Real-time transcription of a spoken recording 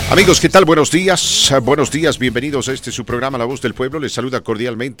Amigos, ¿qué tal? Buenos días, bienvenidos a su programa La Voz del Pueblo. Les saluda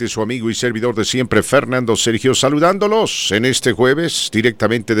cordialmente su amigo y servidor de siempre, Fernando Sergio, saludándolos en este jueves,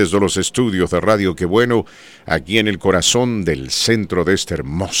 directamente desde los estudios de Radio Qué Bueno, aquí en el corazón del centro de esta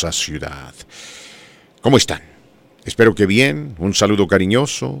hermosa ciudad. ¿Cómo están? Espero que bien, un saludo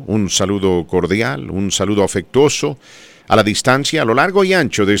cariñoso, un saludo cordial, un saludo afectuoso, a la distancia, a lo largo y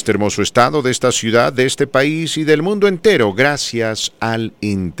ancho de este hermoso estado, de esta ciudad, de este país y del mundo entero, gracias al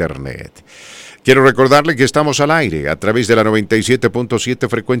Internet. Quiero recordarle que estamos al aire a través de la 97.7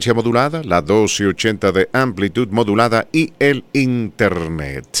 frecuencia modulada, la 1280 de amplitud modulada y el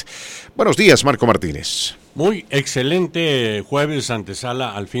Internet. Buenos días, Marco Martínez. Muy excelente jueves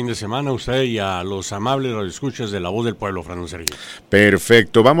antesala al fin de semana a usted y a los amables radioescuchas de La Voz del Pueblo, Fernando Sergio.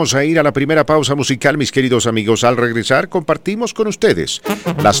 Perfecto, vamos a ir a la primera pausa musical, mis queridos amigos. Al regresar compartimos con ustedes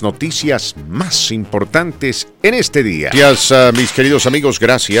las noticias más importantes en este día. Gracias, mis queridos amigos,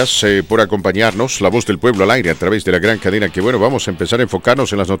 gracias por acompañarnos. La Voz del Pueblo al aire a través de la gran cadena que bueno, vamos a empezar a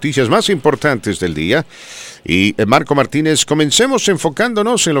enfocarnos en las noticias más importantes del día. Y Marco Martínez, comencemos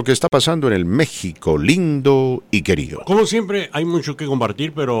enfocándonos en lo que está pasando en el México lindo y querido. Como siempre, hay mucho que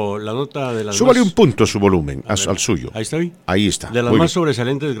compartir, pero la nota de las Súbale más... un punto a su volumen, al suyo. Ahí está bien. Ahí está. De las muy más bien.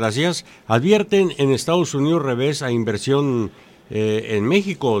 sobresalientes, gracias. Advierten en Estados Unidos revés a inversión en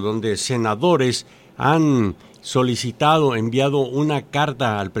México, donde senadores han solicitado, enviado una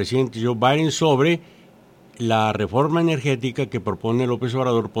carta al presidente Joe Biden sobre la reforma energética que propone López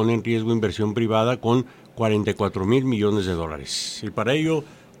Obrador, pone en riesgo inversión privada con 44 mil millones de dólares. Y para ello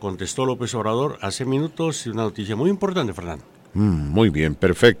contestó López Obrador hace minutos una noticia muy importante, Fernando. Muy bien,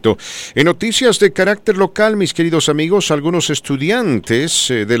 perfecto. En noticias de carácter local, mis queridos amigos, algunos estudiantes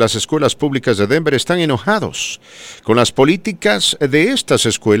de las escuelas públicas de Denver están enojados con las políticas de estas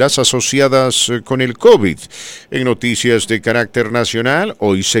escuelas asociadas con el COVID. En noticias de carácter nacional,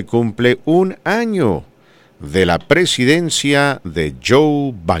 hoy se cumple un año de la presidencia de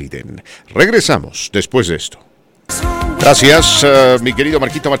Joe Biden. Regresamos después de esto. Gracias, mi querido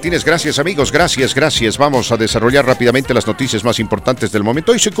Marquito Martínez. Gracias, amigos. Gracias. Vamos a desarrollar rápidamente las noticias más importantes del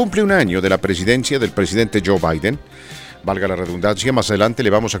momento. Hoy se cumple un año de la presidencia del presidente Joe Biden. Valga la redundancia, más adelante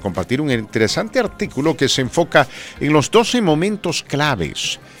le vamos a compartir un interesante artículo que se enfoca en los 12 momentos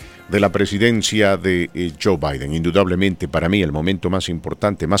claves de la presidencia de Joe Biden. Indudablemente, para mí, el momento más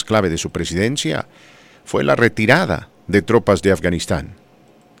importante, más clave de su presidencia fue la retirada de tropas de Afganistán,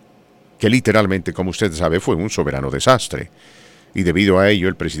 que literalmente, como usted sabe, fue un soberano desastre, y debido a ello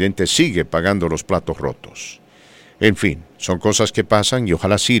el presidente sigue pagando los platos rotos. En fin, son cosas que pasan y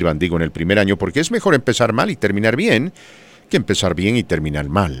ojalá sirvan, digo, en el primer año, porque es mejor empezar mal y terminar bien que empezar bien y terminar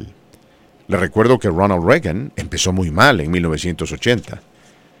mal. Le recuerdo que Ronald Reagan empezó muy mal en 1980,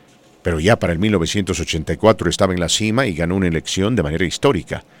 pero ya para el 1984 estaba en la cima y ganó una elección de manera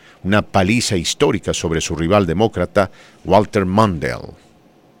histórica, una paliza histórica sobre su rival demócrata Walter Mondale.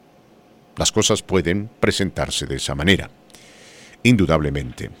 Las cosas pueden presentarse de esa manera,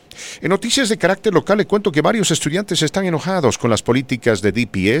 indudablemente. En noticias de carácter local le cuento que varios estudiantes están enojados con las políticas de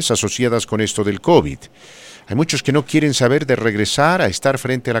DPS asociadas con esto del COVID. Hay muchos que no quieren saber de regresar a estar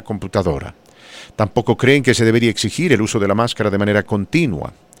frente a la computadora. Tampoco creen que se debería exigir el uso de la máscara de manera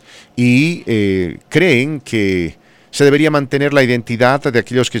continua. Y creen que se debería mantener la identidad de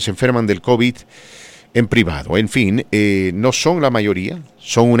aquellos que se enferman del COVID en privado. En fin, no son la mayoría,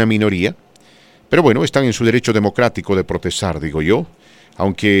 son una minoría, pero bueno, están en su derecho democrático de protestar, digo yo,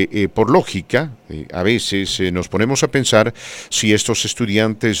 aunque por lógica, a veces nos ponemos a pensar si estos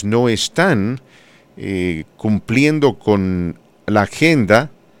estudiantes no están cumpliendo con la agenda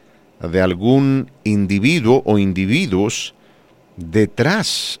de algún individuo o individuos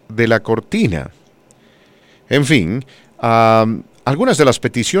detrás de la cortina. En fin, algunas de las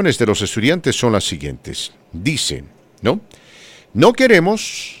peticiones de los estudiantes son las siguientes. Dicen, no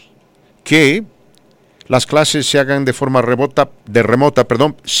queremos que las clases se hagan de forma remota.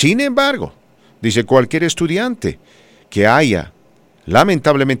 Sin embargo, dice, cualquier estudiante que haya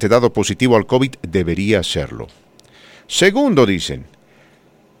lamentablemente dado positivo al COVID debería hacerlo. Segundo, dicen,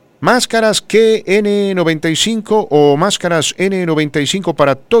 máscaras KN95 o máscaras N95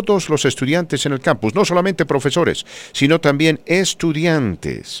 para todos los estudiantes en el campus, no solamente profesores, sino también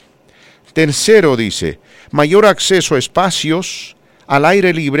estudiantes. Tercero, dice, mayor acceso a espacios al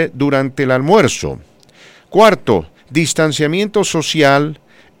aire libre durante el almuerzo. Cuarto, distanciamiento social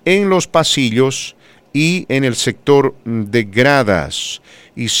en los pasillos y en el sector de gradas.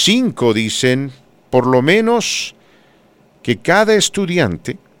 Y 5, dicen, por lo menos que cada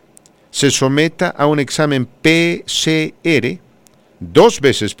estudiante se someta a un examen PCR 2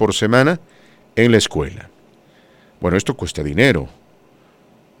 veces por semana en la escuela. Bueno, esto cuesta dinero.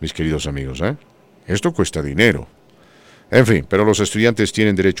 mis queridos amigos, ¿eh? Esto cuesta dinero. En fin, pero los estudiantes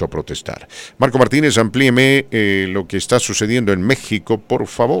tienen derecho a protestar. Marco Martínez, amplíeme lo que está sucediendo en México, por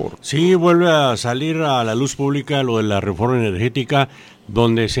favor. Sí, vuelve a salir a la luz pública lo de la reforma energética,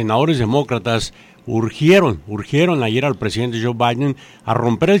 donde senadores demócratas urgieron ayer al presidente Joe Biden a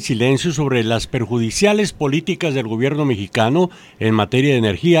romper el silencio sobre las perjudiciales políticas del gobierno mexicano en materia de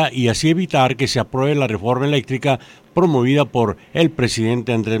energía y así evitar que se apruebe la reforma eléctrica promovida por el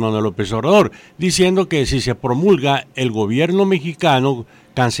presidente Andrés Manuel López Obrador, diciendo que si se promulga, el gobierno mexicano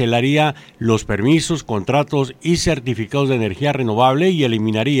cancelaría los permisos, contratos y certificados de energía renovable y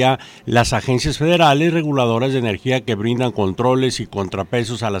eliminaría las agencias federales reguladoras de energía que brindan controles y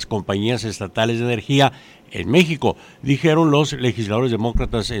contrapesos a las compañías estatales de energía en México, dijeron los legisladores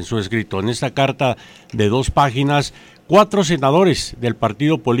demócratas en su escrito. En esta carta de 2 páginas, 4 senadores del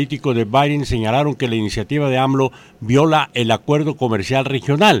partido político de Biden señalaron que la iniciativa de AMLO viola el acuerdo comercial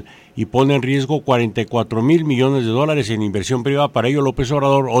regional y pone en riesgo 44 mil millones de dólares en inversión privada. Para ello, López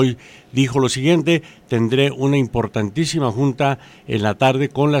Obrador hoy dijo lo siguiente: tendré una importantísima junta en la tarde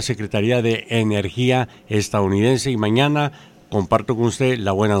con la Secretaría de Energía estadounidense y mañana comparto con usted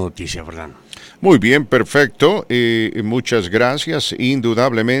la buena noticia, Fernando. Muy bien, perfecto. Muchas gracias.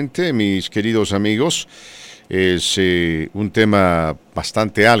 Indudablemente, mis queridos amigos, es un tema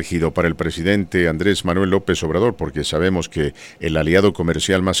bastante álgido para el presidente Andrés Manuel López Obrador, porque sabemos que el aliado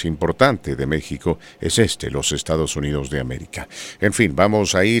comercial más importante de México es los Estados Unidos de América. En fin,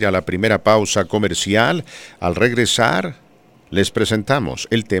 vamos a ir a la primera pausa comercial. Al regresar, les presentamos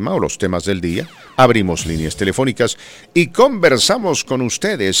el tema o los temas del día, abrimos líneas telefónicas y conversamos con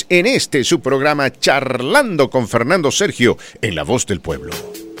ustedes en su programa Charlando con Fernando Sergio en La Voz del Pueblo.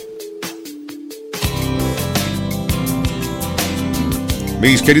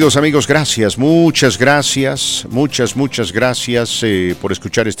 Mis queridos amigos, gracias, muchas gracias por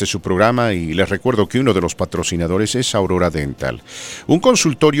escuchar su programa y les recuerdo que uno de los patrocinadores es Aurora Dental, un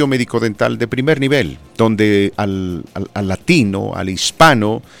consultorio médico-dental de primer nivel, donde al latino, al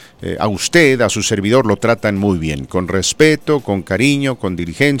hispano, a usted, a su servidor lo tratan muy bien, con respeto, con cariño, con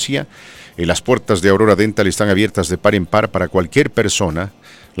diligencia. Las puertas de Aurora Dental están abiertas de par en par para cualquier persona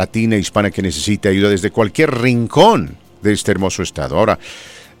latina, hispana que necesite ayuda desde cualquier rincón de este hermoso estado. Ahora,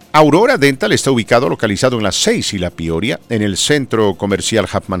 Aurora Dental está localizado en las 6 y La Peoria, en el centro comercial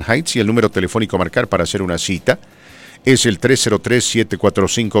Huffman Heights, y el número telefónico a marcar para hacer una cita es el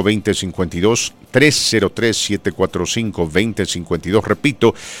 303-745-2052, 303-745-2052,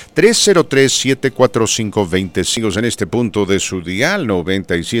 repito, 303-745-2052, en este punto de su dial,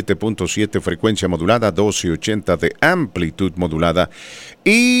 97.7 frecuencia modulada, 1280 de amplitud modulada,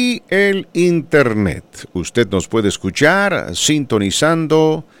 y el internet. Usted nos puede escuchar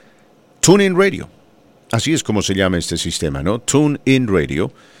sintonizando TuneIn Radio, así es como se llama este sistema, ¿no? TuneIn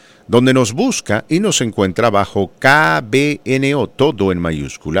Radio, donde nos busca y nos encuentra bajo KBNO, todo en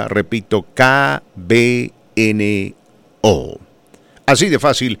mayúscula, repito, KBNO. Así de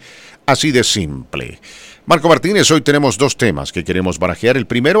fácil, así de simple. Marco Martínez, hoy tenemos 2 temas que queremos barajear. El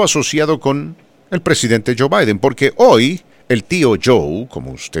primero asociado con el presidente Joe Biden, porque hoy el tío Joe,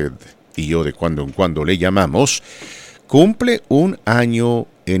 como usted y yo de cuando en cuando le llamamos, cumple 1 año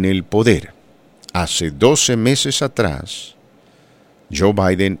en el poder. Hace 12 meses atrás, Joe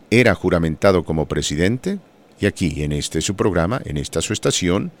Biden era juramentado como presidente y aquí en su programa, en esta su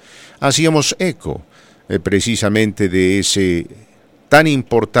estación, hacíamos eco precisamente de ese tan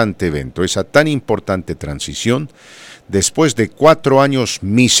importante evento, esa tan importante transición, después de 4 años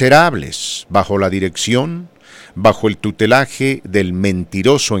miserables bajo la dirección, bajo el tutelaje del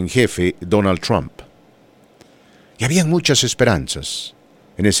mentiroso en jefe Donald Trump. Y había muchas esperanzas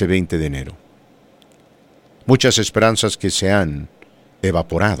en ese 20 de enero. Muchas esperanzas que se han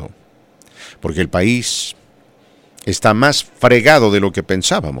evaporado, porque el país está más fregado de lo que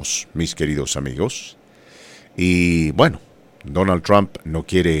pensábamos, mis queridos amigos. Y bueno, Donald Trump no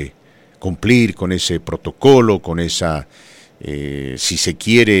quiere cumplir con ese protocolo, con esa, si se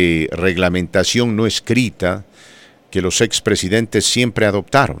quiere, reglamentación no escrita que los expresidentes siempre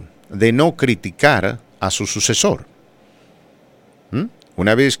adoptaron, de no criticar a su sucesor.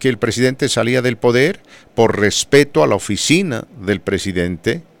 Una vez que el presidente salía del poder, por respeto a la oficina del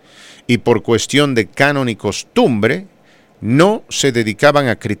presidente y por cuestión de canon y costumbre, no se dedicaban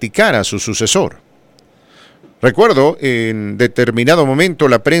a criticar a su sucesor. Recuerdo, en determinado momento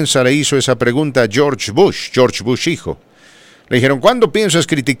la prensa le hizo esa pregunta a George Bush hijo. Le dijeron, ¿cuándo piensas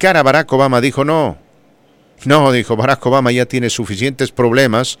criticar a Barack Obama? Dijo, no, dijo, Barack Obama ya tiene suficientes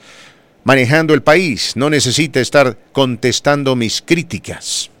problemas manejando el país, no necesita estar contestando mis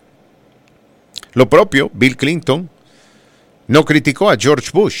críticas. Lo propio, Bill Clinton No criticó a George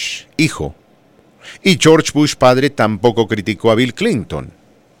Bush, hijo. Y George Bush, padre, tampoco criticó a Bill Clinton.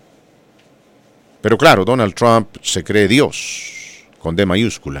 Pero claro, Donald Trump se cree Dios, con D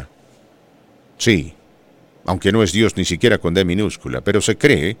mayúscula. Sí, aunque no es Dios ni siquiera con D minúscula, pero se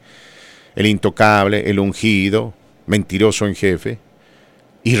cree el intocable, el ungido, mentiroso en jefe,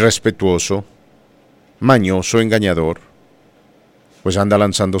 irrespetuoso, mañoso, engañador, pues anda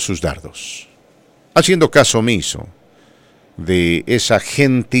lanzando sus dardos, haciendo caso omiso de esa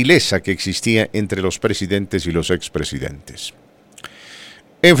gentileza que existía entre los presidentes y los expresidentes.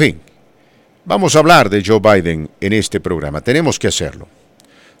 En fin, vamos a hablar de Joe Biden en este programa, tenemos que hacerlo.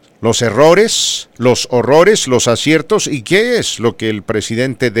 Los errores, los horrores, los aciertos y qué es lo que el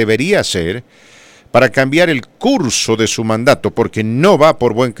presidente debería hacer para cambiar el curso de su mandato, porque no va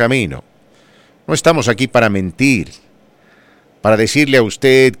por buen camino. No estamos aquí para mentir, para decirle a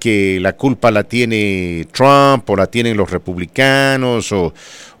usted que la culpa la tiene Trump o la tienen los republicanos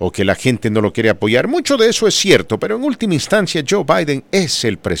o que la gente no lo quiere apoyar. Mucho de eso es cierto, pero en última instancia Joe Biden es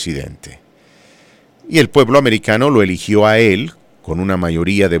el presidente. Y el pueblo americano lo eligió a él con una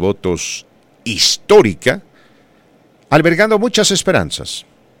mayoría de votos histórica, albergando muchas esperanzas.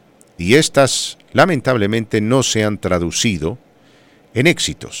 Y estas, lamentablemente, no se han traducido en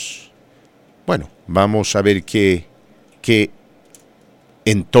éxitos. Bueno, vamos a ver qué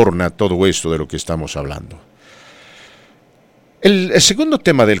entorna todo esto de lo que estamos hablando. El segundo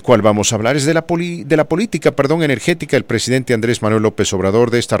tema del cual vamos a hablar es de la política energética del presidente Andrés Manuel López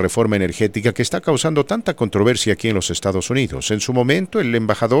Obrador, de esta reforma energética que está causando tanta controversia aquí en los Estados Unidos. En su momento, el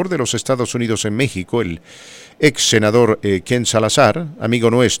embajador de los Estados Unidos en México, el ex senador Ken Salazar,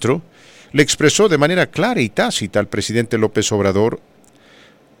 amigo nuestro, le expresó de manera clara y tácita al presidente López Obrador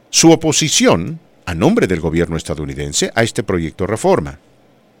su oposición, a nombre del gobierno estadounidense, a este proyecto de reforma.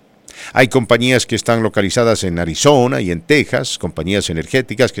 Hay compañías que están localizadas en Arizona y en Texas, compañías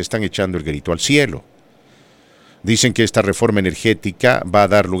energéticas que están echando el grito al cielo. Dicen que esta reforma energética va a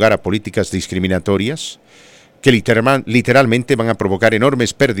dar lugar a políticas discriminatorias que literalmente van a provocar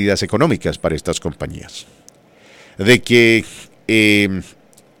enormes pérdidas económicas para estas compañías. De que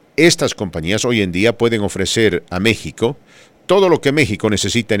estas compañías hoy en día pueden ofrecer a México todo lo que México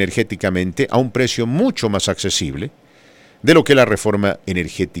necesita energéticamente a un precio mucho más accesible de lo que la reforma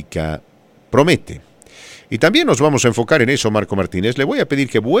energética promete. Y también nos vamos a enfocar en eso, Marco Martínez. Le voy a pedir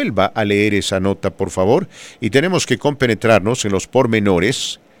que vuelva a leer esa nota, por favor, y tenemos que compenetrarnos en los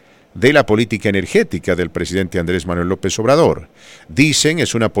pormenores de la política energética del presidente Andrés Manuel López Obrador. Dicen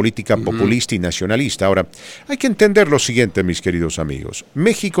es una política populista y nacionalista. Ahora, hay que entender lo siguiente, mis queridos amigos.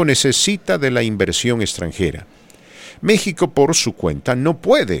 México necesita de la inversión extranjera. México, por su cuenta, no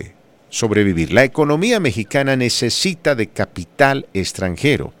puede sobrevivir. La economía mexicana necesita de capital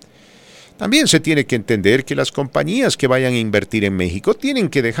extranjero. También se tiene que entender que las compañías que vayan a invertir en México tienen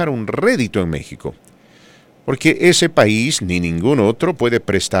que dejar un rédito en México, porque ese país ni ningún otro puede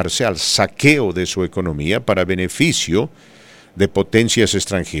prestarse al saqueo de su economía para beneficio de potencias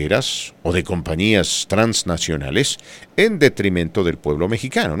extranjeras o de compañías transnacionales en detrimento del pueblo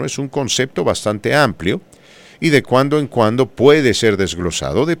mexicano, ¿no? Es un concepto bastante amplio y de cuando en cuando puede ser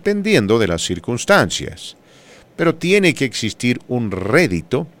desglosado dependiendo de las circunstancias. Pero tiene que existir un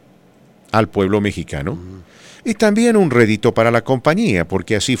rédito al pueblo mexicano y también un rédito para la compañía,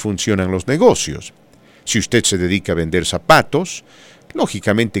 porque así funcionan los negocios. Si usted se dedica a vender zapatos,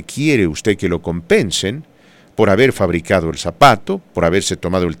 lógicamente quiere usted que lo compensen por haber fabricado el zapato, por haberse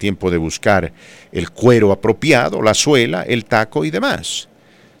tomado el tiempo de buscar el cuero apropiado, la suela, el taco y demás.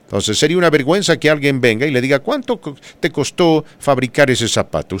 Entonces sería una vergüenza que alguien venga y le diga, ¿cuánto te costó fabricar ese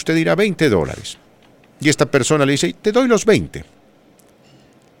zapato? Usted dirá $20. Y esta persona le dice, te doy los 20.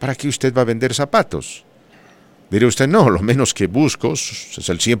 ¿Para qué usted va a vender zapatos? Dirá usted, no, lo menos que busco es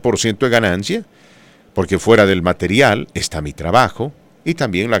el 100% de ganancia, porque fuera del material está mi trabajo y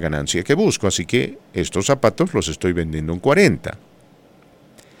también la ganancia que busco, así que estos zapatos los estoy vendiendo en 40.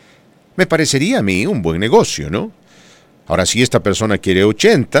 Me parecería a mí un buen negocio, ¿no? Ahora, si esta persona quiere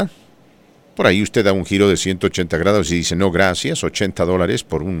 80, por ahí usted da un giro de 180 grados y dice, no, gracias, $80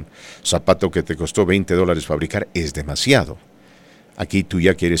 por un zapato que te costó $20 fabricar es demasiado. Aquí tú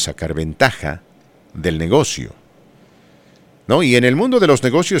ya quieres sacar ventaja del negocio, ¿no? Y en el mundo de los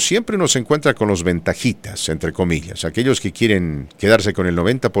negocios siempre uno se encuentra con los ventajitas, entre comillas, aquellos que quieren quedarse con el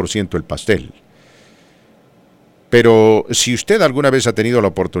 90% del pastel. Pero si usted alguna vez ha tenido la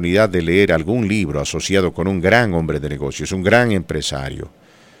oportunidad de leer algún libro asociado con un gran hombre de negocios, un gran empresario,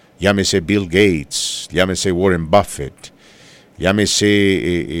 llámese Bill Gates, llámese Warren Buffett,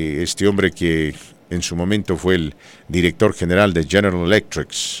 llámese este hombre que en su momento fue el director general de General Electric,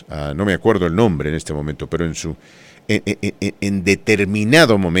 no me acuerdo el nombre en este momento, pero en en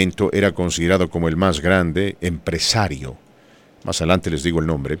determinado momento era considerado como el más grande empresario. Más adelante les digo el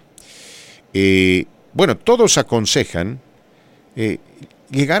nombre. Bueno, todos aconsejan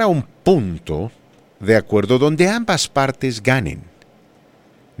llegar a un punto de acuerdo donde ambas partes ganen,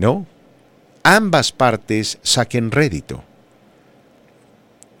 ¿no? Ambas partes saquen rédito.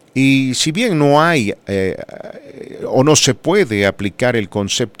 Y si bien no hay o no se puede aplicar el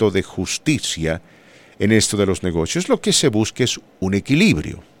concepto de justicia en esto de los negocios, lo que se busca es un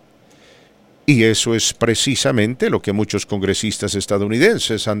equilibrio. Y eso es precisamente lo que muchos congresistas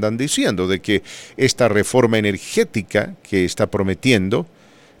estadounidenses andan diciendo, de que esta reforma energética que está prometiendo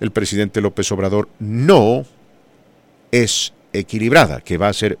el presidente López Obrador no es equilibrada, que va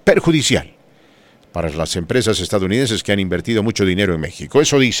a ser perjudicial para las empresas estadounidenses que han invertido mucho dinero en México.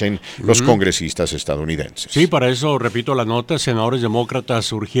 Eso dicen los congresistas estadounidenses. Sí, para eso, repito la nota, senadores demócratas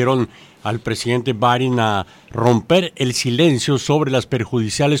urgieron al presidente Biden a romper el silencio sobre las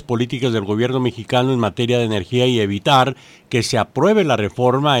perjudiciales políticas del gobierno mexicano en materia de energía y evitar que se apruebe la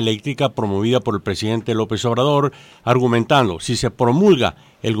reforma eléctrica promovida por el presidente López Obrador, argumentando, si se promulga,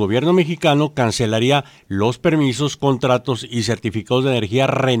 el gobierno mexicano cancelaría los permisos, contratos y certificados de energía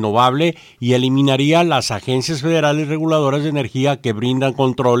renovable y eliminaría las agencias federales reguladoras de energía que brindan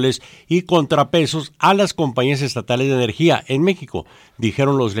controles y contrapesos a las compañías estatales de energía en México,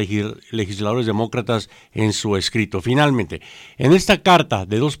 dijeron los legisladores demócratas en su escrito. Finalmente, en esta carta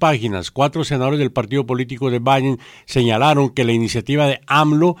de 2 páginas, 4 senadores del partido político de Biden señalaron que la iniciativa de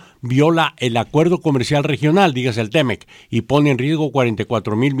AMLO viola el acuerdo comercial regional, dígase el TEMEC, y pone en riesgo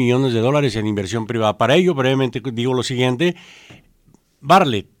 44,000 millones de dólares en inversión privada. Para ello, brevemente digo lo siguiente: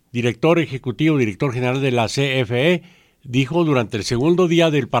 Bartlett, director general de la CFE, dijo durante el segundo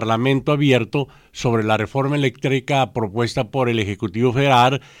día del Parlamento abierto sobre la reforma eléctrica propuesta por el Ejecutivo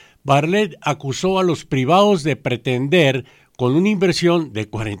Federal, Bartlett acusó a los privados de pretender, con una inversión de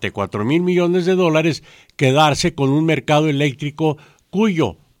 44,000 millones de dólares, quedarse con un mercado eléctrico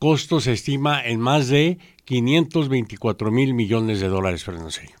cuyo costo se estima en más de 524,000 millones de dólares,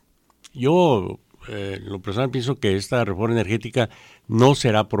 Fernando Sergio. Yo, lo personal, pienso que esta reforma energética no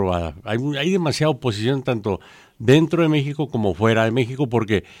será aprobada. Hay demasiada oposición tanto dentro de México como fuera de México,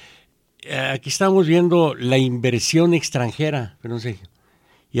 porque aquí estamos viendo la inversión extranjera, Fernando Sergio.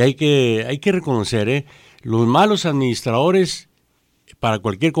 Y hay que reconocer, los malos administradores para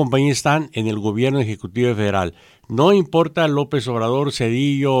cualquier compañía están en el gobierno ejecutivo federal. No importa López Obrador,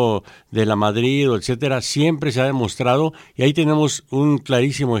 Cedillo, de la Madrid, etcétera, siempre se ha demostrado, y ahí tenemos un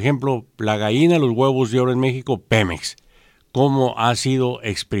clarísimo ejemplo, la gallina de los huevos de oro en México, Pemex, cómo ha sido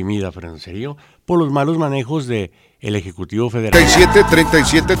exprimida, Fernando Sergio, por los malos manejos del Ejecutivo Federal.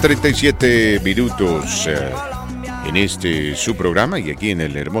 37 minutos en este su programa y aquí en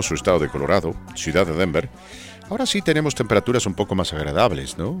el hermoso estado de Colorado, ciudad de Denver. Ahora sí tenemos temperaturas un poco más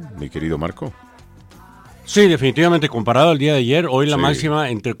agradables, ¿no, mi querido Marco? Sí, definitivamente, comparado al día de ayer, hoy la máxima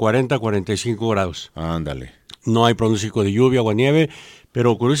entre 40 y 45 grados. Ándale. No hay pronóstico de lluvia o nieve,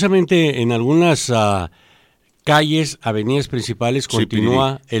 pero curiosamente en algunas calles, avenidas principales,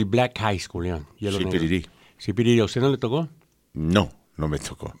 continúa el Black Ice, Julián. Sipirirí. ¿A usted no le tocó? No me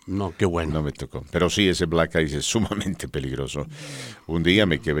tocó. No, qué bueno. No me tocó. Pero sí, ese Black Ice es sumamente peligroso. Un día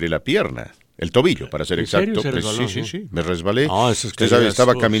me quebré la pierna. El tobillo, para ser exacto. Sí, me resbalé. Usted sabe,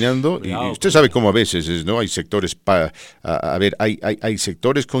 estaba caminando y usted sabe cómo a veces, ¿no? Hay sectores hay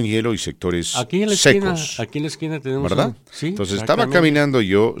sectores con hielo y sectores aquí en la secos. Aquí en la esquina tenemos, ¿verdad? Sí. Entonces estaba caminando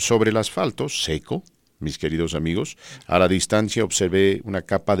yo sobre el asfalto seco, mis queridos amigos. A la distancia observé una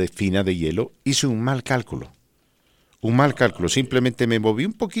capa fina de hielo. Hice un mal cálculo. Simplemente me moví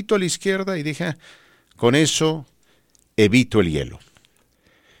un poquito a la izquierda y dije, con eso evito el hielo.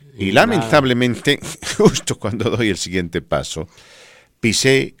 Y lamentablemente, justo cuando doy el siguiente paso,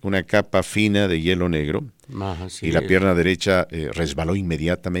 pisé una capa fina de hielo negro. Y la pierna derecha resbaló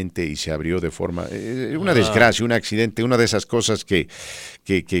inmediatamente y se abrió de forma... una desgracia, un accidente, una de esas cosas que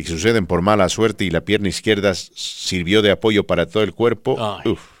suceden por mala suerte, y la pierna izquierda sirvió de apoyo para todo el cuerpo.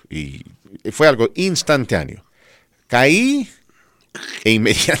 Y fue algo instantáneo. Caí e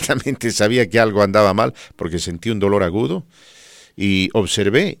inmediatamente sabía que algo andaba mal porque sentí un dolor agudo y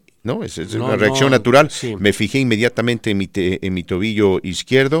observé, ¿no? Es una reacción natural. Sí. Me fijé inmediatamente en mi tobillo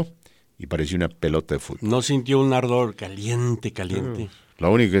izquierdo y parecía una pelota de fútbol. ¿No sintió un ardor caliente?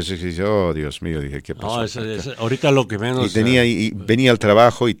 Lo único que se dice, oh Dios mío, dije, ¿qué pasó? Ahorita lo que menos... Y venía al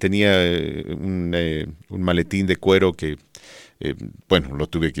trabajo y tenía un maletín de cuero que...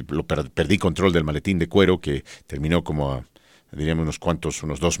 perdí control del maletín de cuero, que terminó como diríamos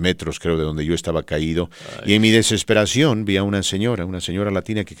unos 2 metros, creo, de donde yo estaba caído. Y en mi desesperación vi a una señora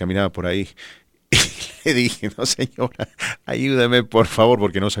latina que caminaba por ahí Y le dije, no señora, ayúdame por favor,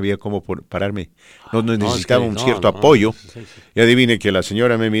 porque no sabía cómo pararme. No necesitaba un cierto apoyo. Sí. Y adivine que la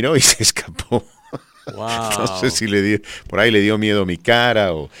señora me miró y se escapó. Wow. No sé si por ahí le dio miedo mi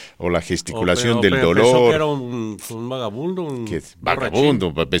cara o la gesticulación del Pensó dolor. que era un vagabundo,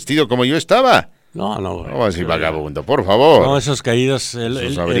 Vagabundo, vestido como yo estaba. No, así vagabundo, por favor. No, esas caídas,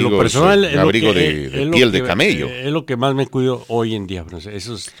 Esos en abrigos, lo personal, abrigo de piel de camello. Es lo que más me cuido hoy en día,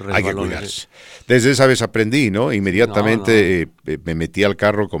 esos resbalones. Hay que cuidarse. Desde esa vez aprendí, ¿no? Inmediatamente me metí al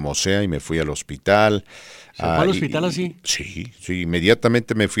carro como sea y me fui al hospital. ¿Se fue al hospital así? Sí,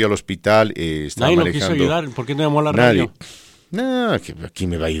 inmediatamente me fui al hospital. Estaba Nadie lo manejando. quiso ayudar, ¿por qué no llamó a la radio? No, aquí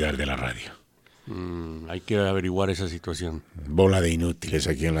me va a ayudar de la radio. Hay que averiguar esa situación. Bola de inútiles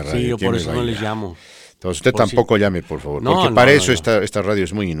aquí en la radio. Sí, yo por eso no les llamo. Entonces usted tampoco llame, por favor, No, porque para eso esta radio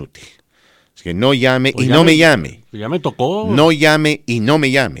es muy inútil. Es que no llame Pues y no me llame. Ya me tocó. No llame y no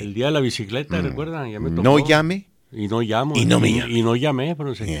me llame. El día de la bicicleta, ¿recuerdan? Ya me tocó. No llame. Y no llamo. Y no me llame. Y no llamé,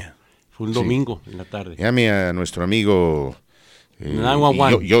 pero fue un domingo en la tarde. Llame a nuestro amigo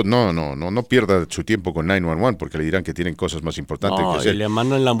 911. No pierda su tiempo con 911 porque le dirán que tienen cosas más importantes que hacer. Y le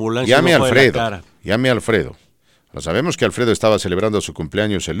mandan la ambulancia. Llame a Alfredo. Lo sabemos que Alfredo estaba celebrando su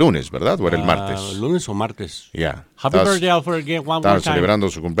cumpleaños el lunes, ¿verdad? ¿O era el martes? ¿Lunes o martes? Ya. Happy birthday, Alfred. Estaba celebrando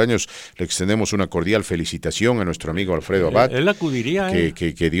su cumpleaños. Le extendemos una cordial felicitación a nuestro amigo Alfredo Abad. Él acudiría.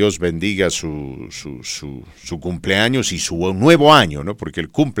 Que Dios bendiga su cumpleaños y su nuevo año, ¿no? Porque el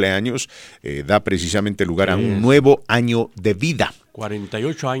cumpleaños da precisamente lugar a un nuevo año de vida.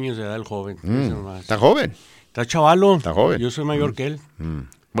 48 años de edad el joven. Está joven. Está chavalo. Está joven. Yo soy mayor que él.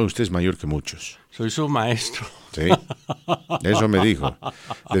 Bueno, usted es mayor que muchos. Soy su maestro. Sí, eso me dijo.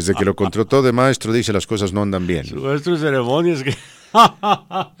 Desde que lo contrató de maestro, dice las cosas no andan bien. Su maestro de ceremonias.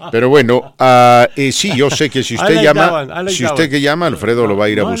 Pero bueno, sí, yo sé que si usted llama, Alfredo lo va a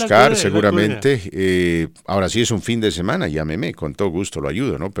ir a buscar seguramente. Ahora sí es un fin de semana, llámeme, con todo gusto lo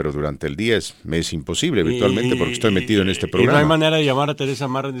ayudo, ¿no? Pero durante el día me es imposible virtualmente porque estoy metido en este programa. Y no hay manera de llamar a Teresa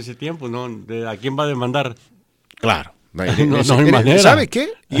Marra en ese tiempo, ¿no? ¿A quién va a demandar? Claro. No hay manera. ¿Sabe qué?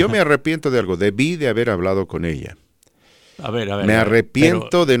 Yo me arrepiento de algo. Debí de haber hablado con ella. A ver. Me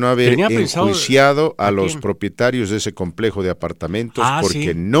arrepiento de no haber enjuiciado a los propietarios de ese complejo de apartamentos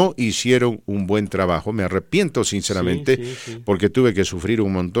porque no hicieron un buen trabajo. Me arrepiento sinceramente porque tuve que sufrir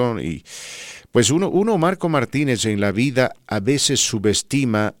un montón. Y pues uno, Marco Martínez, en la vida a veces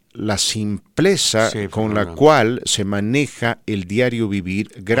subestima la simpleza con la cual se maneja el diario vivir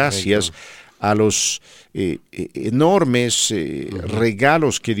gracias a los enormes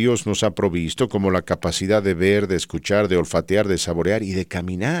regalos que Dios nos ha provisto, como la capacidad de ver, de escuchar, de olfatear, de saborear y de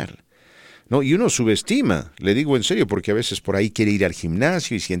caminar. ¿No? Y uno subestima, le digo en serio, porque a veces por ahí quiere ir al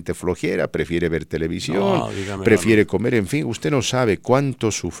gimnasio y siente flojera, prefiere ver televisión, prefiere comer, en fin, usted no sabe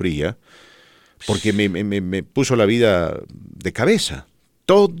cuánto sufría, porque me puso la vida de cabeza.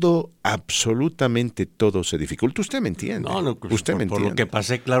 Todo, absolutamente todo se dificulta. Usted me entiende. Usted me entiende. Por lo que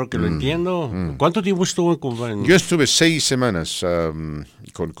pasé, claro que lo entiendo. ¿Cuánto tiempo estuvo en... Yo estuve 6 semanas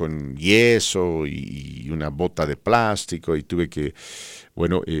con yeso y una bota de plástico y tuve que,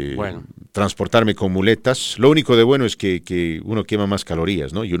 transportarme con muletas. Lo único de bueno es que uno quema más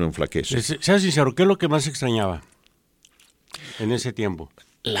calorías, ¿no? Y uno enflaquece. Sea sincero, ¿qué es lo que más extrañaba en ese tiempo?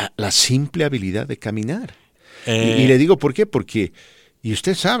 La simple habilidad de caminar. Y le digo, ¿por qué? Porque... Y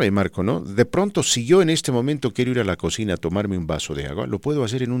usted sabe, Marco, ¿no? De pronto, si yo en este momento quiero ir a la cocina a tomarme un vaso de agua, lo puedo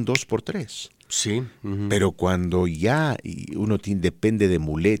hacer en un 2x3. Sí. Pero cuando ya uno depende de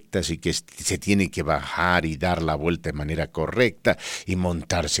muletas y que se tiene que bajar y dar la vuelta de manera correcta y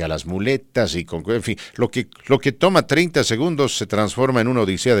montarse a las muletas y en fin, lo que toma 30 segundos se transforma en una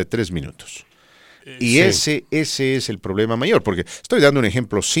odisea de 3 minutos. Y ese es el problema mayor, porque estoy dando un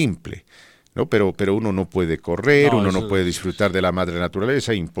ejemplo simple. ¿No? Pero uno no puede correr, uno no puede disfrutar de la madre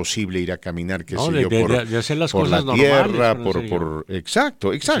naturaleza, imposible ir a caminar, de hacer las por cosas la tierra,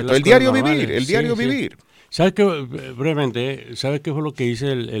 exacto, el diario vivir. ¿Sabe qué, brevemente, sabe qué fue lo que hice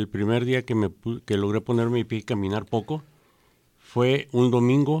el primer día que logré poner mi pie y caminar poco? Fue un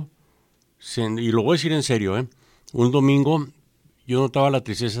domingo, y lo voy a decir en serio, un domingo yo notaba la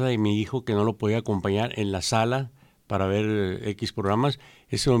tristeza de mi hijo que no lo podía acompañar en la sala para ver X programas.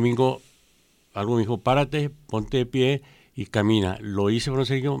 Ese domingo algo me dijo, párate, ponte de pie y camina. Lo hice, por en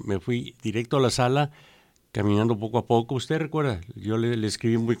serio, me fui directo a la sala, caminando poco a poco. Usted recuerda, yo le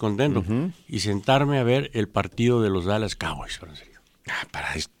escribí muy contento. Y sentarme a ver el partido de los Dallas Cowboys, por en serio.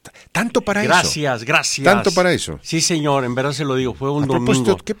 Tanto para Gracias. Tanto para eso. Sí, señor, en verdad se lo digo, fue un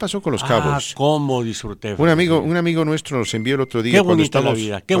propósito, domingo. ¿qué pasó con los Cowboys? Cómo disfruté. Un amigo nuestro nos envió el otro día, cuando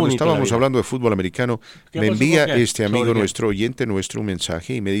estábamos hablando de fútbol americano, me envía este amigo nuestro, oyente nuestro, un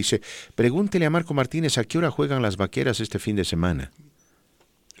mensaje y me dice, pregúntele a Marco Martínez a qué hora juegan las Vaqueras este fin de semana.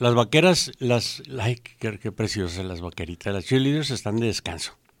 Las Vaqueras, ay, qué preciosas las Vaqueritas, las cheerleaders están de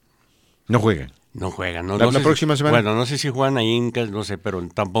descanso. No juegan. No juegan. No, ¿La próxima semana? Bueno, no sé si juegan ahí, no sé, pero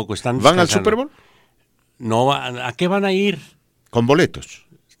tampoco están ¿Van descansando. al Super Bowl? No, ¿a qué van a ir? Con boletos.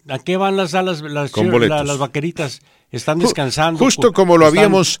 ¿A qué van las Vaqueritas? Están descansando. Justo como lo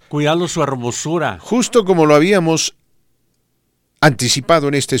habíamos... Cuidando su hermosura. Justo como lo habíamos anticipado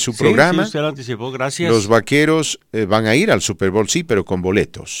en su programa. Sí, usted lo anticipó, gracias. Los Vaqueros van a ir al Super Bowl, sí, pero con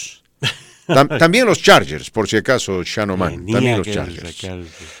boletos. También los Chargers, por si acaso, Shanoman. También los Chargers.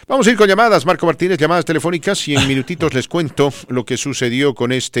 Vamos a ir con llamadas, Marco Martínez, llamadas telefónicas, y en minutitos les cuento lo que sucedió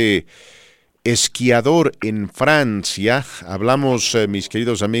con este esquiador en Francia. Hablamos, mis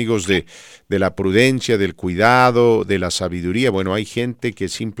queridos amigos, de la prudencia, del cuidado, de la sabiduría. Bueno, hay gente que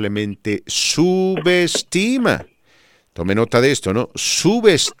simplemente subestima. Tome nota de esto, ¿no?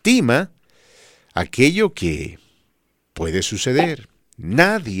 Subestima aquello que puede suceder.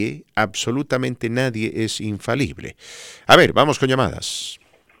 Nadie, absolutamente nadie es infalible. A ver, vamos con llamadas.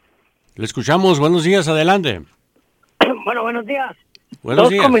 Le escuchamos, buenos días, adelante. Bueno, buenos días. Buenos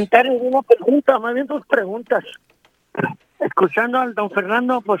días. Comentarios y una pregunta, más bien 2 preguntas. Escuchando al don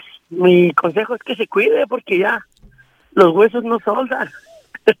Fernando, pues mi consejo es que se cuide porque ya los huesos no soldan.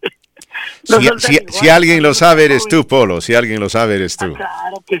 Si alguien lo sabe, eres tú, Polo. Si alguien lo sabe, eres tú.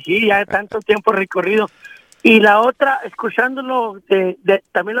 Claro que sí, ya tanto tiempo recorrido. Y la otra, escuchándolo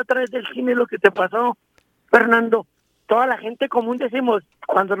también la otra vez del cine, lo que te pasó, Fernando, toda la gente común decimos,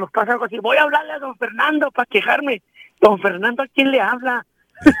 cuando nos pasa algo así, voy a hablarle a don Fernando para quejarme. Don Fernando, ¿a quién le habla?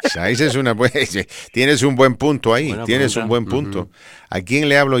 Esa es tienes un buen punto ahí, un buen punto. Uh-huh. ¿A quién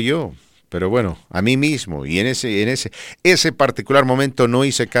le hablo yo? Pero bueno, a mí mismo. Y en ese particular momento no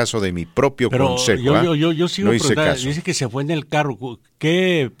hice caso de mi propio consejo. Yo sigo preguntando, dice que se fue en el carro.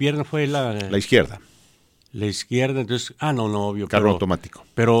 ¿Qué pierna fue la izquierda? La izquierda, entonces, no, obvio. Carro automático.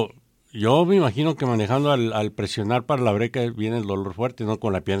 Pero yo me imagino que manejando al presionar para la breca viene el dolor fuerte, ¿no?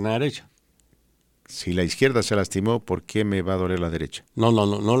 Con la pierna derecha. Si la izquierda se lastimó, ¿por qué me va a doler la derecha? No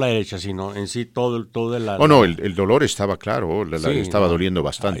la derecha, sino en sí todo el... el dolor estaba claro, estaba doliendo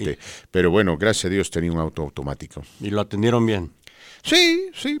bastante. Pero bueno, gracias a Dios tenía un auto automático. ¿Y lo atendieron bien? Sí,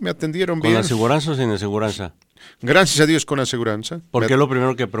 me atendieron bien. ¿Con aseguranza o sin aseguranza? Gracias a Dios con aseguranza. Porque es lo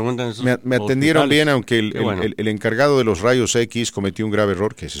primero que preguntan esos me atendieron bien, aunque el encargado de los rayos X cometió un grave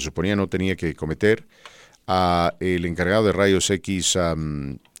error que se suponía no tenía que cometer. El encargado de rayos X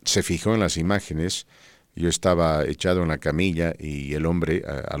se fijó en las imágenes. Yo estaba echado en la camilla y el hombre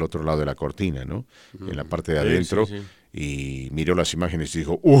al otro lado de la cortina, ¿no? En la parte de adentro. Sí. Y miró las imágenes y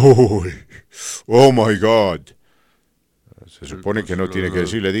dijo, ¡Uy! ¡Oh, my God! Se supone que no tiene que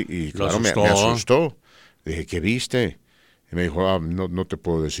decirle. Y claro, me asustó. Dije, ¿qué viste? Y me dijo, no te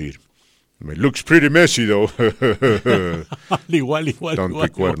puedo decir. Me looks pretty messy, though. igual. Tonto y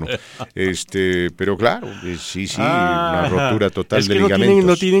cuerno. Pero claro, sí, una rotura total de ligamentos.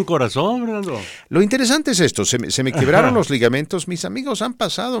 No tienen corazón, Fernando. Lo interesante es esto, se me quebraron los ligamentos. Mis amigos, han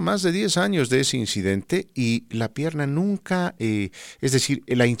pasado más de 10 años de ese incidente y la pierna nunca, es decir,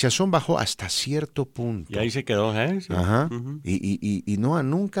 la hinchazón bajó hasta cierto punto. Y ahí se quedó, ¿eh? Sí. Ajá. Uh-huh. Y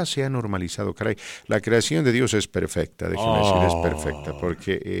nunca se ha normalizado, caray. La creación de Dios es perfecta, déjeme decir, es perfecta,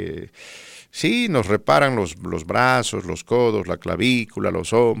 porque... sí, nos reparan los brazos, los codos, la clavícula,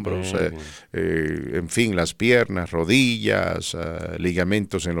 los hombros, en fin, las piernas, rodillas,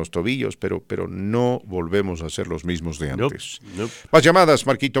 ligamentos en los tobillos, pero no volvemos a ser los mismos de antes. Nope. Más llamadas,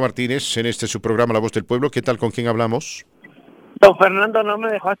 Marquito Martínez, en su programa La Voz del Pueblo. ¿Qué tal? ¿Con quién hablamos? Don Fernando, no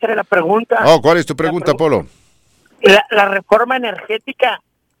me dejó hacer la pregunta. ¿Cuál es tu pregunta, Polo? ¿La reforma energética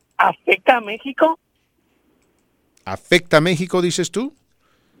afecta a México? ¿Afecta a México, dices tú?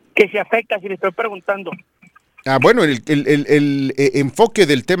 Que se afecta, si le estoy preguntando. Bueno, el enfoque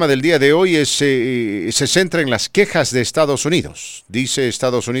del tema del día de hoy se centra en las quejas de Estados Unidos. Dice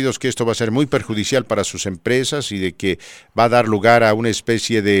Estados Unidos que esto va a ser muy perjudicial para sus empresas y de que va a dar lugar a una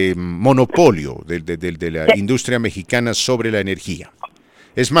especie de monopolio de la industria mexicana sobre la energía.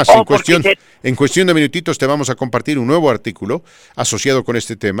 Es más, en cuestión de minutitos te vamos a compartir un nuevo artículo asociado con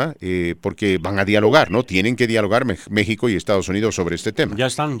este tema, porque van a dialogar, ¿no? Tienen que dialogar México y Estados Unidos sobre este tema. Ya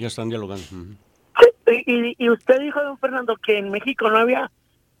están dialogando. Y usted dijo, don Fernando, que en México no había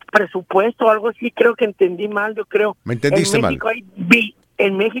presupuesto o algo así. Creo que entendí mal, yo creo. ¿Me entendiste mal?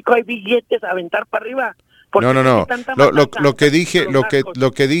 En México hay billetes a aventar para arriba. ¿Por No, qué no, no. tanta Lo matanza que dije, de los narcos?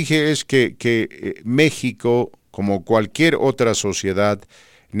 lo que dije es que México, como cualquier otra sociedad,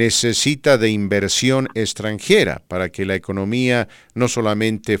 necesita de inversión extranjera para que la economía no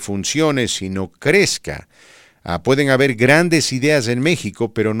solamente funcione, sino crezca. Pueden haber grandes ideas en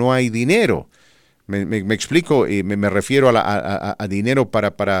México, pero no hay dinero. Me explico, me refiero a dinero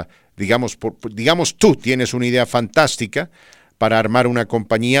para digamos, tú tienes una idea fantástica para armar una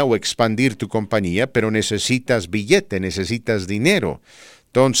compañía o expandir tu compañía, pero necesitas billete, necesitas dinero.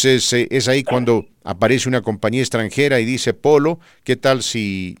 Entonces, es ahí cuando aparece una compañía extranjera y dice, Polo, ¿qué tal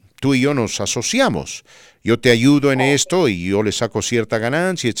si tú y yo nos asociamos? Yo te ayudo en esto y yo le saco cierta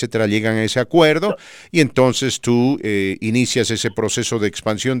ganancia, etcétera, llegan a ese acuerdo y entonces tú inicias ese proceso de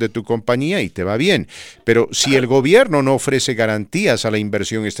expansión de tu compañía y te va bien. Pero si el gobierno no ofrece garantías a la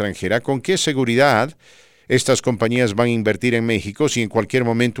inversión extranjera, ¿con qué seguridad estas compañías van a invertir en México si en cualquier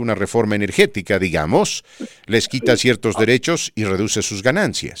momento una reforma energética, digamos, les quita ciertos derechos y reduce sus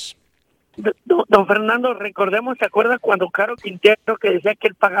ganancias? Don Fernando, recordemos, ¿se acuerda cuando Caro Quintero que decía que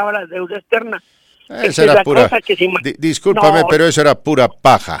él pagaba la deuda externa? Esa era pura, discúlpame, no, pero eso era pura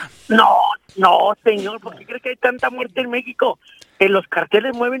paja. No, señor, ¿por qué cree que hay tanta muerte en México? Los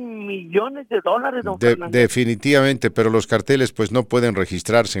carteles mueven millones de dólares, don Fernando. Definitivamente, pero los carteles pues no pueden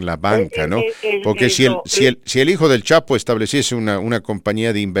registrarse en la banca, ¿no? Porque si el hijo del Chapo estableciese una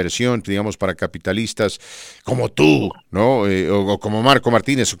compañía de inversión, digamos, para capitalistas como tú, ¿no? O como Marco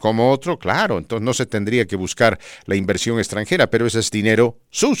Martínez o como otro, claro, entonces no se tendría que buscar la inversión extranjera, pero ese es dinero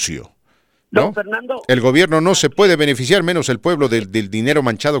sucio, ¿no? Don Fernando, el gobierno no se puede beneficiar, menos el pueblo del dinero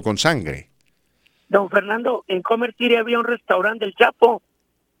manchado con sangre. Don Fernando, en Comer City había un restaurante del Chapo.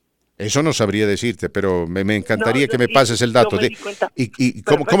 Eso no sabría decirte, pero me encantaría que me sí, pases el dato. ¿Y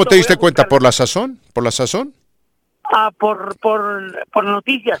cómo Perfecto, te diste voy a cuenta? buscarlo. ¿Por la sazón? ¿Por la sazón? Por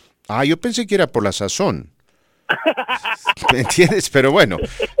noticias. Yo pensé que era por la sazón. ¿Me entiendes? Pero bueno,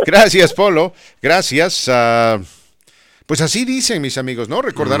 gracias, Polo. Gracias. Pues así dicen mis amigos, ¿no?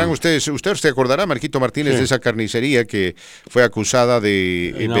 Recordarán ustedes, usted se acordará, Marquito Martínez, de esa carnicería que fue acusada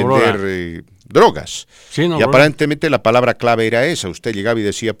de vender drogas. Sí, y aparentemente la palabra clave era esa. Usted llegaba y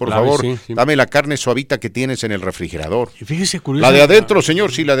decía, por favor, dame la carne suavita que tienes en el refrigerador. Y fíjese, curioso. La de adentro,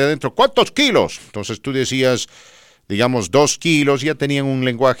 señor, sí, la de adentro. ¿Cuántos kilos? Entonces tú decías, digamos, 2 kilos, ya tenían un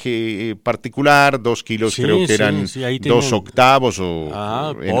lenguaje particular, 2 kilos creo que eran 2 octavos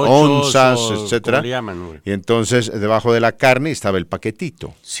o en onzas, etcétera. Y entonces debajo de la carne estaba el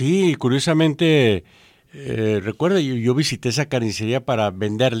paquetito. Sí, curiosamente, recuerda, yo visité esa carnicería para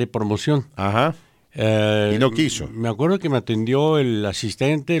venderle promoción. Ajá. Y no quiso. Me acuerdo que me atendió el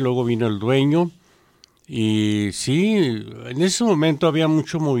asistente, luego vino el dueño, y sí, en ese momento había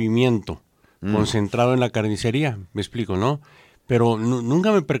mucho movimiento concentrado en la carnicería, me explico, ¿no? Pero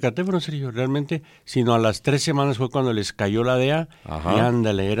nunca me percaté, pero en serio, realmente, sino a las 3 semanas fue cuando les cayó la DEA. Ajá. Y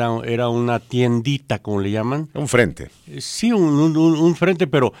ándale, era una tiendita, como le llaman. Un frente. Sí, un frente,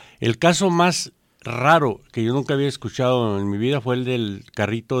 pero el caso más raro que yo nunca había escuchado en mi vida fue el del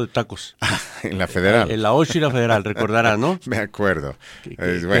carrito de tacos. En la Federal. En la 8 y la Federal, recordarás, ¿no? Me acuerdo.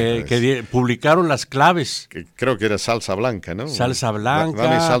 Que publicaron las claves. Creo que era salsa blanca, ¿no? Salsa blanca.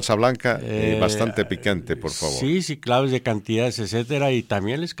 Dame salsa blanca, bastante picante, por favor. Sí, claves de cantidades, etcétera, y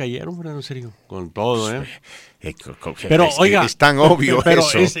también les cayeron, pero en serio, con todo, ¿eh? Pero, oiga, es tan obvio pero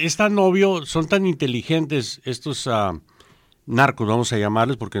eso. Es tan obvio, son tan inteligentes estos narcos, vamos a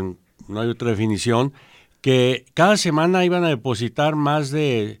llamarles, porque no hay otra definición, que cada semana iban a depositar más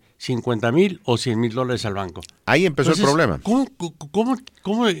de 50,000 o 100,000 dólares al banco. Ahí empezó el problema.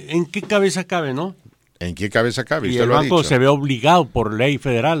 ¿Cómo, en qué cabeza cabe, no? ¿En qué cabeza cabe? Y el banco se ve obligado por ley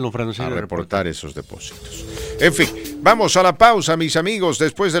federal, ¿no, Francisco? A reportar esos depósitos. En fin, vamos a la pausa, mis amigos.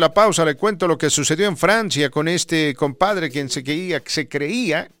 Después de la pausa le cuento lo que sucedió en Francia con este compadre quien se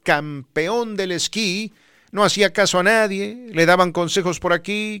creía campeón del esquí. No hacía caso a nadie, le daban consejos por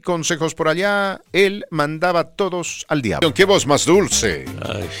aquí, consejos por allá, él mandaba todos al diablo. ¿Qué voz más dulce?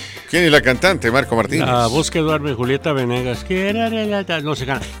 Ay. ¿Quién es la cantante, Marco Martínez? La voz que duerme, Julieta Venegas. Quiero relatar, no se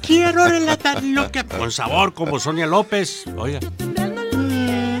gana. Quiero relatar lo que con sabor, como Sonia López. Oiga.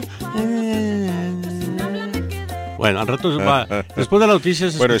 Bueno, al rato, después de las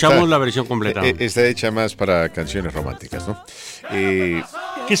noticias, escuchamos la versión completa. Está hecha más para canciones románticas, ¿no?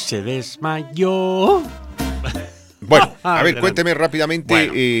 Que se desmayó. Bueno, a ver, cuénteme rápidamente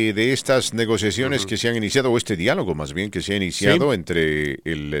de estas negociaciones que se han iniciado, o este diálogo más bien que se ha iniciado entre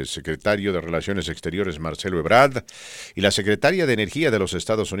el secretario de Relaciones Exteriores, Marcelo Ebrard, y la secretaria de Energía de los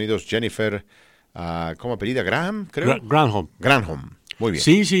Estados Unidos, Jennifer, ¿cómo apellida? Graham, creo. Granholm. Granholm. Muy bien.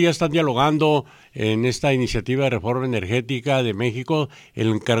 Sí, ya están dialogando. en esta iniciativa de reforma energética de México, el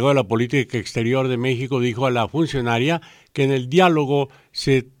encargado de la política exterior de México dijo a la funcionaria que en el diálogo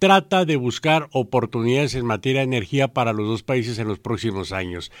se trata de buscar oportunidades en materia de energía para los dos países en los próximos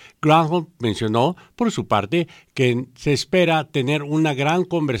años. Granholm mencionó, por su parte, que se espera tener una gran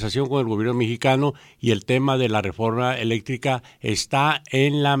conversación con el gobierno mexicano y el tema de la reforma eléctrica está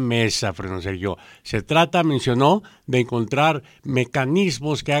en la mesa, Fernando Sergio. Se trata, mencionó, de encontrar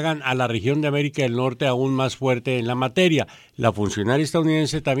mecanismos que hagan a la región de América del Norte aún más fuerte en la materia. La funcionaria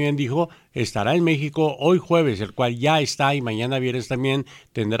estadounidense también dijo estará en México hoy jueves, el cual ya está, y mañana viernes también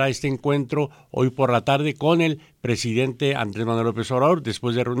tendrá este encuentro hoy por la tarde con el presidente Andrés Manuel López Obrador,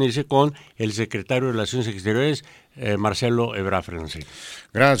 después de reunirse con el secretario de Relaciones Exteriores, Marcelo Ebrard.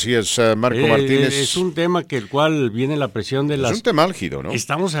 Gracias, Marco Martínez. Es un tema que el cual viene la presión de las... Es un tema álgido, ¿no?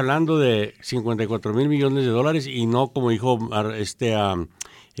 Estamos hablando de 54 mil millones de dólares y no, como dijo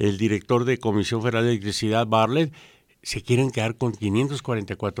el director de Comisión Federal de Electricidad, Bartlett, se quieren quedar con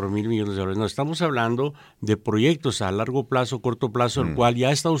 544 mil millones de dólares. No, estamos hablando de proyectos a largo plazo, corto plazo, el cual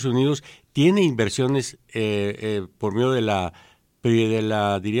ya Estados Unidos tiene inversiones por medio de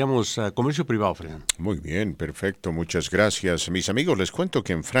la diríamos, comercio privado, Fernando. Muy bien, perfecto, muchas gracias. Mis amigos, les cuento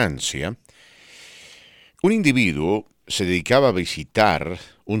que en Francia, un individuo se dedicaba a visitar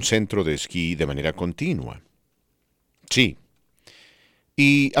un centro de esquí de manera continua. Sí.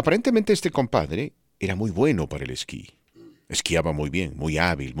 Y aparentemente este compadre era muy bueno para el esquí. Esquiaba muy bien, muy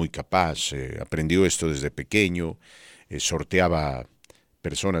hábil, muy capaz. Aprendió esto desde pequeño, sorteaba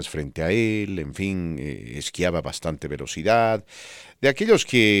personas frente a él, en fin, esquiaba bastante velocidad. De aquellos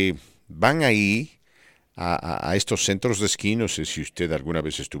que van ahí a estos centros de esquí, no sé si usted alguna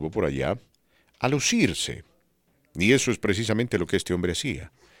vez estuvo por allá, a lucirse. Y eso es precisamente lo que este hombre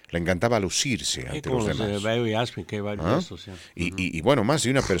hacía. Le encantaba lucirse ante los demás. Y bueno, más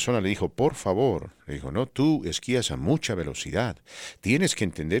de una persona le dijo, por favor, le dijo, no, tú esquías a mucha velocidad. Tienes que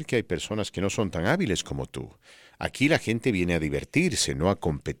entender que hay personas que no son tan hábiles como tú. Aquí la gente viene a divertirse, no a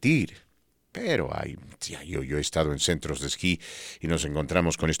competir. Pero yo he estado en centros de esquí y nos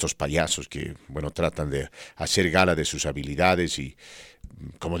encontramos con estos payasos que, bueno, tratan de hacer gala de sus habilidades y,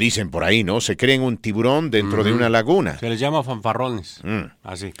 como dicen por ahí, ¿no? Se creen un tiburón dentro de una laguna. Se les llama fanfarrones.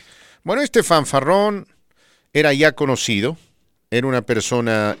 Así. Bueno, este fanfarrón era ya conocido. Era una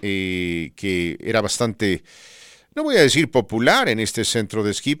persona que era bastante, no voy a decir popular en este centro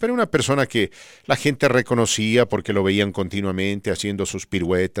de esquí, pero una persona que la gente reconocía porque lo veían continuamente haciendo sus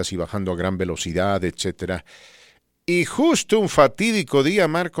piruetas y bajando a gran velocidad, etcétera. Y justo un fatídico día,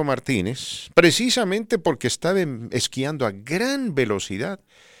 Marco Martínez, precisamente porque estaba esquiando a gran velocidad,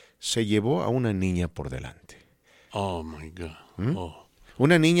 se llevó a una niña por delante. Oh, my God. Oh.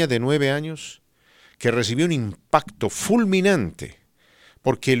 Una niña de 9 años que recibió un impacto fulminante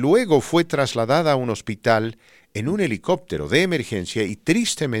porque luego fue trasladada a un hospital en un helicóptero de emergencia y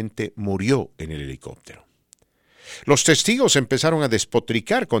tristemente murió en el helicóptero. Los testigos empezaron a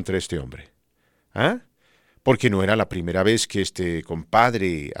despotricar contra este hombre. Porque no era la primera vez que este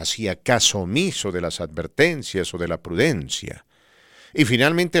compadre hacía caso omiso de las advertencias o de la prudencia. Y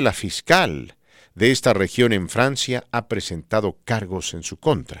finalmente la fiscal de esta región en Francia ha presentado cargos en su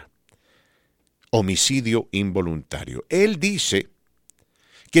contra. Homicidio involuntario. Él dice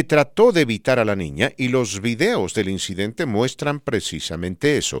que trató de evitar a la niña y los videos del incidente muestran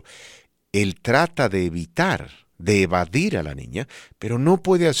precisamente eso. Él trata de evitar, de evadir a la niña, pero no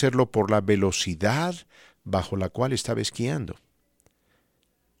puede hacerlo por la velocidad bajo la cual estaba esquiando.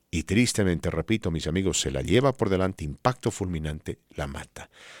 Y tristemente, repito, mis amigos, se la lleva por delante, impacto fulminante, la mata.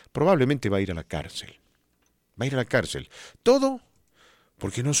 Probablemente va a ir a la cárcel. Va a ir a la cárcel. Todo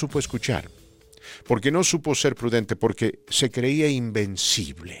porque no supo escuchar, porque no supo ser prudente, porque se creía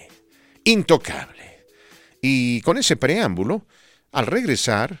invencible, intocable. Y con ese preámbulo, al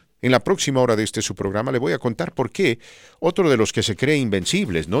regresar, en la próxima hora de su programa, le voy a contar por qué otro de los que se cree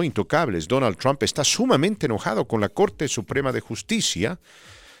invencibles, no intocables, Donald Trump, está sumamente enojado con la Corte Suprema de Justicia,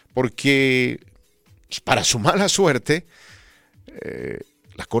 porque, para su mala suerte,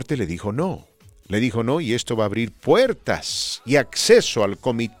 la Corte le dijo no. Le dijo no, y esto va a abrir puertas y acceso al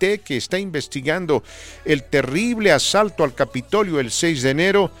comité que está investigando el terrible asalto al Capitolio el 6 de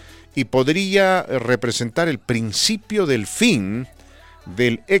enero y podría representar el principio del fin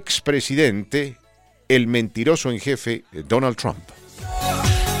del expresidente, el mentiroso en jefe, Donald Trump.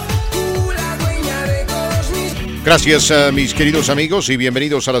 Gracias, mis queridos amigos, y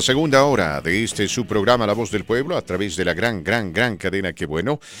bienvenidos a la segunda hora de su programa La Voz del Pueblo a través de la gran cadena Qué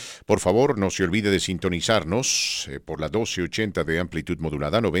Bueno. Por favor, no se olvide de sintonizarnos por la 1280 de amplitud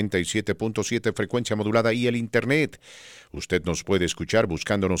modulada, 97.7 frecuencia modulada y el internet Usted nos puede escuchar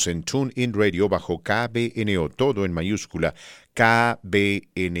buscándonos en TuneIn Radio bajo KBNO, todo en mayúscula,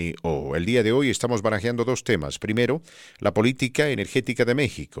 KBNO. El día de hoy estamos barajeando dos temas. Primero, la política energética de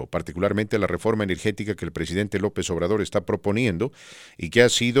México, particularmente la reforma energética que el presidente López Obrador está proponiendo y que ha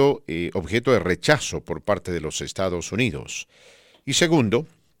sido objeto de rechazo por parte de los Estados Unidos. Y segundo,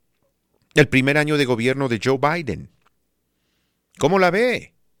 el primer año de gobierno de Joe Biden. ¿Cómo la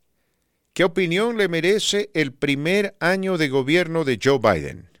ve? ¿Qué opinión le merece el primer año de gobierno de Joe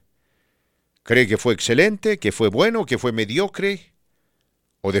Biden? ¿Cree que fue excelente, que fue bueno, que fue mediocre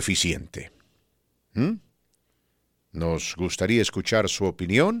o deficiente? Nos gustaría escuchar su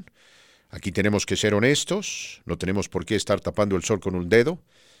opinión. Aquí tenemos que ser honestos, no tenemos por qué estar tapando el sol con un dedo.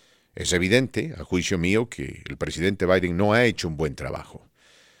 Es evidente, a juicio mío, que el presidente Biden no ha hecho un buen trabajo.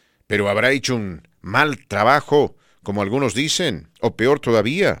 Pero ¿habrá hecho un mal trabajo, como algunos dicen, o peor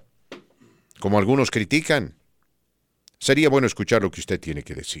todavía, como algunos critican? Sería bueno escuchar lo que usted tiene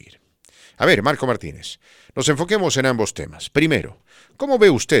que decir. A ver, Marco Martínez, nos enfoquemos en ambos temas. Primero, ¿cómo ve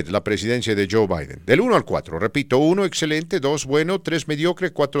usted la presidencia de Joe Biden? Del 1 al 4, repito, 1 excelente, 2 bueno, 3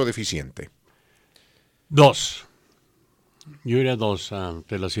 mediocre, 4 deficiente. 2. Yo diría 2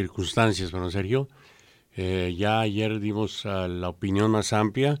 ante las circunstancias, bueno, Sergio. Ya ayer dimos la opinión más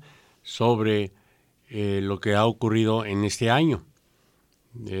amplia sobre lo que ha ocurrido en este año,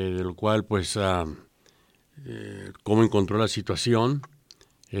 de lo cual, pues, cómo encontró la situación,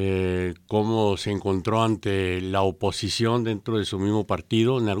 cómo se encontró ante la oposición dentro de su mismo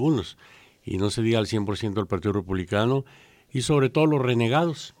partido, en algunos, y no se diga al 100% del Partido Republicano, y sobre todo los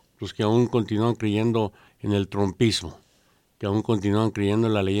renegados, los que aún continúan creyendo en el trumpismo, que aún continúan creyendo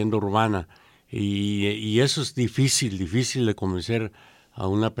en la leyenda urbana, y eso es difícil de convencer a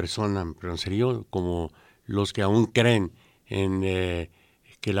una persona, pero en serio, como los que aún creen en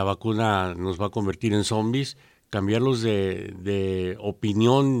que la vacuna nos va a convertir en zombies, cambiarlos de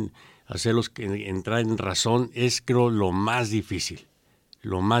opinión, hacerlos que entrar en razón, es, creo, lo más difícil,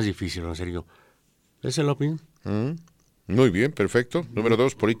 en serio. ¿Esa es la opinión? Muy bien, perfecto. Número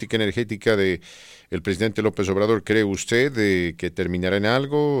 2, política energética de el presidente López Obrador. ¿Cree usted que terminará en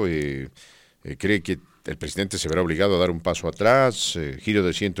algo? ¿Cree que el presidente se verá obligado a dar un paso atrás, giro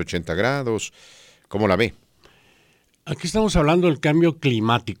de 180 grados? ¿Cómo la ve? Aquí estamos hablando del cambio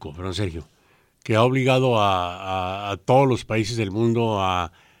climático, pero Sergio, que ha obligado a todos los países del mundo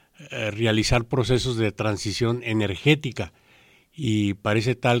a realizar procesos de transición energética. Y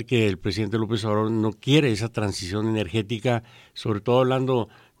parece tal que el presidente López Obrador no quiere esa transición energética, sobre todo hablando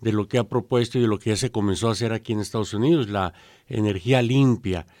de lo que ha propuesto y de lo que ya se comenzó a hacer aquí en Estados Unidos, la energía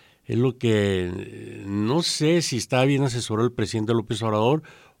limpia. Es lo que no sé si está bien asesorado el presidente López Obrador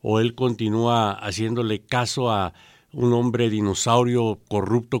o él continúa haciéndole caso a un hombre dinosaurio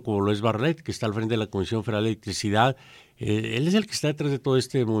corrupto como lo es Bartlett, que está al frente de la Comisión Federal de Electricidad. Él es el que está detrás de todo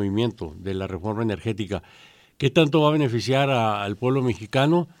este movimiento de la reforma energética. ¿Qué tanto va a beneficiar al pueblo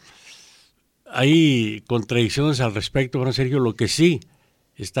mexicano? Hay contradicciones al respecto, Juan Sergio. Lo que sí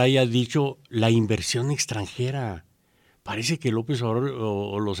está ya dicho, la inversión extranjera. Parece que López Obrador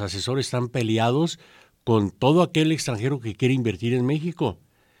o los asesores están peleados con todo aquel extranjero que quiere invertir en México.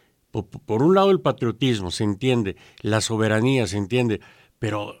 Por un lado el patriotismo, se entiende, la soberanía, se entiende,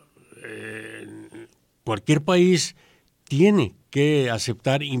 pero cualquier país tiene que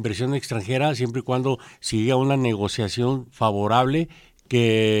aceptar inversión extranjera siempre y cuando siga una negociación favorable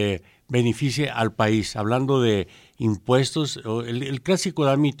que beneficie al país. Hablando de impuestos, el clásico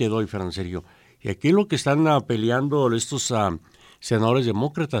dame y te doy, Fran Sergio. Y aquí lo que están peleando estos senadores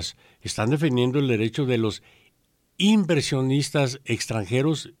demócratas, están defendiendo el derecho de los inversionistas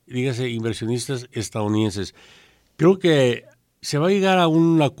extranjeros, dígase inversionistas estadounidenses. Creo que se va a llegar a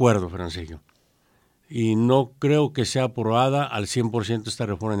un acuerdo, Fran Sergio, y no creo que sea aprobada al 100% esta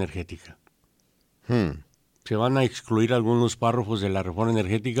reforma energética. Se van a excluir algunos párrafos de la reforma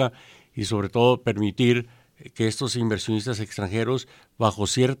energética y sobre todo permitir que estos inversionistas extranjeros, bajo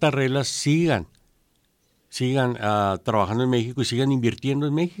ciertas reglas, sigan trabajando en México y sigan invirtiendo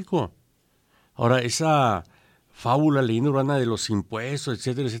en México. Ahora, esa fábula, leyenda urbana de los impuestos,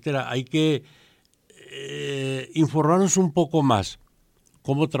 etcétera, etcétera, hay que informarnos un poco más.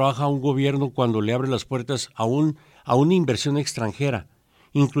 Cómo trabaja un gobierno cuando le abre las puertas a una inversión extranjera,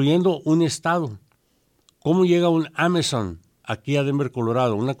 incluyendo un estado. ¿Cómo llega un Amazon aquí a Denver,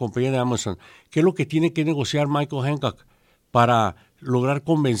 Colorado, una compañía de Amazon? ¿Qué es lo que tiene que negociar Michael Hancock para lograr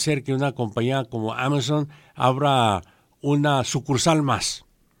convencer que una compañía como Amazon abra una sucursal más?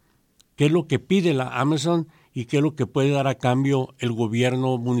 ¿Qué es lo que pide la Amazon y qué es lo que puede dar a cambio el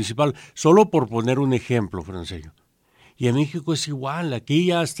gobierno municipal? Solo por poner un ejemplo, Francisco. Y en México es igual, aquí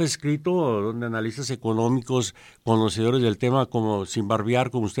ya está escrito donde analistas económicos, conocedores del tema, como sin barbear,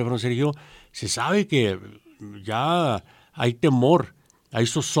 como usted, Fran Sergio, se sabe que ya hay temor, hay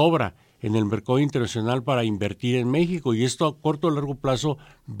zozobra en el mercado internacional para invertir en México y esto a corto o largo plazo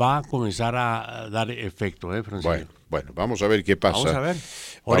va a comenzar a dar efecto, Fran Sergio. Bueno, vamos a ver qué pasa. Vamos a ver.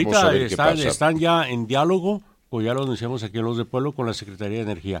 Vamos Ahorita a ver qué pasa. están ya en diálogo, como ya lo anunciamos aquí en Voz del Pueblo, con la Secretaría de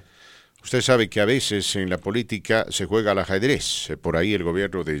Energía. Usted sabe que a veces en la política se juega al ajedrez. Por ahí el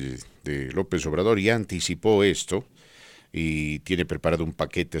gobierno de López Obrador ya anticipó esto y tiene preparado un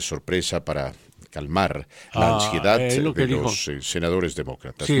paquete sorpresa para calmar la ansiedad de los senadores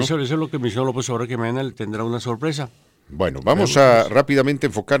demócratas. Sí, ¿no? eso es lo que mencionó López Obrador, que mañana le tendrá una sorpresa. Bueno, vamos a rápidamente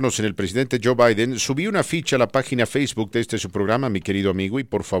enfocarnos en el presidente Joe Biden. Subí una ficha a la página Facebook de su programa, mi querido amigo, y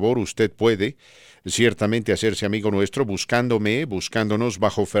por favor usted puede ciertamente hacerse amigo nuestro buscándonos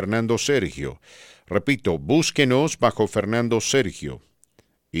bajo Fernando Sergio. Repito, búsquenos bajo Fernando Sergio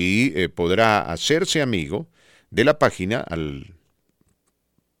y podrá hacerse amigo de la página al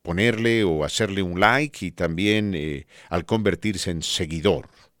ponerle o hacerle un like y también al convertirse en seguidor.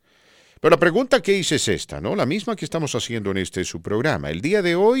 Pero la pregunta que hice es esta, ¿no? La misma que estamos haciendo en su programa. El día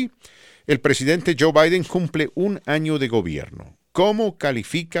de hoy, el presidente Joe Biden cumple un año de gobierno. ¿Cómo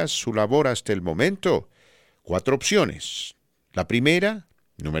califica su labor hasta el momento? 4 opciones. La primera,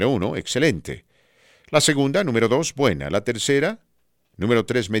 número 1, excelente. La segunda, número 2, buena. La tercera, número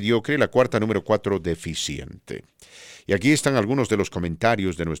 3, mediocre. La cuarta, número 4, deficiente. Y aquí están algunos de los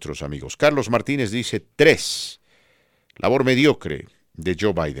comentarios de nuestros amigos. Carlos Martínez dice 3, labor mediocre de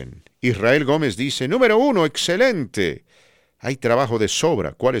Joe Biden. Israel Gómez dice, número 1, excelente. Hay trabajo de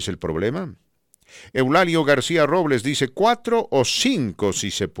sobra. ¿Cuál es el problema? Eulalio García Robles dice 4 o 5 si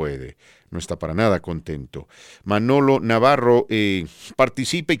se puede. No está para nada contento. Manolo Navarro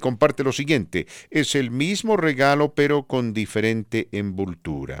participa y comparte lo siguiente. Es el mismo regalo pero con diferente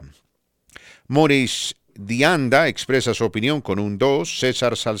envoltura. Moris Dianda expresa su opinión con un 2.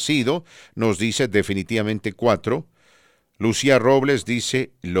 César Salcido nos dice definitivamente 4. Lucía Robles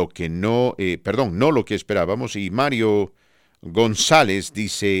dice no lo que esperábamos. Y Mario González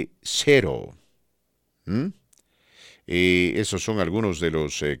dice 0. Esos son algunos de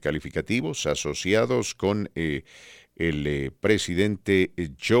los calificativos asociados con el presidente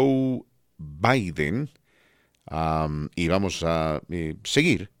Joe Biden. Y vamos a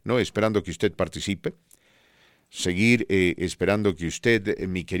seguir, ¿no? Esperando que usted participe. Seguir esperando que usted,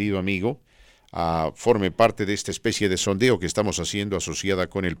 mi querido amigo, forme parte de esta especie de sondeo que estamos haciendo asociada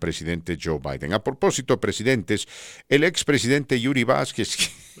con el presidente Joe Biden. A propósito, presidentes, el expresidente Yuri Vázquez...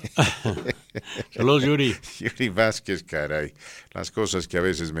 Saludos, Yuri. Yuri Vázquez, caray. Las cosas que a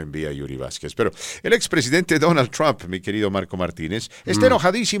veces me envía Yuri Vázquez. Pero el expresidente Donald Trump, mi querido Marco Martínez, está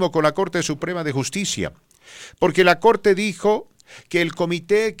enojadísimo con la Corte Suprema de Justicia, porque la Corte dijo que el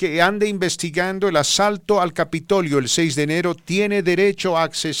comité que ande investigando el asalto al Capitolio el 6 de enero tiene derecho a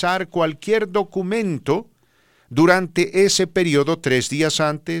accesar cualquier documento durante ese periodo, 3 días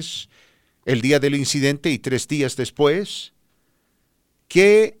antes, el día del incidente y 3 días después,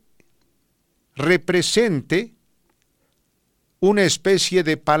 que represente una especie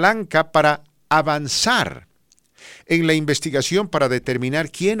de palanca para avanzar en la investigación para determinar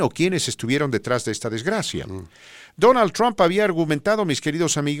quién o quiénes estuvieron detrás de esta desgracia. Donald Trump había argumentado, mis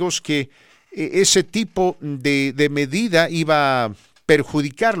queridos amigos, que ese tipo de medida iba a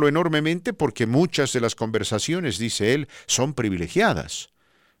perjudicarlo enormemente porque muchas de las conversaciones, dice él, son privilegiadas.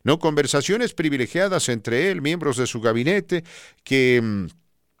 No, conversaciones privilegiadas entre él, miembros de su gabinete, que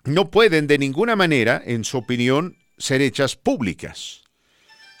no pueden de ninguna manera, en su opinión, ser hechas públicas.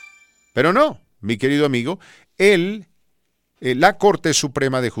 Pero no, mi querido amigo, la Corte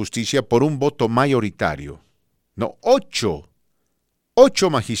Suprema de Justicia, por un voto mayoritario, no, 8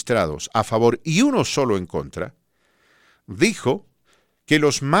 magistrados a favor y 1 solo en contra, dijo que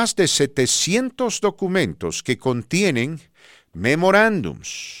los más de 700 documentos que contienen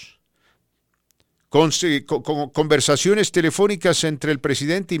memorándums, conversaciones telefónicas entre el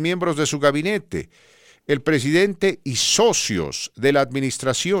presidente y miembros de su gabinete, el presidente y socios de la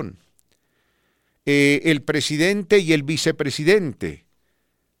administración, el presidente y el vicepresidente,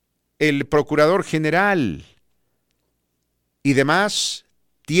 el procurador general y demás,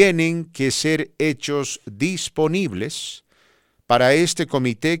 tienen que ser hechos disponibles para este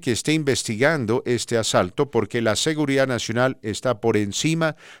comité que esté investigando este asalto, porque la seguridad nacional está por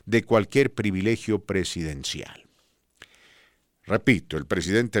encima de cualquier privilegio presidencial. Repito, el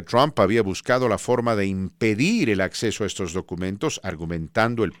presidente Trump había buscado la forma de impedir el acceso a estos documentos,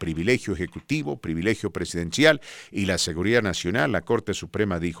 argumentando el privilegio ejecutivo, privilegio presidencial y la seguridad nacional. La Corte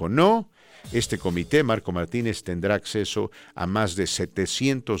Suprema dijo no. Este comité, Marco Martínez, tendrá acceso a más de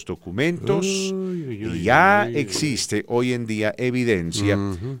 700 documentos y ya existe hoy en día evidencia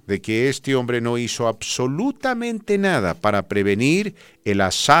de que este hombre no hizo absolutamente nada para prevenir el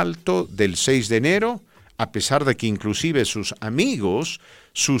asalto del 6 de enero, a pesar de que inclusive sus amigos,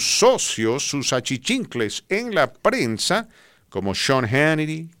 sus socios, sus achichincles en la prensa, como Sean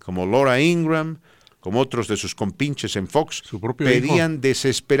Hannity, como Laura Ingraham, como otros de sus compinches en Fox, pedían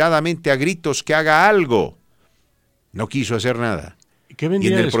desesperadamente a gritos que haga algo. No quiso hacer nada. ¿Qué y en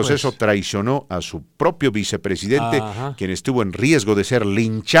el después? proceso traicionó a su propio vicepresidente, quien estuvo en riesgo de ser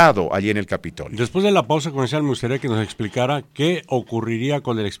linchado allí en el Capitolio. Después de la pausa comercial, me gustaría que nos explicara qué ocurriría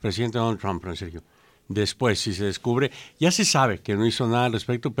con el expresidente Donald Trump, en serio. Después, si se descubre, ya se sabe que no hizo nada al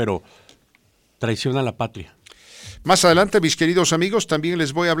respecto, pero traiciona a la patria. Más adelante, mis queridos amigos, también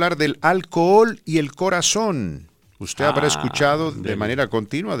les voy a hablar del alcohol y el corazón. Usted habrá escuchado de manera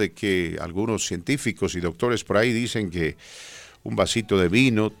continua de que algunos científicos y doctores por ahí dicen que un vasito de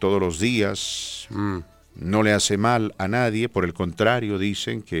vino todos los días no le hace mal a nadie. Por el contrario,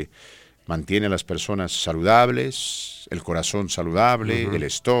 dicen que mantiene a las personas saludables, el corazón saludable, el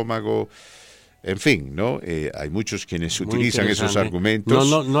estómago. En fin, ¿no? Hay muchos quienes utilizan esos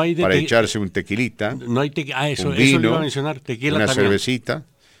argumentos para echarse un tequilita, un vino, eso le iba a mencionar, tequila una también. Cervecita.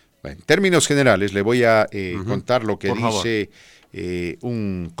 Bueno, en términos generales, le voy a contar lo que dice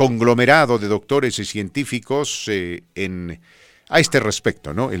un conglomerado de doctores y científicos a este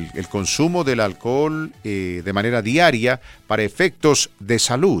respecto, ¿no? El consumo del alcohol de manera diaria para efectos de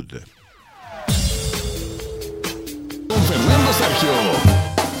salud. Con Fernando Sergio.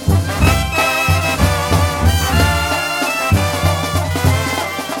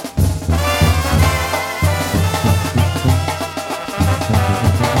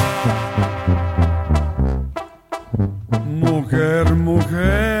 Mujer,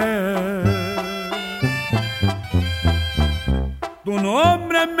 mujer, tu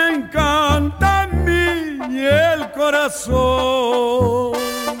nombre me encanta a mí y el corazón.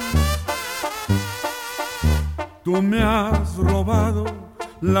 Tú me has robado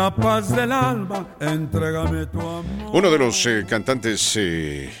la paz del alma, entrégame tu amor. Uno de los cantantes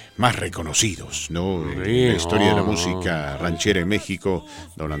más reconocidos, ¿no? En la historia de la música ranchera en México,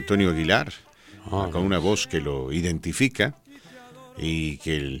 don Antonio Aguilar. Con una voz que lo identifica y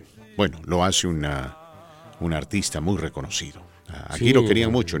que, bueno, lo hace un artista muy reconocido. Aquí lo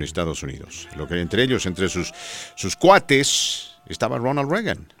querían mucho en Estados Unidos. Entre ellos, entre sus cuates, estaba Ronald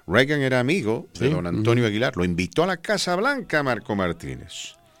Reagan. Reagan era amigo de don Antonio Aguilar. Lo invitó a la Casa Blanca, Marco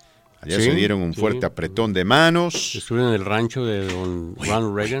Martínez. Allá se dieron un fuerte apretón de manos. Estuvieron en el rancho de don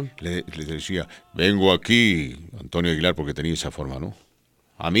Ronald Reagan. Le decía, vengo aquí, Antonio Aguilar, porque tenía esa forma, ¿no?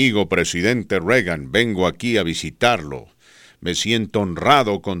 Amigo presidente Reagan, vengo aquí a visitarlo. Me siento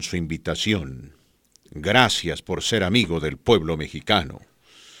honrado con su invitación. Gracias por ser amigo del pueblo mexicano.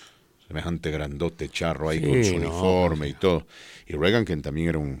 Semejante grandote charro ahí con su uniforme y todo. Y Reagan, que también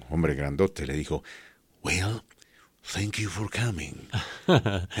era un hombre grandote, le dijo, well, thank you for coming,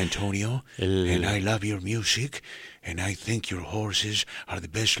 Antonio, and I love your music, and I think your horses are the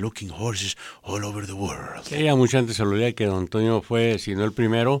best looking horses all over the world. Ya mucha gente se olvida que don Antonio fue, si no el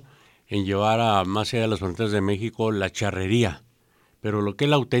primero, en llevar a más allá de las fronteras de México la charrería. Pero lo que es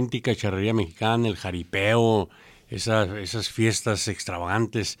la auténtica charrería mexicana, el jaripeo, esas fiestas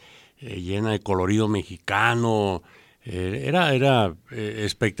extravagantes, llena de colorido mexicano, era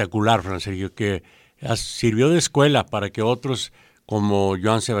espectacular, Francisco, que sirvió de escuela para que otros como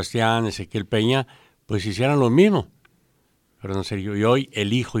Joan Sebastián, Ezequiel Peña, pues hicieran lo mismo. Pero en serio, y hoy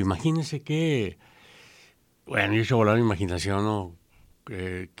el hijo, imagínense que, bueno, yo he hecho volar mi imaginación, ¿no?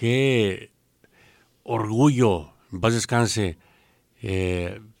 Qué orgullo, en paz descanse,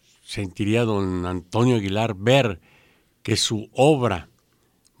 sentiría don Antonio Aguilar ver que su obra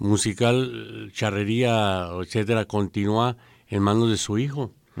musical, charrería, etcétera, continúa en manos de su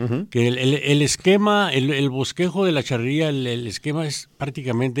hijo. Uh-huh. Que el esquema, el bosquejo de la charrería, el esquema es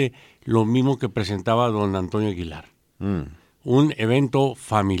prácticamente lo mismo que presentaba don Antonio Aguilar. Un evento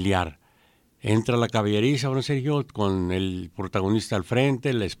familiar. Entra la caballeriza, don Sergio, con el protagonista al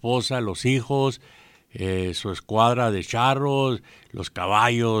frente, la esposa, los hijos, su escuadra de charros, los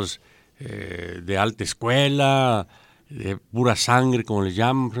caballos de alta escuela, de pura sangre, como les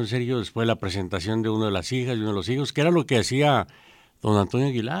llaman, don Sergio. Después la presentación de una de las hijas y uno de los hijos, que era lo que hacía don Antonio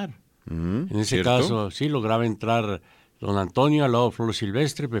Aguilar. En ese ¿cierto? caso, sí, lograba entrar don Antonio, al lado de Flor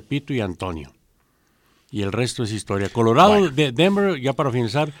Silvestre, Pepito y Antonio. Y el resto es historia. Colorado, Bueno. de Denver, ya para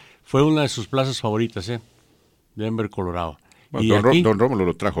finalizar, fue una de sus plazas favoritas, Denver, Colorado. Bueno, Y aquí, don Rómulo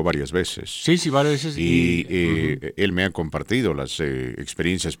lo trajo varias veces. sí, varias veces. Y él me ha compartido las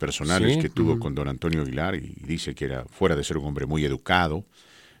experiencias personales Sí, que tuvo con don Antonio Aguilar y dice que era, fuera de ser un hombre muy educado,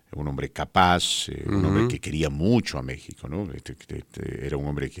 un hombre capaz, un hombre que quería mucho a México, ¿no? Era un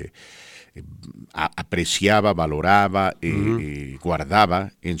hombre que apreciaba, valoraba,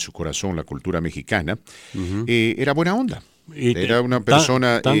 guardaba en su corazón la cultura mexicana. Era buena onda. Era una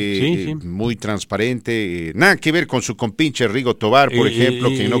persona muy transparente, nada que ver con su compinche Rigo Tobar, por ejemplo,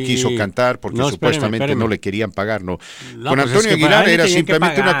 que no quiso cantar porque supuestamente no le querían pagar. No. Con pues Antonio Aguilar era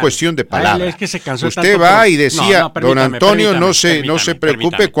simplemente una cuestión de palabras. Es que se cansó Usted tanto va por- y decía, don Antonio, no se preocupe,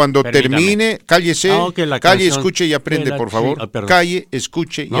 permítame, cuando permítame. termine, cállese, Ok, la calle, canción escuche y aprende, de la- por favor. sí, perdón. Calle,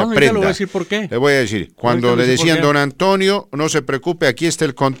 escuche y No, ahorita aprenda. le voy a decir por qué. Le voy a decir, cuando Ahorita le le voy a decir decían, por qué. don Antonio, no se preocupe, aquí está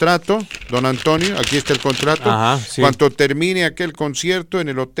el contrato, don Antonio, aquí está el contrato. Ajá, sí. Cuando termine aquel concierto en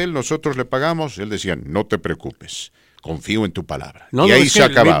el hotel, nosotros le pagamos. Él decía, no te preocupes, confío en tu palabra. No, y no, ahí es se que,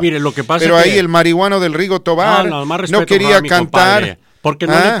 acababa. mire, lo que pasa Pero es ahí que- el marihuano del Rigo Tobar más respeto no quería para mi cantar. compadre, porque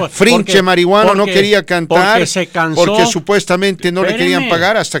no le po- Frinche porque- marihuano no porque- quería cantar porque se cansó. porque supuestamente no le querían Espéreme.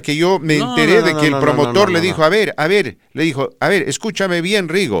 pagar hasta que yo me No, enteré no, de no, que el no, promotor no, le no, dijo, no. le dijo, escúchame bien,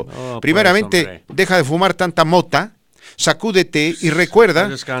 Rigo. pues, Primeramente, hombre. deja de fumar tanta mota. Sacúdete y recuerda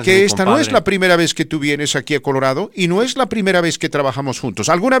Descanse, que mi esta no es compadre. la primera vez que tú vienes aquí a Colorado y no es la primera vez que trabajamos juntos.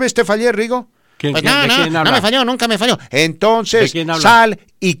 ¿Alguna vez te fallé, Rigo? ¿Quién- Pues de quién habla? no me falló, nunca me falló. Entonces, ¿De quién habla? sal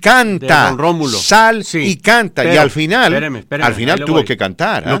y canta. De don Rómulo. Sal Sí, y canta. Y pero, al final, espéreme, al ahí le tuvo voy. que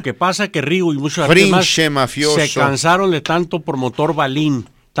cantar. Lo que pasa es que Rigo y muchos artistas más Frinche mafioso. se cansaron de tanto promotor balín,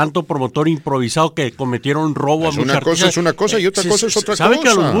 tanto promotor improvisado que cometieron robo Es a muchos una cosa artistas. es una cosa y otra cosa es otra ¿Sabe cosa.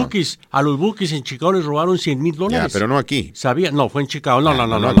 que a los Bookies en Chicago les robaron $100,000? Ya, pero no aquí. ¿Sabía? No, fue en Chicago. No,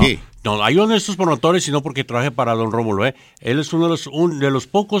 no aquí. No, hay honestos promotores, sino porque trabajé para don Rómulo. Él es uno de los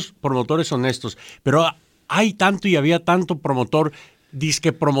pocos promotores honestos. Pero hay tanto y había tanto promotor,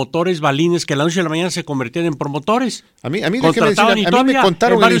 disque promotores balines, que a la noche de la mañana se convertían en promotores. A mí déjeme Contrataban decir, y a mí me todavía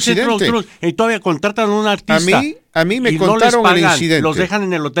contaron en el varios centros incidente. nocturnos, y todavía contratan a un artista. A mí me y contaron no les el pagan, incidente. Los dejan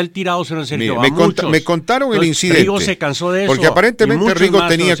en el hotel tirados en Sergio. Mire, me contaron el Entonces, incidente. Rigo se cansó de eso. Porque y aparentemente muchos Rigo más,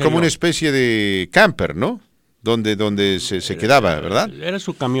 tenía don como una Sergio. especie de camper, ¿no? Donde se quedaba, ¿verdad? Era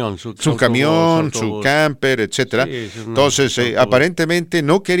su camión. Su Camión, su autobús. camper, etcétera. Sí, es un Entonces, autobús. aparentemente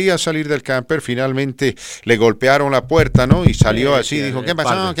no quería salir del camper, finalmente le golpearon la puerta, ¿no? Y salió así, sí, dijo, de ¿qué pasó?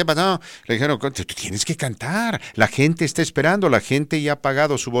 espalda. ¿Qué pasó? Le dijeron, tú tienes que cantar, la gente está esperando, la gente ya ha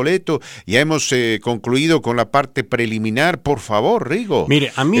pagado su boleto, ya hemos concluido con la parte preliminar, por favor, Rigo.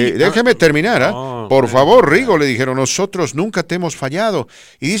 Mire, a mí... déjeme terminar, No, por pero- favor, Rigo, le dijeron, nosotros nunca te hemos fallado.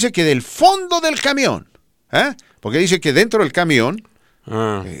 Y dice que del fondo del camión, porque dice que dentro del camión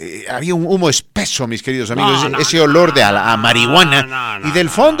había un humo espeso, mis queridos amigos, ese olor a marihuana. Y del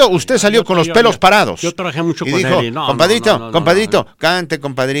fondo usted salió con los pelos parados. Yo trabajé mucho y con dijo, él. y no, compadrito, no, compadrito, cante,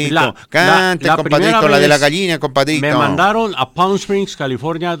 compadrito, cante, la compadrito, primera la de la vez gallina, compadito. Me mandaron a Palm Springs,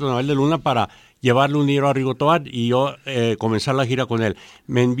 California, don Abel de Luna, para llevarle un dinero a Rigo Tobar y yo comenzar la gira con él.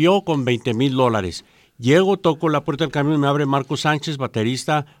 Me envió con $20,000. Llego, toco la puerta del camión, me abre Marco Sánchez,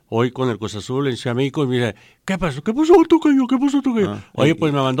 baterista, hoy con el Cruz Azul en Ciudad de México, y me dice, ¿qué pasó? ¿Qué pasó, tocayo? ¿Qué pasó, tocayo? Oye,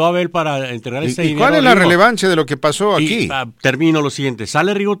 pues me mandó a Abel para entregar este ¿Y dinero. cuál es la Rigo. relevancia de lo que pasó Y, aquí? termino lo siguiente,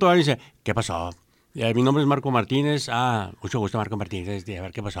 sale Rigo Tobar y dice, ¿qué pasó? Mi nombre es Marco Martínez. Mucho gusto, Marco Martínez. A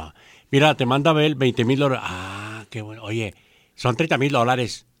ver, ¿qué pasó? Mira, te manda Abel $20,000. Qué bueno. Oye, son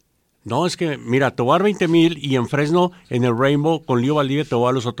 $30,000. No, es que, mira, te voy a dar 20,000 y en Fresno, en el Rainbow, con Lío Valdivia, te voy a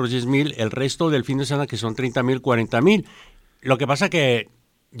dar los otros 10,000. El resto del fin de semana, que son 30,000, 40,000. Lo que pasa que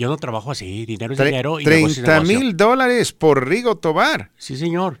yo no trabajo así. Dinero es dinero y negocio es negocio. $30,000 por Rigo Tobar. Sí,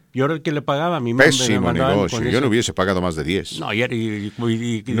 señor. Yo era el que le pagaba. A mí Pésimo me mandaban negocio. con Yo eso. no hubiese pagado más de 10. No, No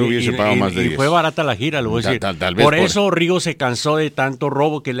hubiese pagado más de 10. Y fue barata la gira, lo voy a decir. Tal vez por por- eso Rigo se cansó de tanto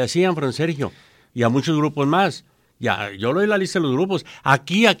robo que le hacían, Fran Sergio, y a muchos grupos más. Ya, yo lo doy la lista de los grupos.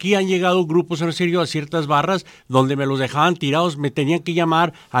 Aquí han llegado grupos, Fran Sergio, a ciertas barras donde me los dejaban tirados. Me tenían que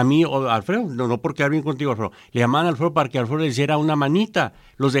llamar a mí o a Alfredo, no por quedar bien contigo, Alfredo. Le llamaban a Alfredo para que Alfredo les diera una manita.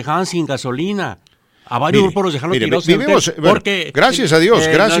 Los dejaban sin gasolina. A varios grupos los dejaron tirados en el vivimos, hotel, bueno, porque gracias a Dios,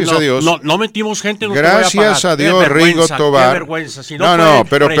 gracias a Dios. No metimos gente, no Gracias a Dios, Rigo Tobar. Qué vergüenza. Si No, pueden,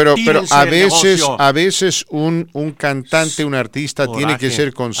 pero retírense a del veces, negocio. a veces un cantante, un artista tiene que Coraje.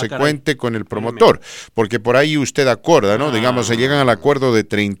 ser consecuente con el promotor, porque por ahí usted acuerda, ¿no? Digamos, se llegan al acuerdo de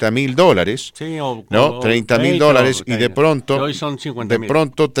 $30,000, Sí, ¿no? $30,000 y de pronto, hoy son 50,000.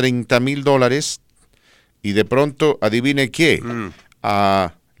 $30,000 y de pronto, adivine qué,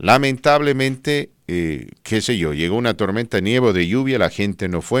 lamentablemente, qué sé yo, llegó una tormenta de nieve o de lluvia, la gente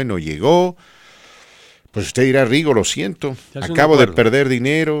no llegó. Pues usted dirá, Rigo, lo siento, Ya estoy acabo de de acuerdo. perder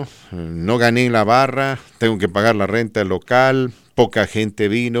dinero, no gané en la barra, tengo que pagar la renta del local, poca gente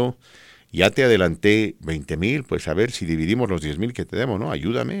vino, ya te adelanté 20,000, pues a ver si dividimos los 10,000 que te demos, ¿no?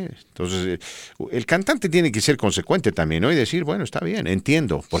 Ayúdame. Entonces, el cantante tiene que ser consecuente también, ¿no? Y decir, bueno, está bien,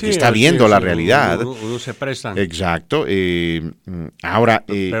 entiendo, porque Sí, está sí, viendo la sí, realidad. Uno se presta. Exacto. Ahora,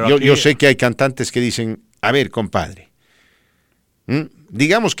 Pero yo, aquí- yo sé que hay cantantes que dicen, a ver, compadre,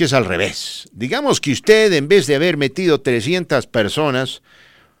 digamos que es al revés. Digamos que usted, en vez de haber metido 300 personas,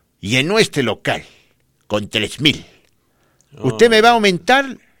 llenó este local con 3,000. ¿Usted me va a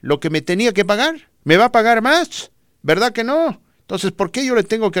aumentar lo que me tenía que pagar? ¿Me va a pagar más? ¿Verdad que no? Entonces, ¿por qué yo le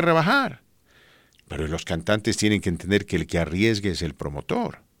tengo que rebajar? Pero los cantantes tienen que entender que el que arriesgue es el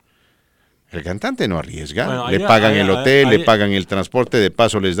promotor. El cantante no arriesga, Bueno, le ahí- pagan ahí- el hotel, ahí- le pagan el transporte, de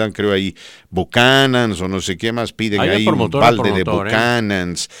paso les dan, creo, ahí Buchanan's o no sé qué más, piden Ahí el ahí un promotor al balde de promotor,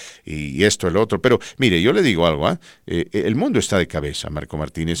 Buchanan's y esto, el otro. Pero mire, yo le digo algo, el mundo está de cabeza, Marco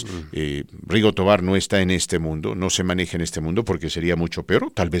Martínez. Rigo Tobar no está en este mundo, no se maneja en este mundo porque sería mucho peor, o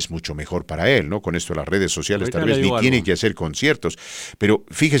tal vez mucho mejor para él, ¿no? Con esto de las redes sociales, Ahorita tal le vez ni digo tiene algo. que hacer conciertos. Pero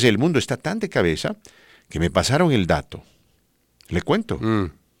fíjese, el mundo está tan de cabeza que me pasaron el dato. Le cuento.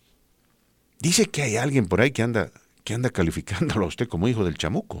 Dice que hay alguien por ahí que anda calificándolo a usted como hijo del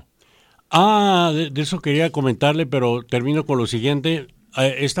chamuco. De eso quería comentarle, pero termino con lo siguiente.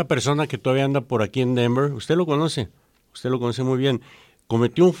 Esta persona que todavía anda por aquí en Denver, usted lo conoce muy bien,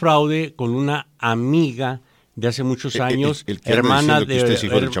 cometió un fraude con una amiga de hace muchos años, el que anda diciendo que usted es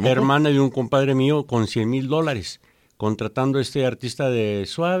hijo del chamuco. hermana de un compadre mío con $100,000, contratando a este artista de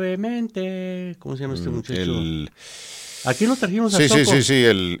Suavemente, ¿cómo se llama este muchacho? Aquí lo trajimos a Sí, Soco.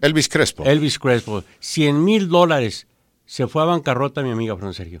 el Elvis Crespo. Elvis Crespo, $100,000. Se fue a bancarrota mi amiga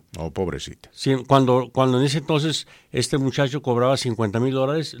Fran Sergio. Oh, pobrecita. Sí, cuando en ese entonces este muchacho cobraba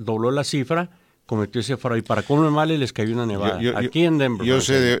 $50,000, dobló la cifra, cometió ese fraude. Y para colmo de males les cayó una nevada. Aquí en Denver. Yo Fran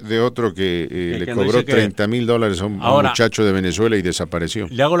sé Sergio. de otro que le que no cobró dice que- $30,000 a un Ahora- muchacho de Venezuela y desapareció.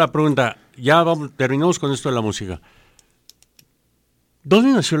 Le hago la pregunta, terminamos con esto de la música.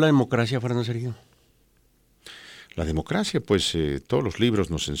 ¿Dónde nació la democracia, Fernando Sergio? La democracia, pues todos los libros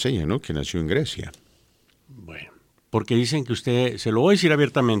nos enseñan, ¿no? Que nació en Grecia. Bueno, porque dicen que usted, se lo voy a decir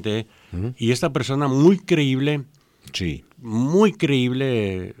abiertamente, y esta persona muy creíble, Sí.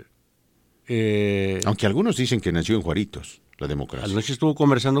 Aunque algunos dicen que nació en Juaritos, la democracia. anoche estuvo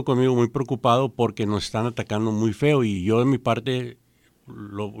conversando conmigo muy preocupado porque nos están atacando muy feo y yo de mi parte,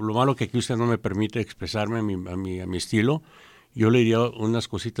 lo malo que aquí usted no me permite expresarme a mi estilo, yo le diría unas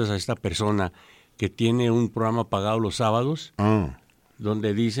cositas a esta persona que tiene un programa pagado los sábados,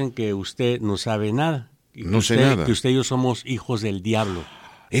 donde dicen que usted no sabe nada. Y No sé nada. Que usted y yo somos hijos del diablo.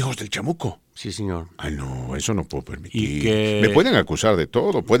 Hijos del chamuco. Sí, señor. Ay, no, eso no puedo permitir. Y que- Me pueden acusar de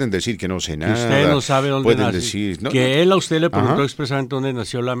todo, pueden decir que no sé Que nada. usted no sabe dónde pueden nació. decir, no, que no. él a usted le preguntó Ajá. expresamente dónde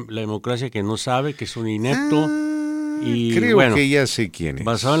nació la democracia, que no sabe, que es un inepto. Y Creo bueno, que ya sé quién es.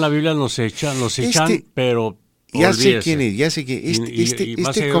 basado en la Biblia nos echan, Este- pero Ya sé olvídese. quién es, ya sé quién es. Y más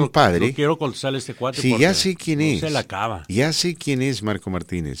Este allá, compadre. no quiero contestarle a este cuate Sí, porque ya sé quién no es. se la acaba. Ya sé quién es Marco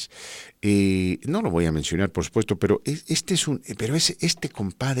Martínez. No lo voy a mencionar, por supuesto, pero este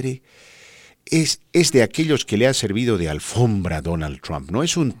compadre es de aquellos que le ha servido de alfombra a Donald Trump. No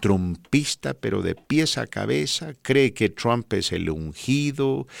es un trumpista, pero de pies a cabeza. Cree que Trump es el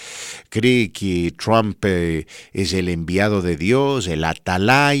ungido, cree que Trump es el enviado de Dios, el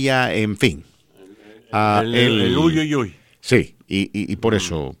atalaya, en fin. El uy, uy, uy. Sí, y por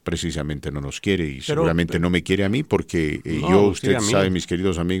eso precisamente no nos quiere y seguramente no me quiere a mí porque No, usted a mí. sabe, mis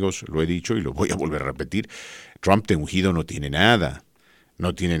queridos amigos, lo he dicho y lo voy a volver a repetir, Trump de ungido no tiene nada.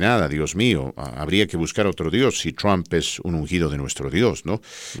 No tiene nada, Dios mío. Habría que buscar otro Dios si Trump es un ungido de nuestro Dios, ¿no?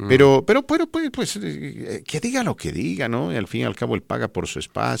 Pero pues, que diga lo que diga, ¿no? Y al fin y al cabo él paga por su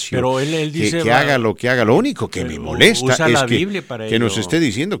espacio. Pero él dice, que haga lo que haga. Lo único que me molesta usa es la que, Biblia para que nos ello. esté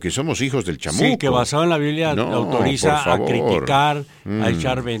diciendo que somos hijos del chamuco. Sí, que basado en la Biblia No, autoriza por a favor. criticar, a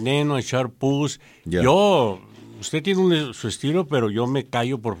echar veneno, a echar pus. Ya. Usted tiene su estilo, pero yo me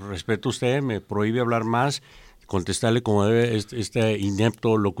callo por respeto a usted, me prohíbe hablar más, contestarle como debe este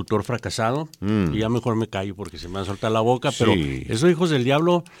inepto locutor fracasado, y ya mejor me callo porque se me va a soltar la boca, pero Sí. esos hijos del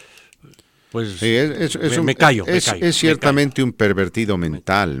diablo, pues Sí, me callo. Es ciertamente un pervertido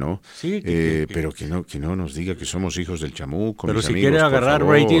mental, ¿no? Sí, pero que no nos diga que somos hos del chamuco. Pero mis si amigos, quiere por agarrar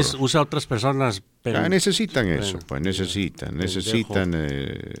favor. ratings, usa a otras personas Pero, necesitan bueno, eso, pues necesitan,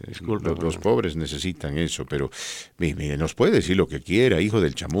 los pobres necesitan eso, pero mire, nos puede decir lo que quiera, hijo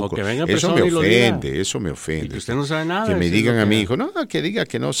del chamuco, eso me ofende, Y que usted no sabe nada. Que me digan a mi hijo, no, que diga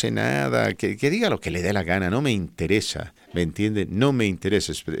que no sé nada, que diga lo que le dé la gana, no me interesa, ¿me entiende? No me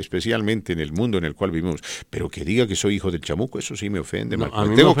interesa, especialmente en el mundo en el cual vivimos, pero que diga que soy hijo del chamuco, eso sí me ofende, No,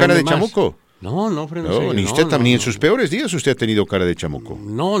 Marco. ¿Tengo cara de chamuco? No, ni usted también en sus peores días usted ha tenido cara de chamuco.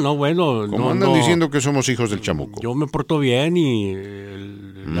 No, bueno. ¿Cómo andan diciendo que somos hijos del chamuco? Yo me porto bien y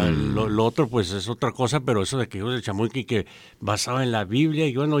lo otro pues es otra cosa, pero eso de que hijos del chamuco y que basado en la Biblia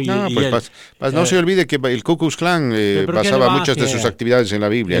y bueno... no se olvide que el Ku Klux Klan basaba muchas de sus actividades en la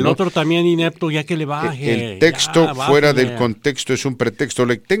Biblia. El otro también inepto, ya que le baje. El texto fuera del contexto es un pretexto.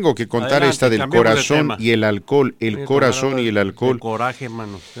 Le tengo que contar esta del corazón y el alcohol. El corazón y el alcohol. Coraje,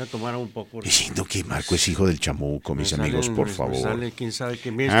 mano. Voy a tomar un poco. Diciendo que Marco es hijo del chamuco, mis amigos, por favor. Quién sabe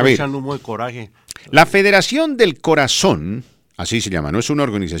que me está echando humo de coraje. La Federación del Corazón, así se llama, no es una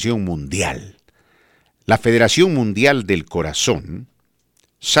organización mundial. La Federación Mundial del Corazón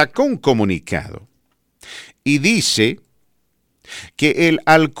sacó un comunicado y dice que el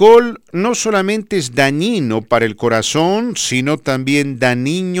alcohol no solamente es dañino para el corazón, sino también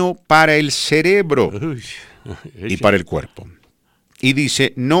dañino para el cerebro y para el cuerpo. Y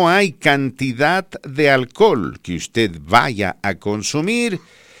dice, no hay cantidad de alcohol que usted vaya a consumir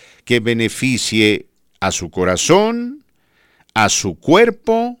que beneficie a su corazón, a su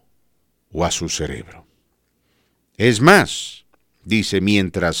cuerpo o a su cerebro. Es más, dice,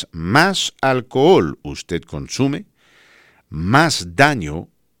 mientras más alcohol usted consume, más daño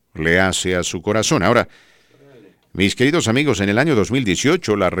le hace a su corazón. Ahora, mis queridos amigos, en el año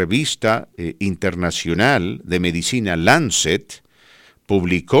 2018, la revista internacional de medicina Lancet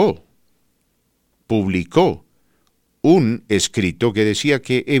publicó un escrito que decía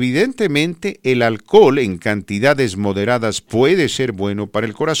que evidentemente el alcohol en cantidades moderadas puede ser bueno para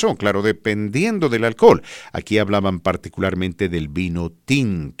el corazón, claro, dependiendo del alcohol. Aquí hablaban particularmente del vino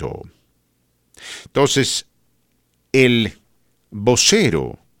tinto. Entonces, el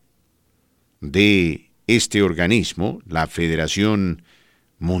vocero de este organismo, la Federación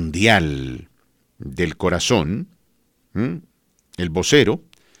Mundial del Corazón, el vocero,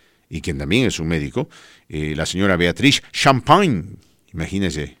 y quien también es un médico, la señora Beatriz Champagne,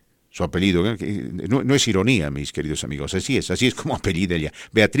 imagínense su apellido, no es ironía, mis queridos amigos, así es como apellida ella,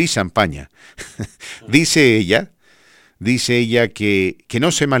 Beatriz Champaña. Dice ella que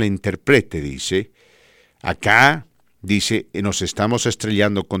no se malinterprete, dice, acá, dice, nos estamos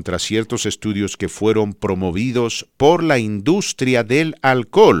estrellando contra ciertos estudios que fueron promovidos por la industria del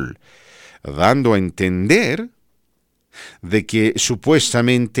alcohol, dando a entender de que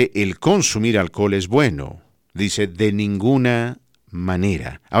supuestamente el consumir alcohol es bueno. Dice, de ninguna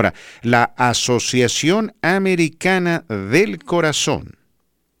manera. Ahora, la Asociación Americana del Corazón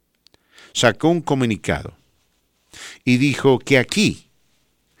sacó un comunicado y dijo que aquí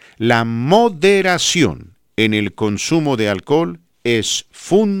la moderación en el consumo de alcohol es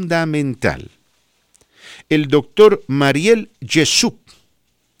fundamental. El doctor Mariel Jessup,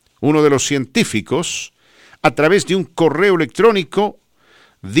 uno de los científicos, a través de un correo electrónico,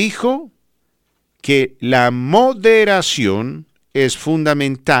 dijo que la moderación es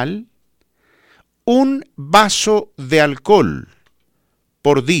fundamental. Un vaso de alcohol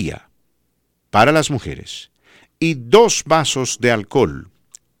por día para las mujeres y 2 vasos de alcohol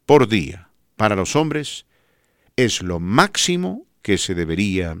por día para los hombres es lo máximo que se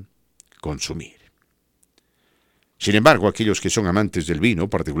debería consumir. Sin embargo, aquellos que son amantes del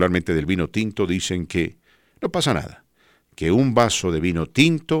vino, particularmente del vino tinto, dicen que no pasa nada, que un vaso de vino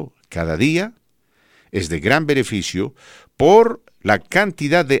tinto cada día es de gran beneficio por la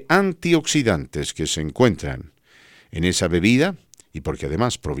cantidad de antioxidantes que se encuentran en esa bebida y porque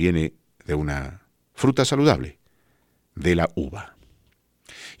además proviene de una fruta saludable, de la uva.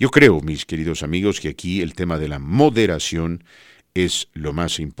 Yo creo, mis queridos amigos, que aquí el tema de la moderación es lo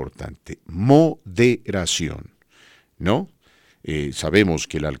más importante. Moderación, ¿no? Sabemos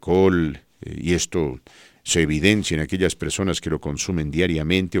que el alcohol, y esto se evidencia en aquellas personas que lo consumen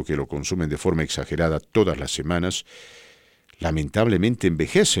diariamente o que lo consumen de forma exagerada todas las semanas, lamentablemente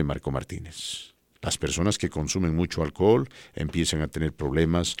envejece, Marco Martínez. Las personas que consumen mucho alcohol empiezan a tener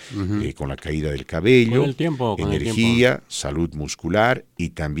problemas con la caída del cabello, energía, salud muscular y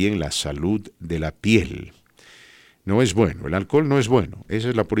también la salud de la piel. No es bueno, el alcohol no es bueno, esa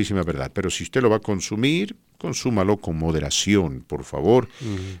es la purísima verdad, pero si usted lo va a consumir, consúmalo con moderación, por favor.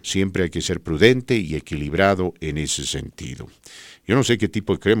 Siempre hay que ser prudente y equilibrado en ese sentido. Yo no sé qué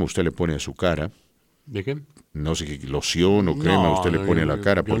tipo de crema usted le pone a su cara, ¿De qué? No sé qué loción o crema No, usted le pone a la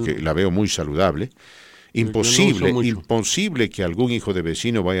cara, porque la veo muy saludable. Imposible, imposible que algún hijo de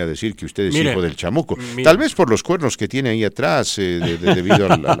vecino vaya a decir que usted es hijo del chamuco. Tal vez por los cuernos que tiene ahí atrás, debido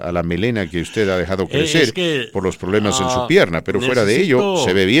a la melena que usted ha dejado crecer, por los problemas en su pierna, pero fuera de ello,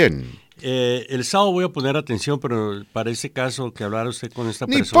 se ve bien. El sábado voy a poner atención, pero para ese caso que hablara usted con esta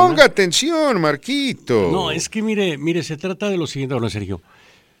persona... ¡Ni ponga atención, Marquito! No, es que mire, se trata de lo siguiente, don Sergio.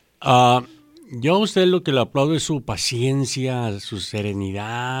 Yo a usted lo que le aplaudo es su paciencia, su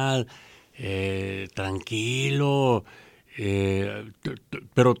serenidad, tranquilo,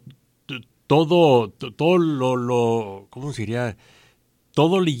 pero todo ¿cómo se diría?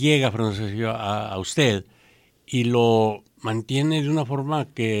 Todo le llega, Francisco, a usted y lo mantiene de una forma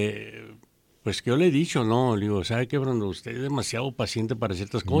que, pues que yo le he dicho, ¿no? Le digo, ¿sabe qué, Fernando? Usted es demasiado paciente para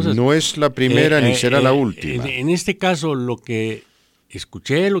ciertas cosas. No es la primera ni será la última. En este caso, lo que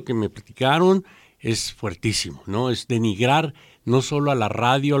escuché, lo que me platicaron, es fuertísimo, ¿no? Es denigrar no solo a la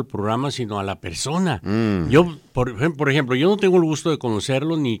radio, al programa, sino a la persona. Yo, por ejemplo, yo no tengo el gusto de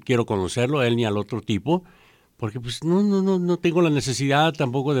conocerlo, ni quiero conocerlo, a él ni al otro tipo, porque pues no tengo la necesidad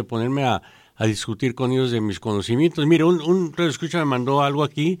tampoco de ponerme a discutir con ellos de mis conocimientos. Mire, un escucha me mandó algo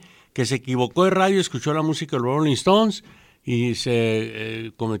aquí, que se equivocó de radio, escuchó la música de los Rolling Stones y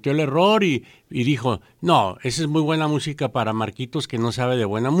se cometió el error y dijo, no, esa es muy buena música para Marquitos que no sabe de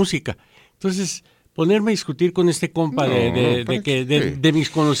buena música. Entonces, ponerme a discutir con este compa de mis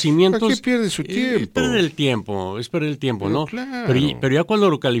conocimientos... ¿Para qué pierde su tiempo? Es perder el tiempo, ¿no? Claro. Pero ya cuando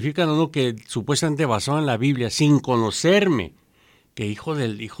lo califican a uno que supuestamente basado en la Biblia, sin conocerme, que hijos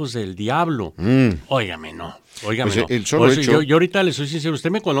del diablo, óigame, no. Óigame, pues no. El solo hecho... yo ahorita le soy sincero,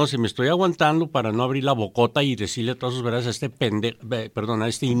 usted me conoce, me estoy aguantando para no abrir la bocota y decirle todas sus verdades a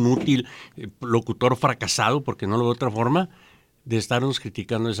este inútil locutor fracasado, porque no lo veo de otra forma, de estarnos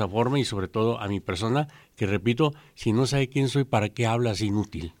criticando de esa forma y sobre todo a mi persona, que repito, si no sabe quién soy, ¿para qué hablas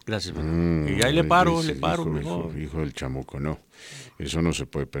inútil? Gracias. Y ahí le paro. Hijo del chamuco, no. Eso no se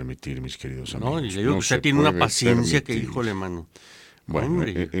puede permitir, mis queridos amigos. No, y le digo que usted tiene una paciencia que, híjole, mano. Bueno,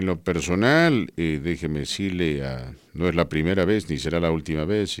 en lo personal, déjeme decirle, no es la primera vez ni será la última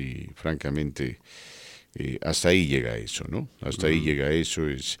vez y francamente hasta ahí llega eso, ¿no? Hasta ahí llega eso,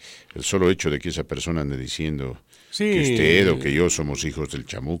 es el solo hecho de que esa persona ande diciendo que usted o que yo somos hijos del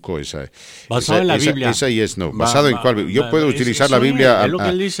chamuco, basado en la Biblia. Esa y es no. ¿Basado en cuál? Yo puedo utilizar la Biblia. Es lo que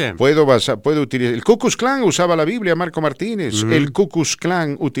él dice. Puedo utilizar. El Ku Klux Klan usaba la Biblia, Marco Martínez. El Ku Klux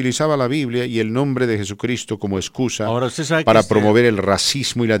Klan utilizaba la Biblia y el nombre de Jesucristo como excusa para promover el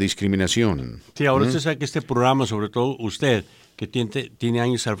racismo y la discriminación. Sí, ahora usted sabe que este programa, sobre todo usted, que tiene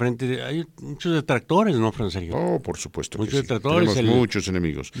años al frente, hay muchos detractores, ¿no, Francisco? Oh, por supuesto muchos que detractores. Tenemos muchos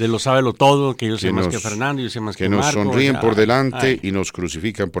enemigos. De lo sábelo todo, que yo sé más que Fernando, yo sé más que Marco. Que nos sonríen por delante y nos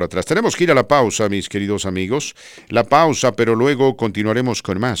crucifican por atrás. Tenemos que ir a la pausa, mis queridos amigos. La pausa, pero luego continuaremos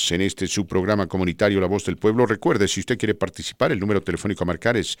con más en este su programa comunitario La Voz del Pueblo. Recuerde, si usted quiere participar, el número telefónico a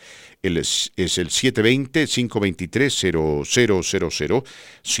marcar es el 720-523-0000.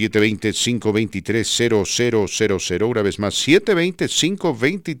 720-523-0000. Una vez más,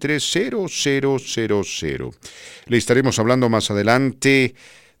 720-523-0000. Le estaremos hablando más adelante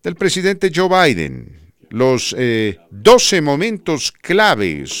del presidente Joe Biden, los 12 momentos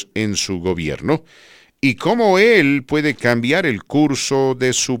claves en su gobierno y cómo él puede cambiar el curso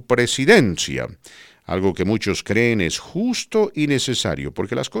de su presidencia, algo que muchos creen es justo y necesario,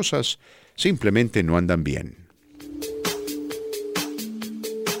 porque las cosas simplemente no andan bien.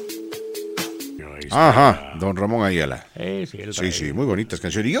 Ajá, don Ramón Ayala. Sí, muy bonitas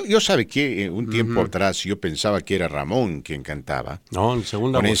canciones. Yo sabe que un tiempo atrás yo pensaba que era Ramón quien cantaba. No, en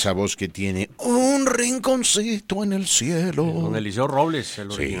segunda con voz. Esa voz que tiene un rinconcito en el cielo. Don Eliseo Robles,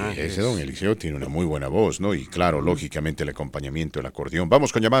 el sí, original. Ese don Eliseo tiene una muy buena voz, ¿no? Y claro, lógicamente el acompañamiento del acordeón.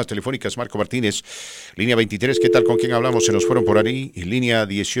 Vamos con llamadas telefónicas. Marco Martínez, línea 23, ¿qué tal? ¿Con quién hablamos? Se nos fueron por ahí. Y línea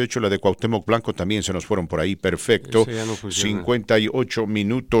 18, la de Cuauhtémoc Blanco, también se nos fueron por ahí. Perfecto. 58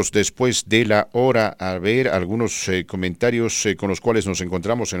 minutos después de la hora. A ver algunos comentarios con los cuales nos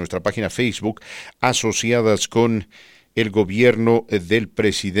encontramos en nuestra página Facebook asociadas con el gobierno del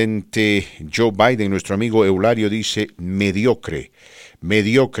presidente Joe Biden. Nuestro amigo Eulario dice mediocre.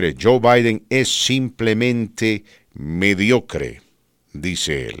 Joe Biden es simplemente mediocre,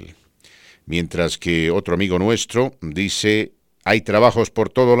 dice él. Mientras que otro amigo nuestro dice hay trabajos por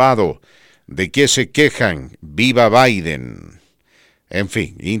todo lado. ¿De qué se quejan? ¡Viva Biden! En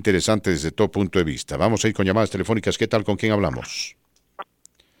fin, interesante desde todo punto de vista. Vamos a ir con llamadas telefónicas. ¿Qué tal? ¿Con quién hablamos?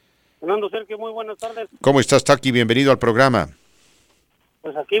 Fernando Sergio, muy buenas tardes. ¿Cómo estás, Taki? Bienvenido al programa.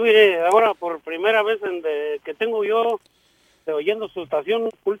 Pues aquí, mire, ahora por primera vez que tengo yo oyendo su estación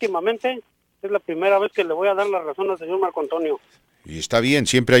últimamente, Es la primera vez que le voy a dar la razón al señor Marco Antonio. Y está bien,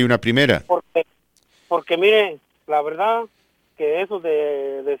 siempre hay una primera. Porque mire, la verdad que eso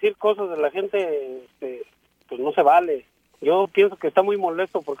de decir cosas de la gente, pues no se vale. Yo pienso que está muy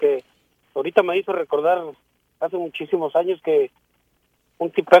molesto porque ahorita me hizo recordar hace muchísimos años que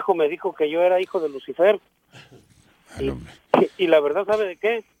un tipejo me dijo que yo era hijo de Lucifer. Y la verdad, ¿sabe de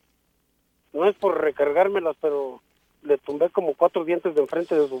qué? No es por recargármelas, pero le tumbé como 4 dientes de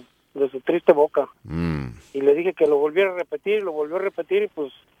enfrente de su triste boca. Y le dije que lo volviera a repetir, lo volvió a repetir y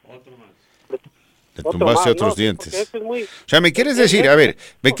pues... Otro más. Le tumbaste otros dientes. Es muy... O sea, me quieres decir,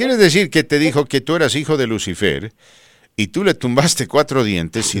 me quieres decir que te dijo que tú eras hijo de Lucifer y tú le tumbaste 4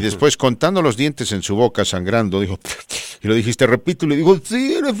 dientes y después contando los dientes en su boca, sangrando, dijo, y lo dijiste, repito, y le dijo,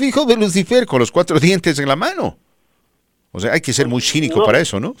 sí, eres hijo de Lucifer con los 4 dientes en la mano. O sea, hay que ser muy cínico para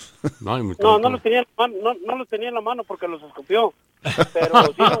eso, ¿no? No los tenía en la mano, no los tenía en la mano porque los escupió. Pero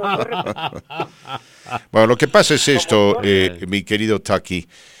sí lo volvió a repetir. Bueno, lo que pasa es esto, mi querido Taki.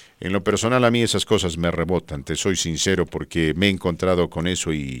 En lo personal a mí esas cosas me rebotan, te soy sincero, porque me he encontrado con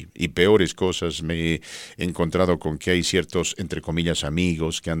eso y peores cosas. Me he encontrado con que hay ciertos, entre comillas,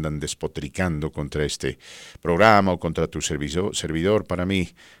 amigos que andan despotricando contra este programa o contra tu servidor. Para mí,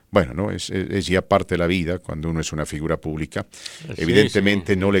 bueno, no es ya parte de la vida cuando uno es una figura pública.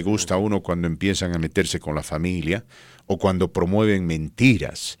 Evidentemente no le gusta a uno cuando empiezan a meterse con la familia o cuando promueven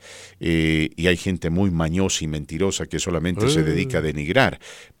mentiras. Y hay gente muy mañosa y mentirosa que solamente se dedica a denigrar.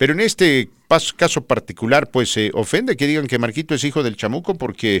 Pero en este caso particular, pues ofende que digan que Marquito es hijo del chamuco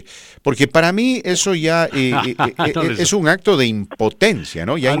porque para mí eso ya es un acto de impotencia,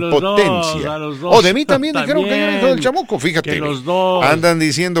 ¿no? Ya impotencia. O de mí también dijeron que yo era hijo del chamuco, fíjate. Andan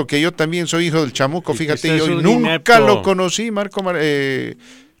diciendo que yo también soy hijo del chamuco, fíjate, yo nunca lo conocí,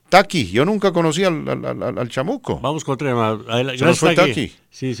 Taki, yo nunca conocí al chamuco. Vamos con otra llamada. ¿Se nos fue Taki?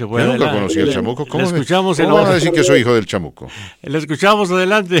 Sí, se fue. Yo nunca conocí al chamuco. ¿Cómo van a decir que soy hijo del chamuco? Le escuchamos,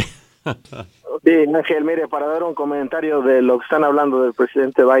 adelante. Sí, Ángel, mire, para dar un comentario de lo que están hablando del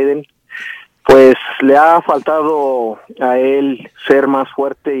presidente Biden, pues le ha faltado a él ser más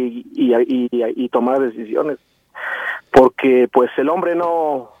fuerte y tomar decisiones, porque pues el hombre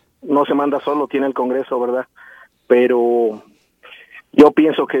no se manda solo, tiene el Congreso, ¿verdad? Pero yo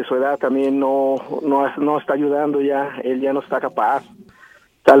pienso que su edad también no está ayudando ya, él ya no está capaz,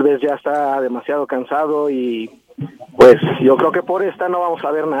 tal vez ya está demasiado cansado y pues yo creo que por esta no vamos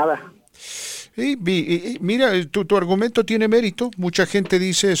a ver nada. Mira, tu argumento tiene mérito. Mucha gente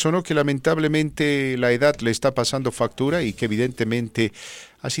dice eso, ¿no? Que lamentablemente la edad le está pasando factura y que evidentemente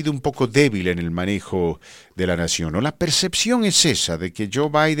ha sido un poco débil en el manejo de la nación, ¿no? La percepción es esa, de que Joe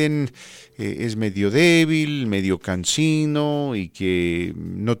Biden es medio débil, medio cansino y que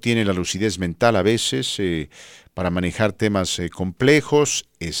no tiene la lucidez mental a veces para manejar temas complejos.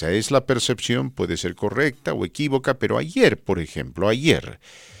 Esa es la percepción, puede ser correcta o equívoca, pero ayer, por ejemplo,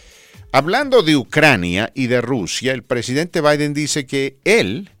 hablando de Ucrania y de Rusia, el presidente Biden dice que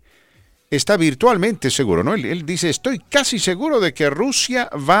él está virtualmente seguro, ¿no? Él dice, estoy casi seguro de que Rusia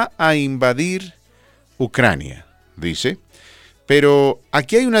va a invadir Ucrania, dice. Pero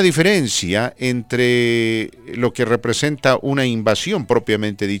aquí hay una diferencia entre lo que representa una invasión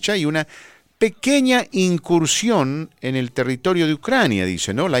propiamente dicha y una pequeña incursión en el territorio de Ucrania,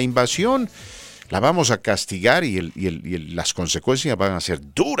 dice, ¿no? La invasión la vamos a castigar y las consecuencias van a ser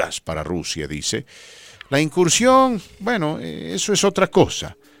duras para Rusia, dice. La incursión, bueno, eso es otra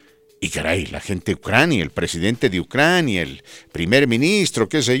cosa. Y caray, la gente de Ucrania, el presidente de Ucrania, el primer ministro,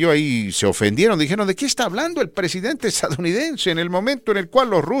 qué sé yo, ahí se ofendieron, dijeron, ¿de qué está hablando el presidente estadounidense? En el momento en el cual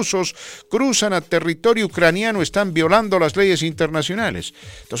los rusos cruzan a territorio ucraniano, están violando las leyes internacionales.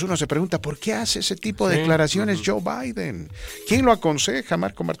 Entonces uno se pregunta, ¿por qué hace ese tipo de declaraciones Joe Biden? ¿Quién lo aconseja,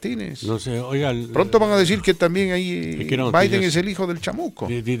 Marco Martínez? No sé, oiga... Pronto van a decir que también ahí Biden es el hijo del chamuco.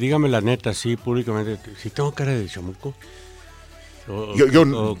 Dígame la neta, sí, públicamente, si tengo cara de chamuco...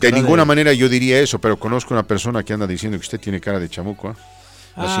 Yo de ninguna manera yo diría eso, pero conozco una persona que anda diciendo que usted tiene cara de chamuco, ¿eh?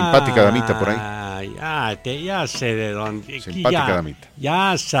 La simpática damita por ahí. Ya sé de dónde. Simpática damita.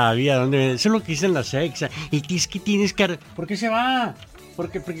 Ya sabía dónde. Eso es lo que dicen las ex. Y es que tienes cara. ¿Por qué se va?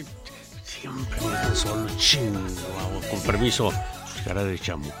 Porque siempre me dan solo chingo. Con permiso. Cara de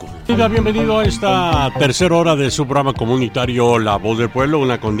chamuco. Bienvenido a esta tercera hora de su programa comunitario La Voz del Pueblo,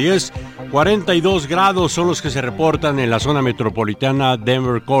 1:10. 42 grados son los que se reportan en la zona metropolitana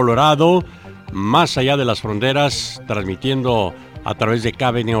Denver, Colorado, más allá de las fronteras, transmitiendo a través de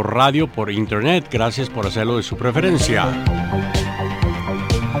KBNO Radio por internet. Gracias por hacerlo de su preferencia.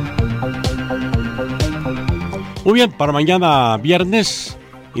 Muy bien, para mañana viernes,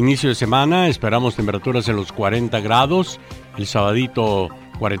 inicio de semana, esperamos temperaturas en los 40 grados. El sabadito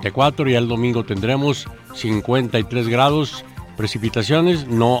 44, y el domingo tendremos 53 grados. Precipitaciones,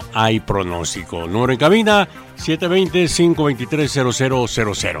 no hay pronóstico. Número en cabina,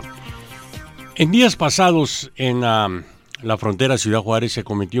 720-523-0000. En días pasados, en la frontera Ciudad Juárez, se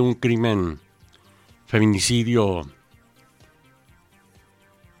cometió un crimen, feminicidio,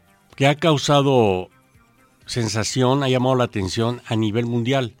 que ha causado sensación, ha llamado la atención a nivel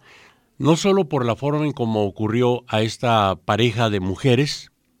mundial. No solo por la forma en cómo ocurrió a esta pareja de mujeres,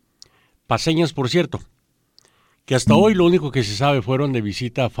 paseñas por cierto, que hasta hoy lo único que se sabe fueron de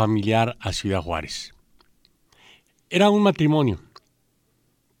visita familiar a Ciudad Juárez. Era un matrimonio,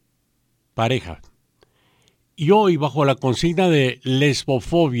 pareja, y hoy bajo la consigna de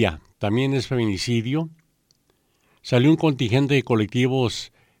lesbofobia, también es feminicidio, salió un contingente de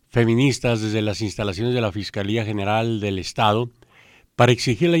colectivos feministas desde las instalaciones de la Fiscalía General del Estado para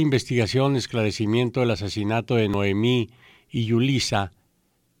exigir la investigación, esclarecimiento del asesinato de Noemí y Yulisa,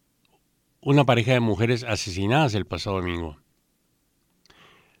 una pareja de mujeres asesinadas el pasado domingo.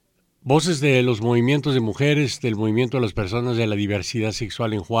 Voces de los movimientos de mujeres, del movimiento de las personas de la diversidad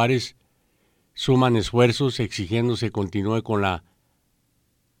sexual en Juárez, suman esfuerzos exigiendo se continúe con la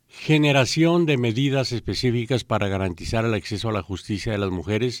generación de medidas específicas para garantizar el acceso a la justicia de las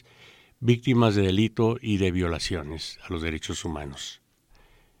mujeres víctimas de delito y de violaciones a los derechos humanos.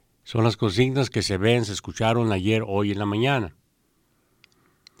 Son las consignas que se escucharon ayer, hoy en la mañana.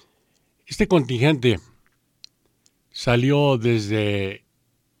 Este contingente salió desde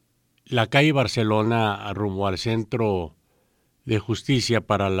la calle Barcelona rumbo al Centro de Justicia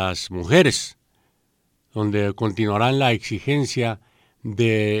para las Mujeres, donde continuarán la exigencia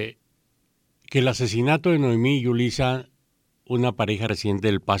de que el asesinato de Noemí y Yulisa, una pareja reciente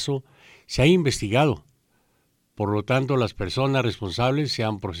del Paso, se haya investigado. Por lo tanto, las personas responsables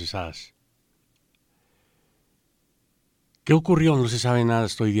sean procesadas. ¿Qué ocurrió? No se sabe nada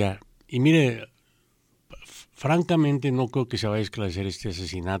hasta hoy día. Y mire, francamente no creo que se vaya a esclarecer este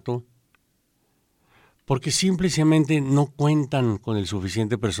asesinato, porque simplemente no cuentan con el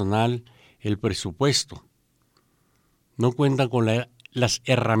suficiente personal, el presupuesto. No cuentan con las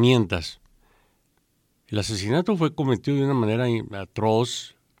herramientas. El asesinato fue cometido de una manera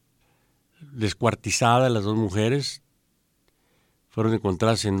atroz, descuartizada. Las dos mujeres fueron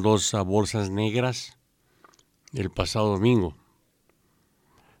encontradas en dos bolsas negras el pasado domingo.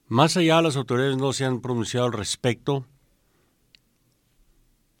 Más allá, las autoridades no se han pronunciado al respecto.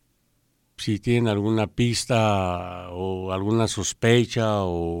 Si tienen alguna pista o alguna sospecha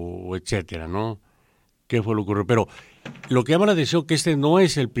o etcétera, ¿no? ¿Qué fue lo que ocurrió? Pero lo que llama la atención es que este no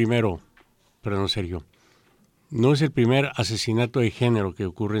es el primero, perdón, Sergio, no es el primer asesinato de género que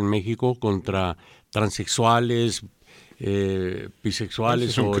ocurre en México contra transexuales,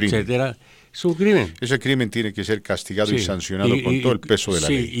 bisexuales o etcétera. Es un crimen. Ese crimen tiene que ser castigado y sancionado con todo el peso de la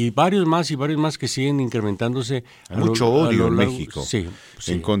ley. Y varios más que siguen incrementándose. Hay mucho odio en México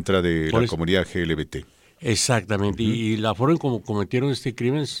en contra de la comunidad LGBT. Exactamente, y la forma en cómo cometieron este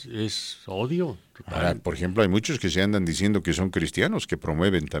crimen es odio. Ahora, por ejemplo, hay muchos que se andan diciendo que son cristianos, que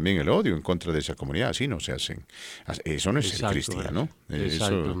promueven también el odio en contra de esa comunidad. Así no se hacen. Eso no es ser cristiano.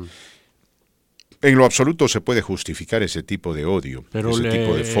 Eso, en lo absoluto se puede justificar ese tipo de odio, ese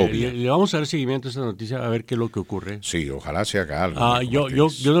tipo de fobia. Le vamos a dar seguimiento a esta noticia a ver qué es lo que ocurre. Sí, ojalá se haga algo. Yo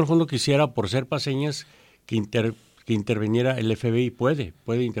en el fondo quisiera, por ser paseñas, que interviniera el FBI. Puede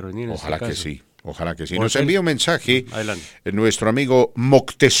intervenir en ojalá este que caso. sí, ojalá que sí. Nos envía un mensaje. Adelante. Nuestro amigo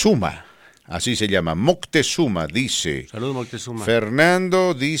Moctezuma. Así se llama, Moctezuma, dice. Saludos, Moctezuma.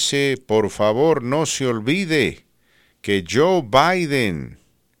 Fernando dice, por favor, no se olvide que Joe Biden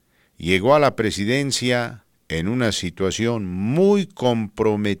llegó a la presidencia en una situación muy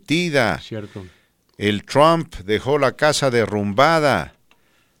comprometida. Cierto. El Trump dejó la casa derrumbada.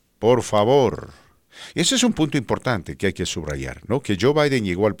 Por favor. Ese es un punto importante que hay que subrayar, ¿no? Que Joe Biden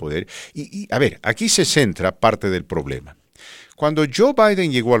llegó al poder. Y a ver, aquí se centra parte del problema. Cuando Joe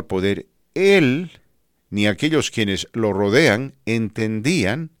Biden llegó al poder, él, ni aquellos quienes lo rodean,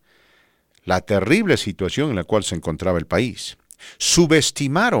 entendían la terrible situación en la cual se encontraba el país.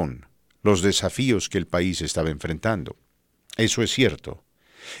 Subestimaron los desafíos que el país estaba enfrentando. Eso es cierto.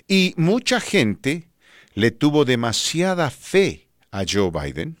 Y mucha gente le tuvo demasiada fe a Joe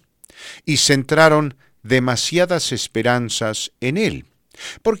Biden y centraron demasiadas esperanzas en él.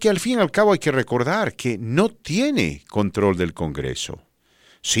 Porque al fin y al cabo hay que recordar que no tiene control del Congreso.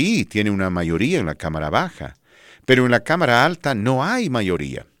 Sí, tiene una mayoría en la Cámara Baja, pero en la Cámara Alta no hay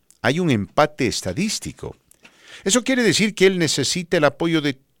mayoría. Hay un empate estadístico. Eso quiere decir que él necesita el apoyo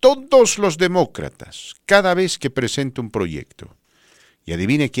de todos los demócratas cada vez que presenta un proyecto. Y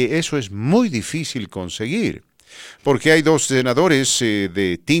adivine que eso es muy difícil conseguir. Porque hay dos senadores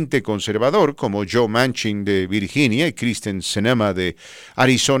de tinte conservador, como Joe Manchin de Virginia y Kristen Sinema de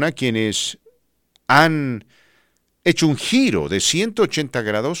Arizona, quienes han hecho un giro de 180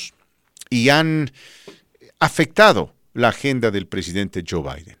 grados y han afectado la agenda del presidente Joe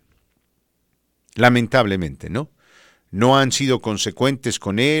Biden. Lamentablemente, ¿no? No han sido consecuentes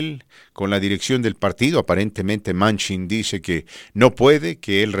con él, con la dirección del partido. Aparentemente Manchin dice que no puede,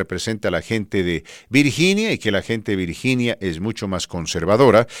 que él representa a la gente de Virginia y que la gente de Virginia es mucho más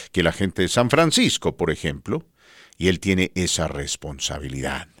conservadora que la gente de San Francisco, por ejemplo, y él tiene esa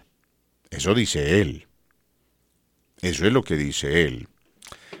responsabilidad. Eso dice él. Eso es lo que dice él.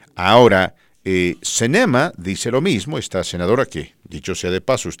 Ahora, Sinema dice lo mismo, esta senadora que, dicho sea de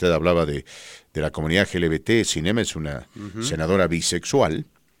paso, usted hablaba de la comunidad LGBT, Sinema es una senadora bisexual.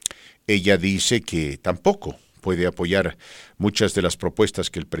 Ella dice que tampoco puede apoyar muchas de las propuestas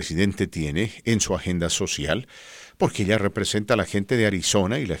que el presidente tiene en su agenda social, porque ella representa a la gente de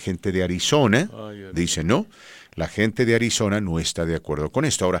Arizona y la gente de Arizona dice no, la gente de Arizona no está de acuerdo con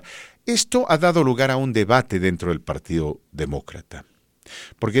esto. Ahora, esto ha dado lugar a un debate dentro del Partido Demócrata,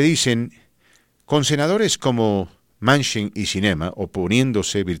 porque dicen, con senadores como Manchin y Sinema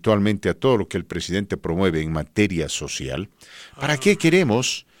oponiéndose virtualmente a todo lo que el presidente promueve en materia social, ¿para qué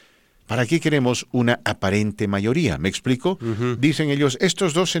queremos una aparente mayoría? ¿Me explico? Dicen ellos,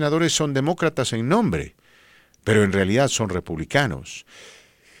 estos dos senadores son demócratas en nombre, pero en realidad son republicanos.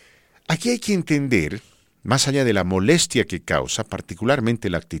 Aquí hay que entender, más allá de la molestia que causa, particularmente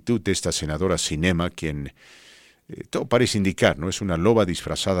la actitud de esta senadora Sinema, quien todo parece indicar, ¿no? Es una loba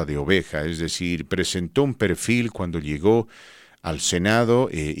disfrazada de oveja, es decir, presentó un perfil cuando llegó al Senado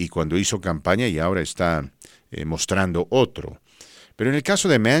y cuando hizo campaña y ahora está mostrando otro. Pero en el caso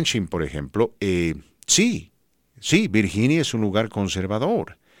de Manchin, por ejemplo, sí, Virginia es un lugar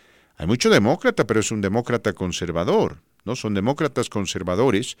conservador. Hay mucho demócrata, pero es un demócrata conservador, ¿no? Son demócratas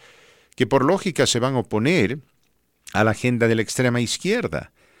conservadores que por lógica se van a oponer a la agenda de la extrema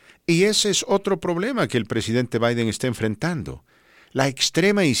izquierda. Y ese es otro problema que el presidente Biden está enfrentando. La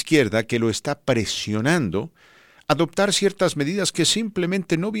extrema izquierda que lo está presionando a adoptar ciertas medidas que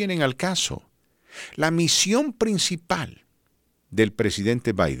simplemente no vienen al caso. La misión principal del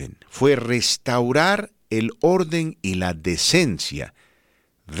presidente Biden fue restaurar el orden y la decencia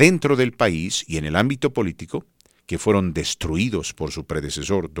dentro del país y en el ámbito político, que fueron destruidos por su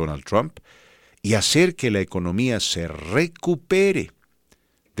predecesor Donald Trump, y hacer que la economía se recupere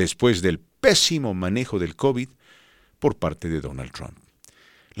después del pésimo manejo del COVID por parte de Donald Trump.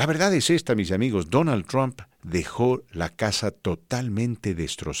 La verdad es esta, mis amigos, Donald Trump dejó la casa totalmente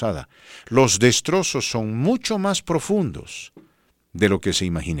destrozada. Los destrozos son mucho más profundos de lo que se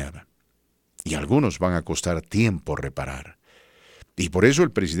imaginaba, y algunos van a costar tiempo reparar. Y por eso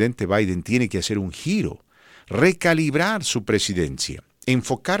el presidente Biden tiene que hacer un giro, recalibrar su presidencia,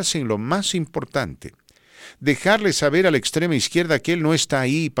 enfocarse en lo más importante, dejarle saber a la extrema izquierda que él no está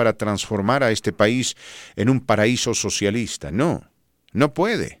ahí para transformar a este país en un paraíso socialista. No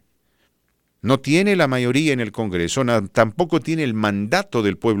puede. No tiene la mayoría en el Congreso, tampoco tiene el mandato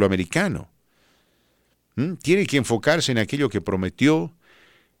del pueblo americano. Tiene que enfocarse en aquello que prometió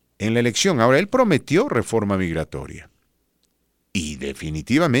en la elección. Ahora, él prometió reforma migratoria y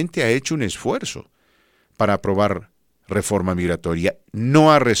definitivamente ha hecho un esfuerzo para aprobar reforma migratoria.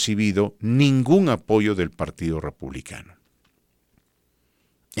 No ha recibido ningún apoyo del Partido Republicano.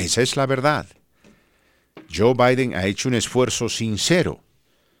 Esa es la verdad. Joe Biden ha hecho un esfuerzo sincero,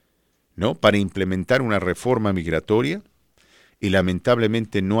 ¿no?, para implementar una reforma migratoria y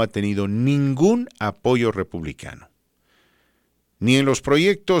lamentablemente no ha tenido ningún apoyo republicano, ni en los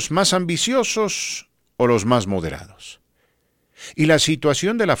proyectos más ambiciosos o los más moderados. Y la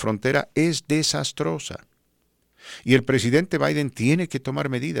situación de la frontera es desastrosa. Y el presidente Biden tiene que tomar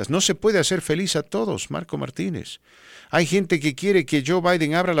medidas. No se puede hacer feliz a todos, Marco Martínez. Hay gente que quiere que Joe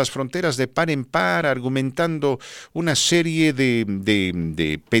Biden abra las fronteras de par en par, argumentando una serie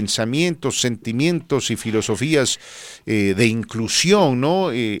de pensamientos, sentimientos y filosofías de inclusión,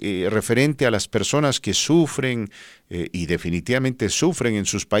 ¿no? Referente a las personas que sufren y definitivamente sufren en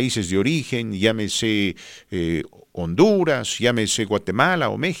sus países de origen, llámese Honduras, llámese Guatemala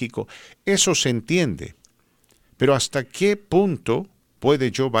o México. Eso se entiende. Pero ¿hasta qué punto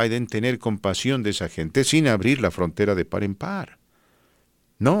puede Joe Biden tener compasión de esa gente sin abrir la frontera de par en par?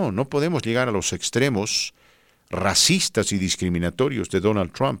 No podemos llegar a los extremos racistas y discriminatorios de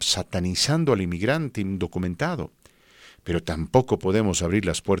Donald Trump, satanizando al inmigrante indocumentado. Pero tampoco podemos abrir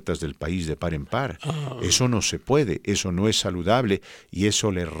las puertas del país de par en par. Eso no se puede, eso no es saludable y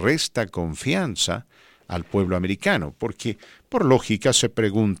eso le resta confianza al pueblo americano, porque por lógica se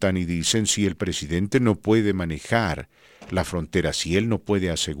preguntan y dicen si el presidente no puede manejar la frontera, si él no puede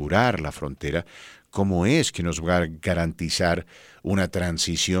asegurar la frontera, ¿cómo es que nos va a garantizar una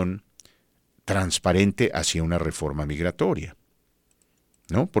transición transparente hacia una reforma migratoria?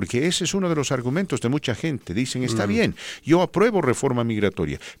 ¿No? Porque ese es uno de los argumentos de mucha gente. Dicen, está bien, yo apruebo reforma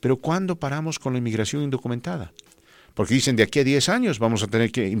migratoria, pero ¿cuándo paramos con la inmigración indocumentada? Porque dicen, de aquí a 10 años vamos a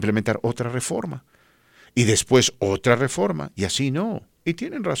tener que implementar otra reforma. Y después otra reforma, y así no. Y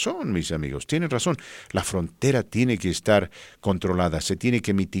tienen razón, mis amigos, tienen razón. La frontera tiene que estar controlada, se tiene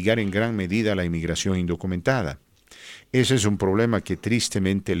que mitigar en gran medida la inmigración indocumentada. Ese es un problema que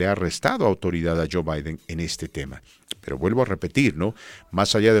tristemente le ha restado autoridad a Joe Biden en este tema. Pero vuelvo a repetir, ¿no?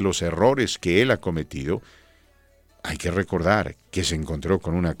 Más allá de los errores que él ha cometido, hay que recordar que se encontró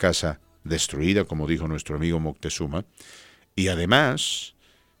con una casa destruida, como dijo nuestro amigo Moctezuma, y además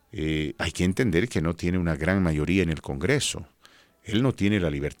hay que entender que no tiene una gran mayoría en el Congreso. Él no tiene la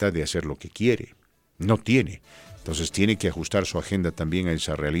libertad de hacer lo que quiere, no tiene. Entonces tiene que ajustar su agenda también a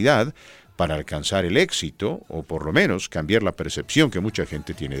esa realidad para alcanzar el éxito, o por lo menos cambiar la percepción que mucha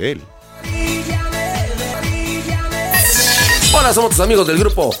gente tiene de él. Hola, somos tus amigos del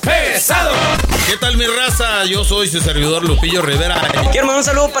grupo Pesado. ¿Qué tal, mi raza? Yo soy su servidor Lupillo Rivera. Quiero mandar un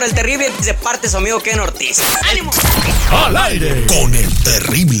saludo para el terrible de parte de su amigo Ken Ortiz. ¡Ánimo! Al aire con el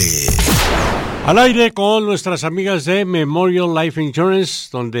terrible. Al aire con nuestras amigas de Memorial Life Insurance,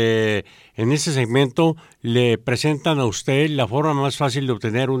 donde en este segmento le presentan a usted la forma más fácil de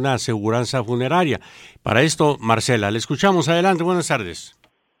obtener una aseguranza funeraria. Para esto, Marcela, le escuchamos. Adelante, buenas tardes.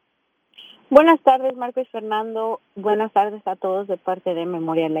 Buenas tardes, Marcos Fernando. Buenas tardes a todos de parte de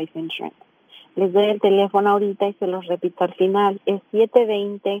Memorial Life Insurance. Les doy el teléfono ahorita y se los repito al final. Es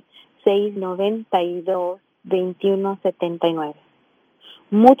 720-692-2179.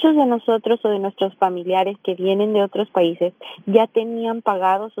 Muchos de nosotros o de nuestros familiares que vienen de otros países ya tenían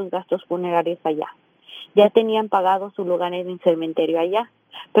pagados sus gastos funerarios allá. Ya tenían pagado su lugar en el cementerio allá.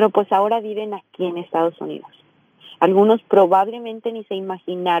 Pero pues ahora viven aquí en Estados Unidos. Algunos probablemente ni se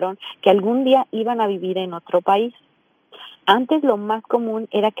imaginaron que algún día iban a vivir en otro país. Antes lo más común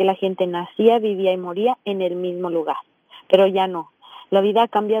era que la gente nacía, vivía y moría en el mismo lugar, pero ya no. La vida ha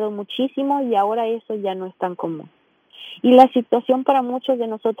cambiado muchísimo y ahora eso ya no es tan común. Y la situación para muchos de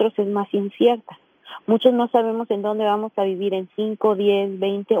nosotros es más incierta. Muchos no sabemos en dónde vamos a vivir en 5, 10,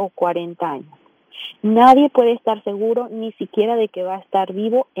 20 o 40 años. Nadie puede estar seguro ni siquiera de que va a estar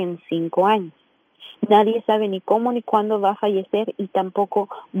vivo en 5 años. Nadie sabe ni cómo ni cuándo va a fallecer y tampoco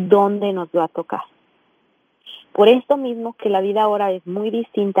dónde nos va a tocar. Por esto mismo que la vida ahora es muy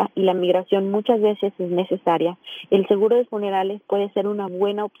distinta y la migración muchas veces es necesaria, el seguro de funerales puede ser una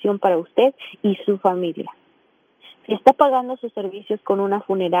buena opción para usted y su familia. Si está pagando sus servicios con una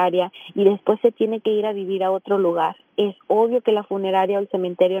funeraria y después se tiene que ir a vivir a otro lugar, es obvio que la funeraria o el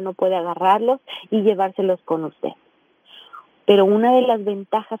cementerio no puede agarrarlos y llevárselos con usted. Pero una de las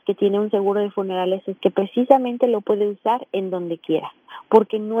ventajas que tiene un seguro de funerales es que precisamente lo puede usar en donde quiera,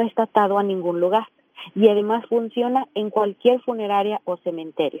 porque no está atado a ningún lugar y además funciona en cualquier funeraria o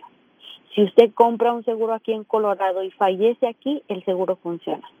cementerio. Si usted compra un seguro aquí en Colorado y fallece aquí, el seguro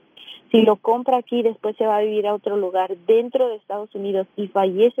funciona. Si lo compra aquí y después se va a vivir a otro lugar dentro de Estados Unidos y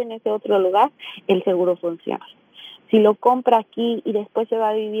fallece en ese otro lugar, el seguro funciona. Si lo compra aquí y después se va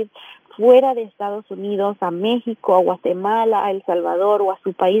a vivir fuera de Estados Unidos, a México, a Guatemala, a El Salvador o a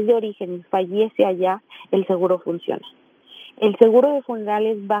su país de origen y fallece allá, el seguro funciona. El seguro de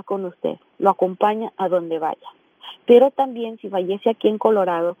funerales va con usted, lo acompaña a donde vaya. Pero también si fallece aquí en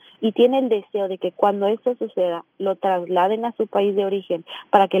Colorado y tiene el deseo de que cuando esto suceda lo trasladen a su país de origen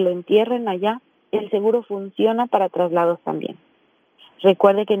para que lo entierren allá, el seguro funciona para traslados también.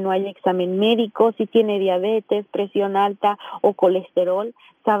 Recuerde que no hay examen médico. Si tiene diabetes, presión alta o colesterol,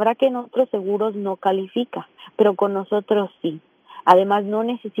 sabrá que en otros seguros no califica, pero con nosotros sí. Además, no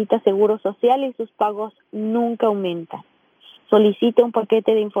necesita seguro social y sus pagos nunca aumentan. Solicite un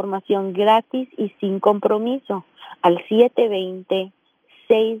paquete de información gratis y sin compromiso al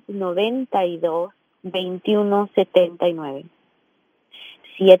 720-692-2179.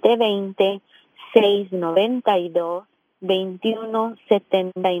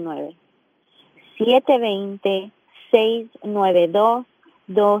 720-692-2179.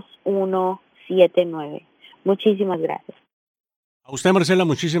 720-692-2179. Muchísimas gracias. A usted, Marcela,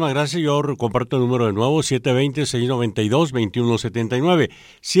 muchísimas gracias. Yo comparto el número de nuevo, 720-692-2179.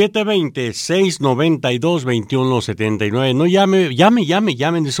 720-692-2179. No llame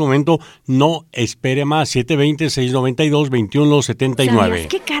en ese momento. No espere más. 720-692-2179. ¿Sabías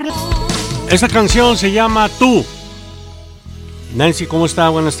que Carlos? Esta canción se llama Tú. Nancy, ¿cómo está?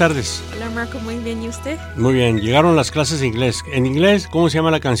 Buenas tardes. Hola, Marco, muy bien, ¿y usted? Muy bien, llegaron las clases de inglés. En inglés, ¿cómo se llama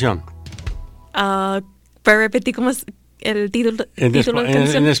la canción? Para repetir, ¿cómo es el título de canción?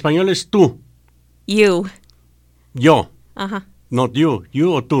 En español es tú. You. Yo. Ajá. Not you.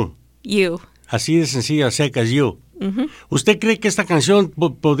 You o tú. You. Así de sencilla, secas, you. Uh-huh. ¿Usted cree que esta canción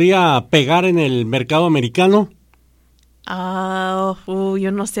podría pegar en el mercado americano?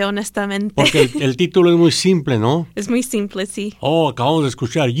 Yo no sé, honestamente. Porque el título es muy simple, ¿no? Es muy simple, sí. Acabamos de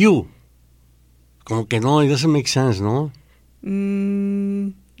escuchar You. Como que no, it doesn't make sense, ¿no?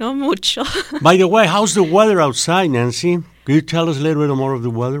 No mucho. By the way, how's the weather outside, Nancy? Could you tell us a little bit more of the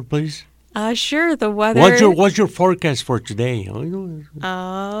weather, please? Sure, the weather. What's your forecast for today?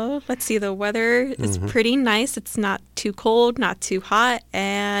 Let's see, the weather is pretty nice. It's not too cold, not too hot,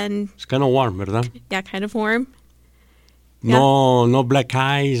 and... It's kind of warm, ¿verdad? Yeah, kind of warm. No black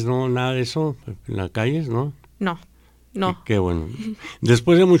eyes, no nada de eso en las calles, ¿no? No. Qué bueno.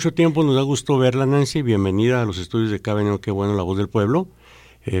 Después de mucho tiempo nos da gusto verla, Nancy. Bienvenida a los estudios de KBN, Qué Bueno, La Voz del Pueblo.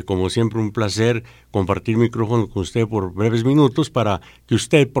 Como siempre, un placer compartir micrófono con usted por breves minutos para que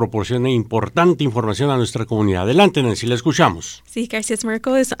usted proporcione importante información a nuestra comunidad. Adelante, Nancy, la escuchamos. Sí, gracias,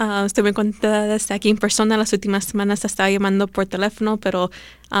 Marco. Estoy muy contenta de estar aquí en persona. Las últimas semanas estaba llamando por teléfono, pero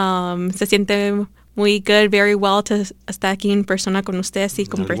se siente muy good, very well to estar aquí en persona con ustedes y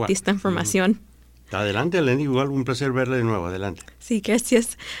compartir esta información. Adelante, Eleni, igual un placer verla de nuevo. Adelante. Sí,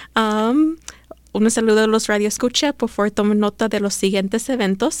 gracias. Un saludo a los Radio Escucha. Por favor, tomen nota de los siguientes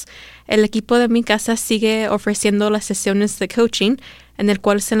eventos. El equipo de mi casa sigue ofreciendo las sesiones de coaching, en el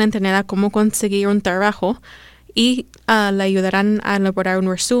cual se le enseñará cómo conseguir un trabajo y le ayudarán a elaborar un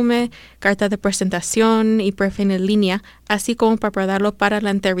resumen, carta de presentación y perfil en línea, así como prepararlo para la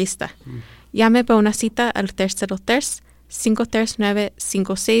entrevista. Llame para una cita al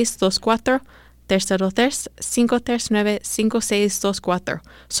 303-539-5624. 303-539-5624.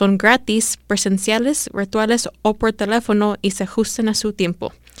 Son gratis, presenciales, virtuales o por teléfono y se ajustan a su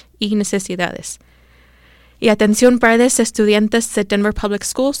tiempo y necesidades. Y atención padres, estudiantes de Denver Public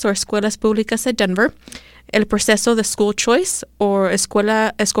Schools o escuelas públicas de Denver. El proceso de School Choice o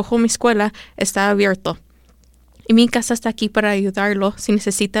Escojo mi escuela está abierto. Y mi casa está aquí para ayudarlo si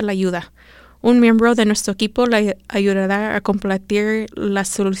necesita la ayuda. Un miembro de nuestro equipo le ayudará a completar la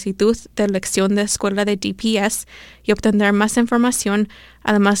solicitud de elección de escuela de DPS y obtendrá más información.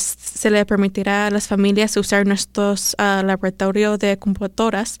 Además, se le permitirá a las familias usar nuestros laboratorios de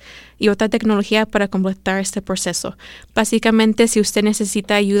computadoras y otra tecnología para completar este proceso. Básicamente, si usted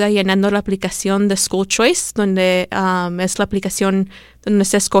necesita ayuda llenando la aplicación de School Choice, donde es la aplicación donde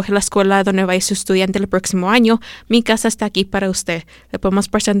se escoge la escuela donde va a ir su estudiante el próximo año, mi casa está aquí para usted. Le podemos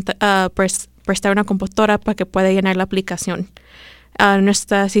prestar una computadora para que pueda llenar la aplicación.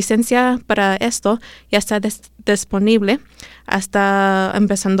 Nuestra asistencia para esto ya está disponible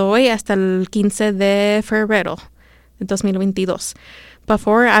empezando hoy hasta el 15 de febrero de 2022. Por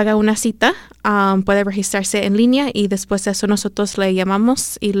favor, haga una cita, puede registrarse en línea y después de eso nosotros le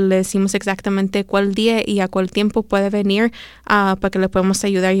llamamos y le decimos exactamente cuál día y a cuál tiempo puede venir para que le podamos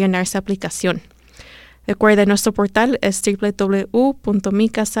ayudar a llenar esa aplicación. Recuerde, nuestro portal es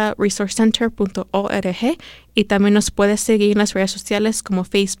www.micasaresourcecenter.org y también nos puede seguir en las redes sociales como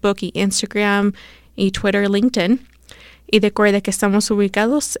Facebook y Instagram y Twitter, LinkedIn. Y recuerde que estamos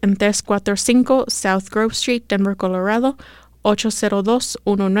ubicados en 345 South Grove Street, Denver, Colorado,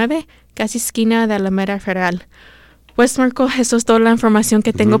 80219, casi esquina de Alameda Federal. Pues, Marco, eso es toda la información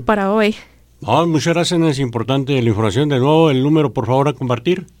que tengo para hoy. Muchas gracias, es importante la información. De nuevo, el número, por favor, a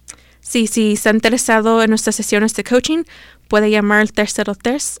compartir. Sí, si está interesado en nuestras sesiones de coaching, puede llamar al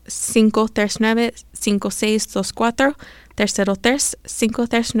 303-539-5624,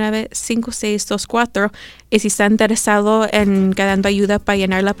 303-539-5624. Y si está interesado en dando ayuda para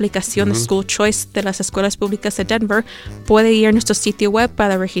llenar la aplicación de School Choice de las escuelas públicas de Denver, puede ir a nuestro sitio web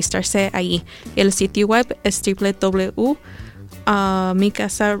para registrarse allí. El sitio web es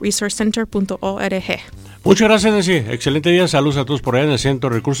www.micasaresourcecenter.org. Muchas gracias, Nancy. Excelente día. Saludos a todos por allá en el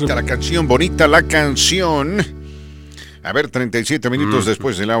Centro de Recursos. La canción, bonita la canción. A ver, 37 minutos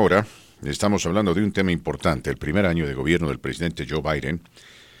después de la hora, estamos hablando de un tema importante, el primer año de gobierno del presidente Joe Biden.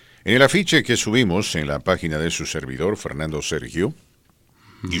 En el afiche que subimos en la página de su servidor, Fernando Sergio,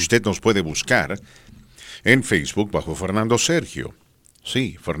 y usted nos puede buscar en Facebook bajo Fernando Sergio.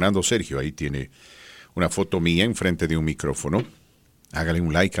 Sí, Fernando Sergio, ahí tiene una foto mía enfrente de un micrófono. Hágale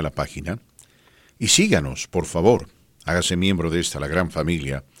un like a la página. Y síganos, por favor. Hágase miembro de esta, la gran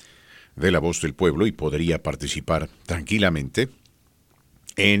familia de La Voz del Pueblo, y podría participar tranquilamente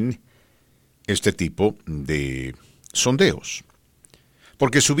en este tipo de sondeos.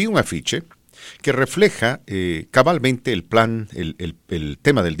 Porque subí un afiche que refleja cabalmente el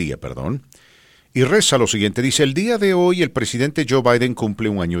tema del día, y reza lo siguiente. Dice: el día de hoy el presidente Joe Biden cumple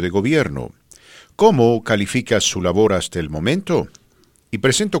un año de gobierno. ¿Cómo calificas su labor hasta el momento? Y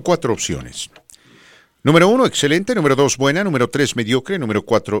presento 4 opciones. Número 1, excelente. Número 2, buena. Número 3, mediocre. Número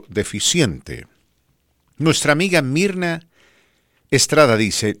 4, deficiente. Nuestra amiga Mirna Estrada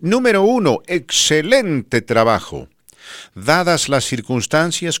dice: número 1, excelente trabajo. Dadas las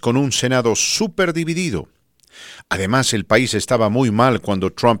circunstancias, con un Senado súper dividido. Además, el país estaba muy mal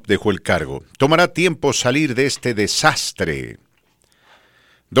cuando Trump dejó el cargo. Tomará tiempo salir de este desastre.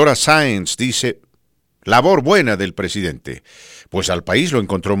 Dora Sáenz dice: labor buena del presidente, pues al país lo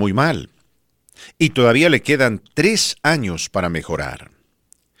encontró muy mal. Y todavía le quedan 3 años para mejorar.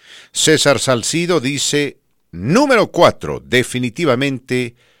 César Salcido dice: número 4,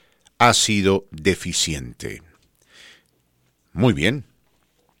 definitivamente ha sido deficiente. Muy bien.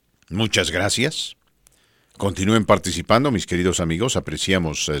 Muchas gracias. Continúen participando, mis queridos amigos.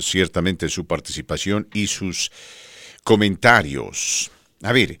 Apreciamos ciertamente su participación y sus comentarios.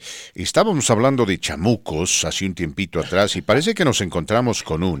 A ver, estábamos hablando de chamucos hace un tiempito atrás y parece que nos encontramos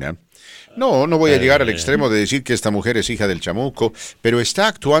con una. No voy a llegar al extremo de decir que esta mujer es hija del chamuco, pero está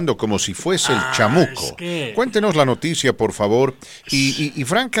actuando como si fuese el chamuco. Cuéntenos la noticia, por favor. Y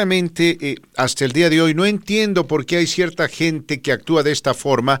francamente, hasta el día de hoy no entiendo por qué hay cierta gente que actúa de esta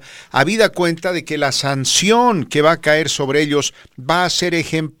forma, habida cuenta de que la sanción que va a caer sobre ellos va a ser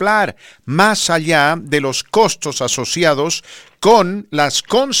ejemplar, más allá de los costos asociados con las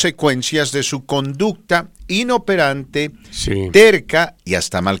consecuencias de su conducta inoperante, terca y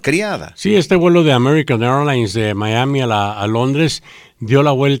hasta malcriada. Sí, este vuelo de American Airlines de Miami a Londres dio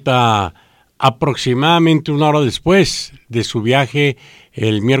la vuelta aproximadamente 1 hora después de su viaje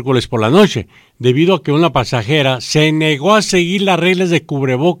el miércoles por la noche, debido a que una pasajera se negó a seguir las reglas de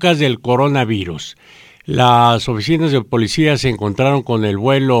cubrebocas del coronavirus. Las oficinas de policía se encontraron con el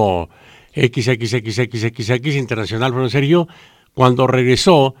vuelo XXXXX internacional, Fernando Sergio, cuando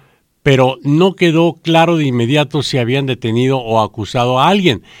regresó, pero no quedó claro de inmediato si habían detenido o acusado a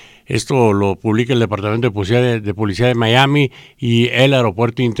alguien. Esto lo publica el Departamento de Policía de Miami y el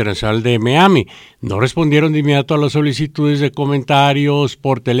Aeropuerto Internacional de Miami. No respondieron de inmediato a las solicitudes de comentarios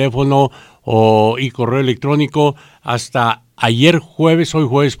por teléfono y correo electrónico hasta hoy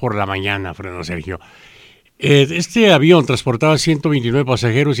jueves por la mañana, Fernando Sergio. Este avión transportaba 129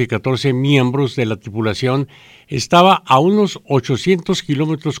 pasajeros y 14 miembros de la tripulación. Estaba a unos 800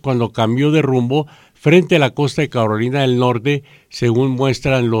 kilómetros cuando cambió de rumbo frente a la costa de Carolina del Norte, según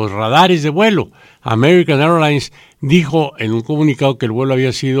muestran los radares de vuelo. American Airlines dijo en un comunicado que el vuelo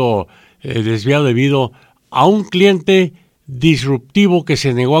había sido desviado debido a un cliente disruptivo que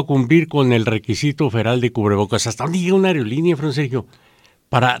se negó a cumplir con el requisito federal de cubrebocas. ¿Hasta dónde llega una aerolínea, Fran Sergio?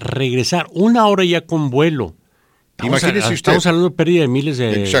 Para regresar 1 hora ya con vuelo. Imagínese usted. Estamos hablando de pérdida de miles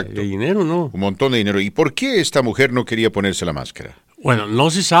de dinero, ¿no? Un montón de dinero. ¿Y por qué esta mujer no quería ponerse la máscara? Bueno,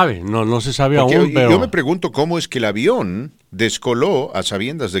 no se sabe, no se sabe porque aún, pero... Yo me pregunto cómo es que el avión descoló a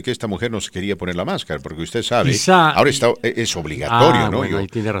sabiendas de que esta mujer no se quería poner la máscara, porque usted sabe, ahora es obligatorio, ¿no? Bueno, ahí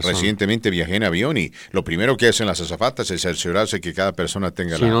tiene razón. Recientemente viajé en avión y lo primero que hacen las azafatas es cerciorarse que cada persona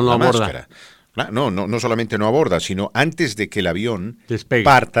tenga la máscara. No solamente no aborda, sino antes de que el avión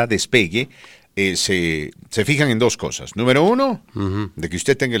despegue, se fijan en 2 cosas. Número 1, de que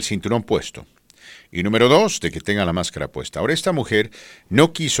usted tenga el cinturón puesto. Y número 2, de que tenga la máscara puesta. Ahora esta mujer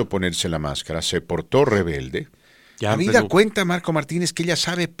no quiso ponerse la máscara, se portó rebelde. Habida cuenta, Marco Martínez, que ella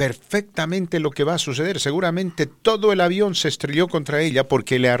sabe perfectamente lo que va a suceder. Seguramente todo el avión se estrelló contra ella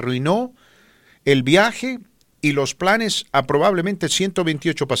porque le arruinó el viaje y los planes a probablemente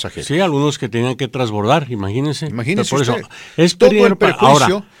 128 pasajeros. Sí, algunos que tenían que transbordar, imagínense. Imagínense por usted, eso, es todo el prejuicio.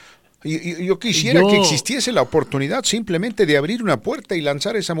 Ahora, yo quisiera que existiese la oportunidad simplemente de abrir una puerta y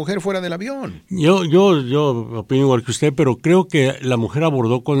lanzar a esa mujer fuera del avión. Yo opino igual que usted, pero creo que la mujer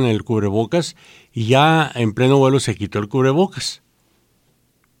abordó con el cubrebocas y ya en pleno vuelo se quitó el cubrebocas.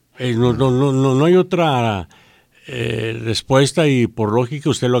 No hay otra respuesta y por lógica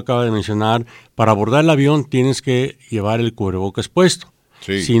usted lo acaba de mencionar, para abordar el avión tienes que llevar el cubrebocas puesto.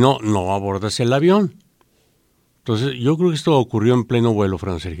 Sí. Si no, no abordas el avión. Entonces yo creo que esto ocurrió en pleno vuelo,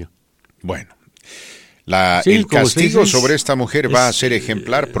 Fran Sergio. Bueno, el castigo sobre esta mujer va a ser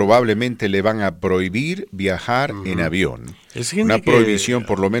ejemplar. Probablemente le van a prohibir viajar en avión. Una prohibición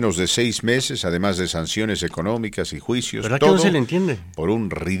por lo menos de 6 meses, además de sanciones económicas y juicios. ¿Verdad todo que no se le entiende? Por un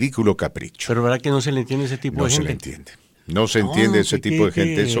ridículo capricho. Pero ¿verdad que no se le entiende ese tipo de gente? No se le entiende. No se entiende ese tipo de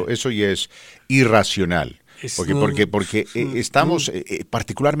gente. Eso ya es irracional. Porque estamos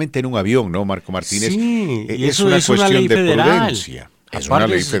particularmente en un avión, ¿no, Marco Martínez? Sí, es una cuestión de prudencia. Es una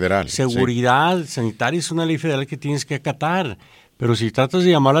ley federal. Seguridad sanitaria es una ley federal que tienes que acatar. Pero si tratas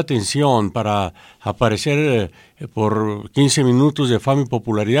de llamar la atención para aparecer por 15 minutos de fama y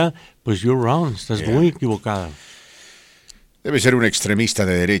popularidad, pues you're wrong, estás muy equivocada. Debe ser un extremista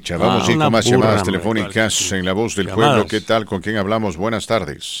de derecha. Vamos a ir con más llamadas telefónicas en La Voz del Pueblo. ¿Qué tal? ¿Con quién hablamos? Buenas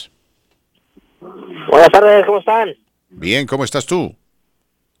tardes. Buenas tardes, ¿cómo están? Bien, ¿cómo estás tú?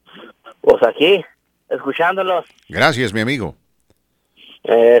 Pues aquí, escuchándolos. Gracias, mi amigo.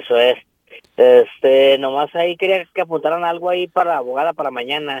 Eso es. Nomás ahí quería que apuntaran algo ahí para la abogada para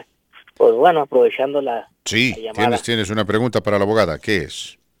mañana. Pues bueno, aprovechando la llamada. Tienes una pregunta para la abogada. ¿Qué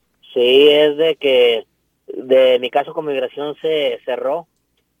es? Sí, es de que de mi caso con migración se cerró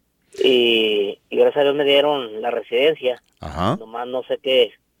y gracias a Dios me dieron la residencia. Ajá. Nomás no sé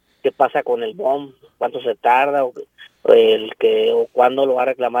qué pasa con el BOM, cuánto se tarda o cuándo lo va a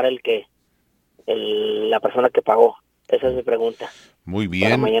reclamar la persona que pagó. Esa es mi pregunta. Muy bien.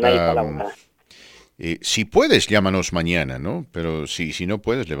 Para mañana ahí para la abogada. Si puedes, llámanos mañana, ¿no? Pero si no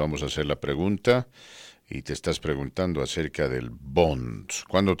puedes, le vamos a hacer la pregunta y te estás preguntando acerca del bond.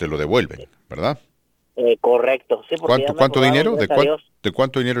 ¿Cuándo te lo devuelven, verdad? Correcto. Sí, ¿Cuánto dinero? ¿De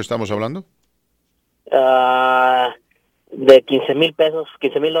cuánto dinero estamos hablando? De 15,000 pesos,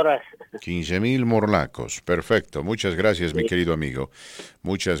 $15,000. 15,000 morlacos. Perfecto. Muchas gracias, mi querido amigo.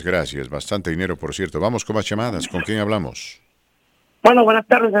 Muchas gracias. Bastante dinero, por cierto. Vamos con más llamadas. ¿Con quién hablamos? Bueno, buenas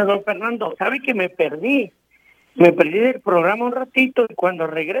tardes, don Fernando. ¿Sabe que me perdí? Me perdí del programa un ratito y cuando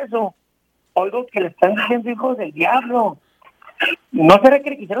regreso oigo que le están diciendo hijo del diablo. ¿No será que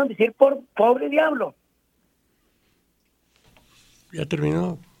le quisieron decir por pobre diablo? Ya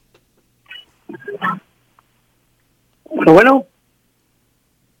terminó. Bueno.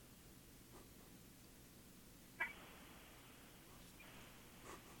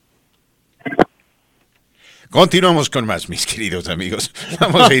 Continuamos con más, mis queridos amigos.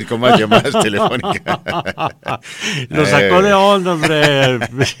 Vamos a ir con más llamadas telefónicas. Lo sacó de onda, hombre.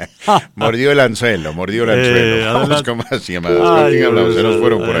 Mordió el anzuelo. Vamos con más llamadas. ¿Con quién hablamos? Se nos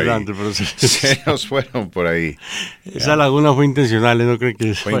fueron por ahí. Se nos fueron por ahí. Esa laguna fue intencional, ¿no creo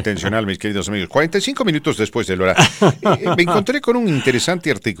que fue intencional, mis queridos amigos? 45 minutos después de la hora. Me encontré con un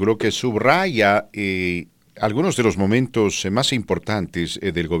interesante artículo que subraya algunos de los momentos más importantes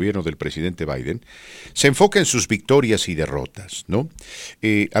del gobierno del presidente Biden. Se enfoca en sus victorias y derrotas, ¿no?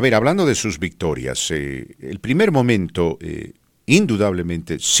 Hablando de sus victorias, el primer momento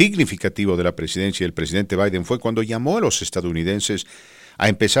indudablemente significativo de la presidencia del presidente Biden fue cuando llamó a los estadounidenses a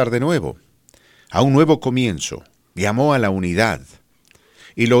empezar de nuevo, a un nuevo comienzo. Llamó a la unidad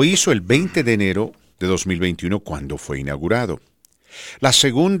y lo hizo el 20 de enero de 2021 cuando fue inaugurado. La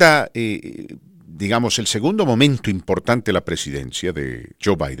segunda el segundo momento importante de la presidencia de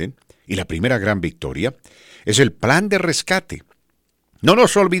Joe Biden y la primera gran victoria es el plan de rescate. No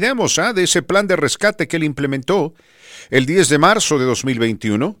nos olvidemos de ese plan de rescate que él implementó el 10 de marzo de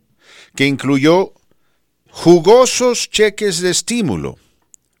 2021, que incluyó jugosos cheques de estímulo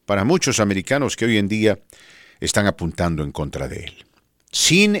para muchos americanos que hoy en día están apuntando en contra de él.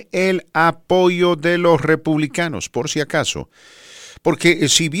 Sin el apoyo de los republicanos, por si acaso. Porque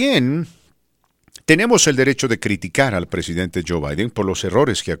si bien tenemos el derecho de criticar al presidente Joe Biden por los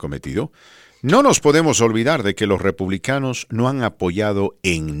errores que ha cometido, no nos podemos olvidar de que los republicanos no han apoyado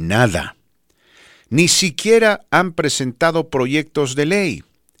en nada. Ni siquiera han presentado proyectos de ley.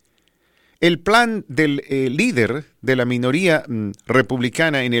 El plan del líder de la minoría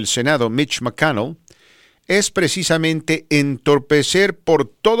republicana en el Senado, Mitch McConnell, es precisamente entorpecer por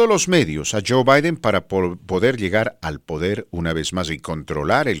todos los medios a Joe Biden para poder llegar al poder una vez más y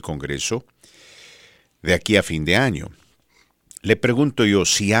controlar el Congreso de aquí a fin de año. Le pregunto yo,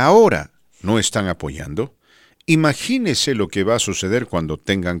 si ahora no están apoyando, imagínese lo que va a suceder cuando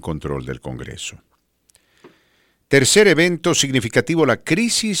tengan control del Congreso. Tercer evento significativo, la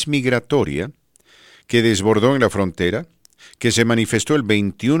crisis migratoria que desbordó en la frontera, que se manifestó el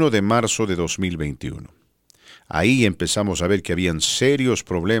 21 de marzo de 2021. Ahí empezamos a ver que habían serios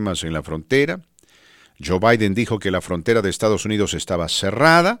problemas en la frontera. Joe Biden dijo que la frontera de Estados Unidos estaba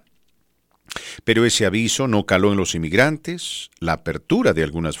cerrada, pero ese aviso no caló en los inmigrantes. La apertura de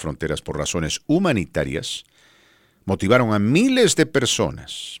algunas fronteras por razones humanitarias motivaron a miles de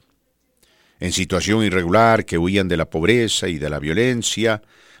personas en situación irregular que huían de la pobreza y de la violencia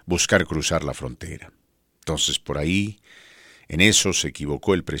buscar cruzar la frontera. Entonces, por ahí, en eso se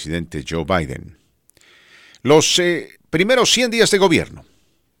equivocó el presidente Joe Biden. Los primeros 100 días de gobierno.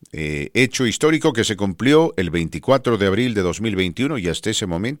 Hecho histórico que se cumplió el 24 de abril de 2021 y hasta ese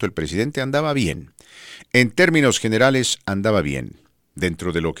momento el presidente andaba bien. En términos generales andaba bien.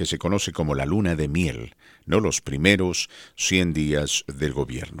 dentro de lo que se conoce como la luna de miel, no los primeros 100 días del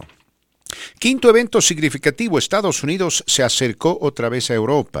gobierno. Quinto evento significativo, Estados Unidos se acercó otra vez a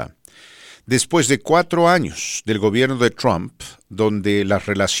Europa. Después de 4 años del gobierno de Trump, donde las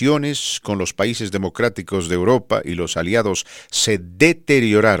relaciones con los países democráticos de Europa y los aliados se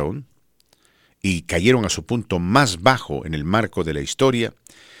deterioraron y cayeron a su punto más bajo en el marco de la historia,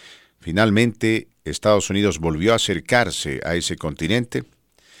 finalmente Estados Unidos volvió a acercarse a ese continente.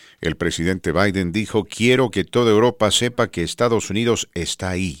 El presidente Biden dijo: quiero que toda Europa sepa que Estados Unidos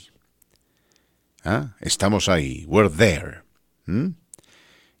está ahí. Estamos ahí, we're there.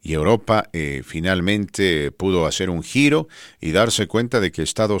 Y Europa finalmente pudo hacer un giro y darse cuenta de que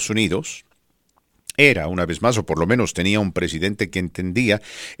Estados Unidos era, una vez más, o por lo menos tenía un presidente que entendía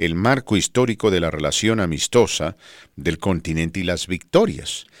el marco histórico de la relación amistosa del continente y las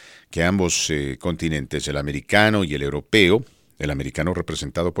victorias que ambos continentes, el americano y el europeo, el americano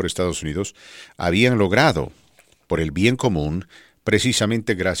representado por Estados Unidos, habían logrado por el bien común,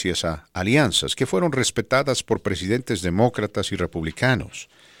 precisamente gracias a alianzas que fueron respetadas por presidentes demócratas y republicanos.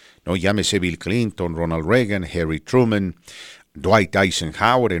 No llámese Bill Clinton, Ronald Reagan, Harry Truman, Dwight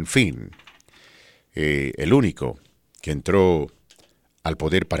Eisenhower, en fin. El único que entró al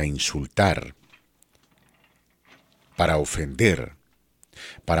poder para insultar, para ofender,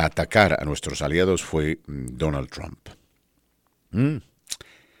 para atacar a nuestros aliados fue Donald Trump.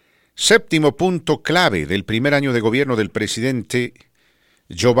 Séptimo punto clave del primer año de gobierno del presidente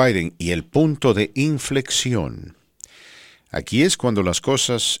Joe Biden y el punto de inflexión. Aquí es cuando las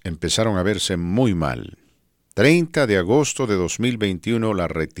cosas empezaron a verse muy mal. 30 de agosto de 2021, la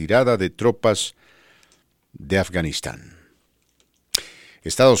retirada de tropas de Afganistán.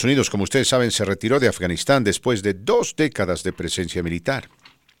 Estados Unidos, como ustedes saben, se retiró de Afganistán después de 2 décadas de presencia militar.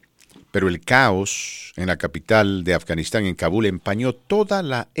 Pero el caos en la capital de Afganistán, en Kabul, empañó toda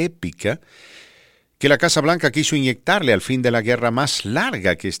la épica que la Casa Blanca quiso inyectarle al fin de la guerra más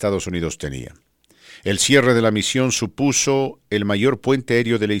larga que Estados Unidos tenía. El cierre de la misión supuso el mayor puente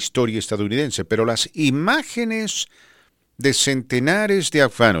aéreo de la historia estadounidense, pero las imágenes de centenares de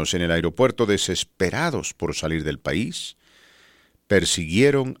afganos en el aeropuerto desesperados por salir del país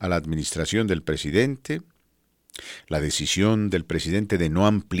persiguieron a la administración del presidente. La decisión del presidente de no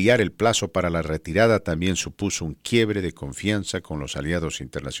ampliar el plazo para la retirada también supuso un quiebre de confianza con los aliados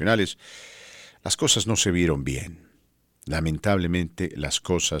internacionales. Las cosas no se vieron bien. Lamentablemente, las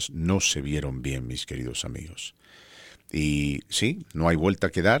cosas no se vieron bien, mis queridos amigos. Y sí, no hay vuelta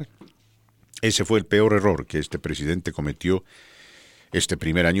que dar. Ese fue el peor error que este presidente cometió este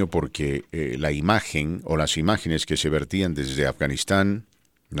primer año, porque la imagen o las imágenes que se vertían desde Afganistán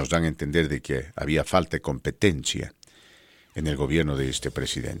nos dan a entender de que había falta de competencia en el gobierno de este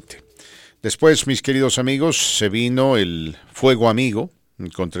presidente. Después, mis queridos amigos, se vino el fuego amigo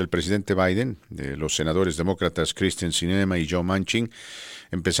contra el presidente Biden, de los senadores demócratas Kyrsten Sinema y Joe Manchin,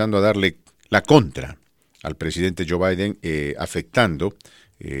 empezando a darle la contra al presidente Joe Biden, afectando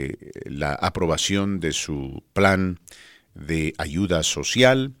la aprobación de su plan de ayuda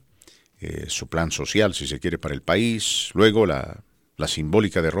social, su plan social, si se quiere, para el país. Luego la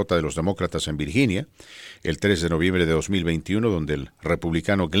simbólica derrota de los demócratas en Virginia, el 3 de noviembre de 2021, donde el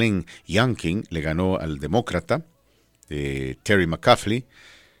republicano Glenn Youngkin le ganó al demócrata Terry McAuliffe,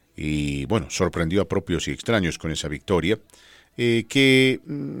 y bueno, sorprendió a propios y extraños con esa victoria, que,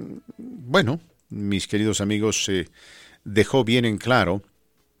 bueno, mis queridos amigos, dejó bien en claro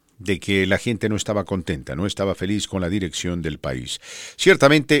de que la gente no estaba contenta, no estaba feliz con la dirección del país.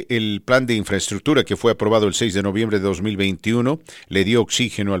 Ciertamente, el plan de infraestructura que fue aprobado el 6 de noviembre de 2021 le dio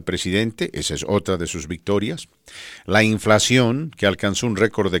oxígeno al presidente, esa es otra de sus victorias. La inflación, que alcanzó un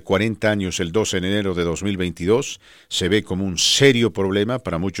récord de 40 años el 12 de enero de 2022, se ve como un serio problema,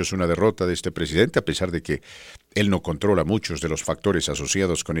 para muchos una derrota de este presidente, a pesar de que él no controla muchos de los factores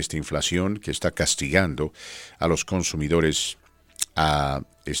asociados con esta inflación que está castigando a los consumidores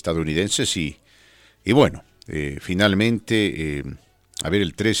estadounidenses. Y bueno, finalmente,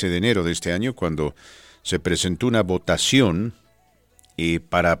 el 13 de enero de este año, cuando se presentó una votación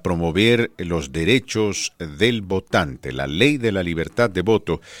para promover los derechos del votante, la ley de la libertad de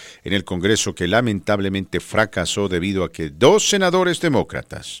voto en el Congreso, que lamentablemente fracasó debido a que 2 senadores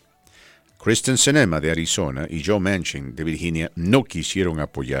demócratas, Kyrsten Sinema de Arizona y Joe Manchin de Virginia, no quisieron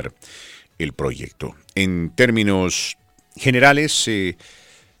apoyar el proyecto. En términos generales,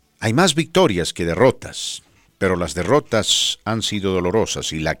 hay más victorias que derrotas, pero las derrotas han sido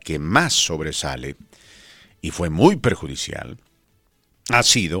dolorosas, y la que más sobresale, y fue muy perjudicial, ha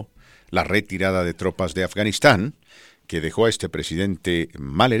sido la retirada de tropas de Afganistán, que dejó a este presidente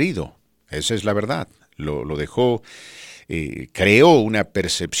mal herido. Esa es la verdad. Lo dejó creó una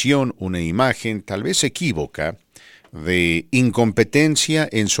percepción, una imagen tal vez equívoca de incompetencia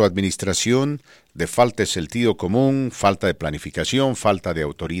en su administración, de falta de sentido común, falta de planificación, falta de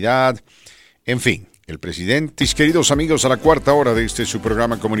autoridad, en fin. El presidente, mis queridos amigos, a la cuarta hora de este su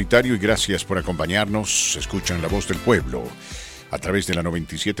programa comunitario, y gracias por acompañarnos. Escuchan La Voz del Pueblo a través de la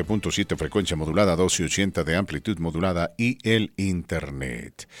 97.7 frecuencia modulada, 1280 de amplitud modulada y el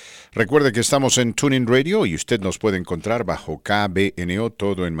Internet. Recuerde que estamos en TuneIn Radio y usted nos puede encontrar bajo KBNO,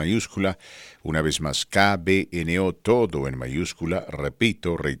 todo en mayúscula. Una vez más, KBNO, todo en mayúscula.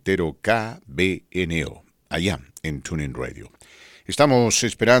 Repito, reitero, KBNO, allá en TuneIn Radio. Estamos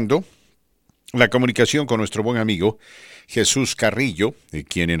esperando la comunicación con nuestro buen amigo Jesús Carrillo,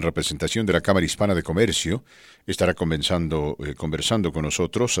 quien en representación de la Cámara Hispana de Comercio estará conversando con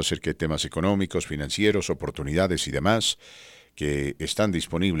nosotros acerca de temas económicos, financieros, oportunidades y demás que están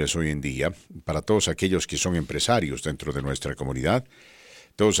disponibles hoy en día para todos aquellos que son empresarios dentro de nuestra comunidad,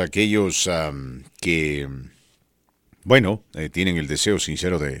 todos aquellos que, tienen el deseo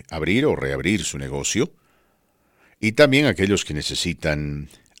sincero de abrir o reabrir su negocio, y también aquellos que necesitan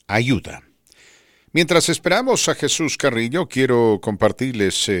ayuda. Mientras esperamos a Jesús Carrillo, quiero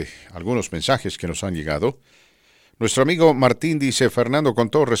compartirles algunos mensajes que nos han llegado. Nuestro amigo Martín dice: Fernando, con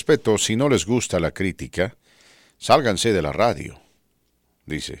todo respeto, si no les gusta la crítica, sálganse de la radio,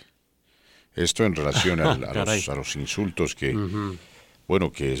 dice. Esto en relación a los insultos que,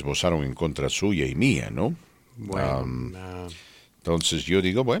 que esbozaron en contra suya y mía, ¿no? Entonces yo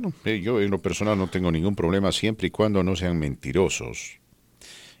digo, yo en lo personal no tengo ningún problema siempre y cuando no sean mentirosos.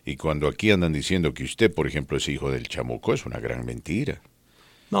 Y cuando aquí andan diciendo que usted, por ejemplo, es hijo del chamuco, es una gran mentira.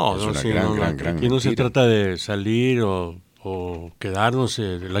 Aquí no se trata de salir o quedarnos.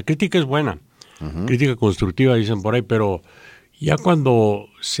 La crítica es buena, crítica constructiva, dicen por ahí, pero ya cuando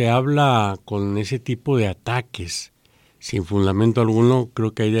se habla con ese tipo de ataques, sin fundamento alguno,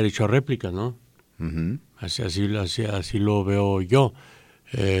 creo que hay derecho a réplica, ¿no? Así lo veo yo.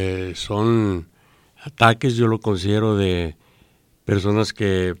 Son ataques, yo lo considero de personas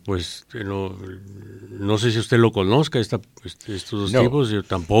que, no sé si usted lo conozca, estos dos tipos, yo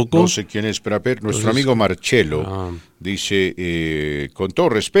tampoco. No sé quién es, pero a ver, nuestro amigo Marcelo dice, con todo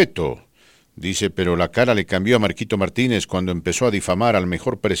respeto, dice, pero la cara le cambió a Marquito Martínez cuando empezó a difamar al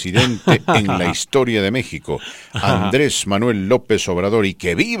mejor presidente en la historia de México, Andrés Manuel López Obrador, y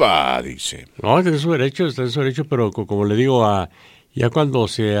que viva, dice. No, está en su derecho, pero como le digo, ya cuando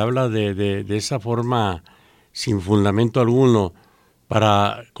se habla de esa forma sin fundamento alguno,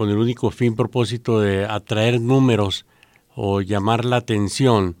 con el único propósito de atraer números o llamar la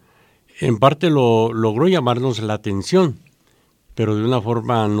atención. En parte logró llamarnos la atención, pero de una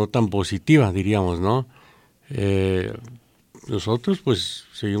forma no tan positiva, diríamos, ¿no? Nosotros,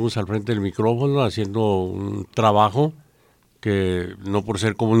 seguimos al frente del micrófono haciendo un trabajo que no por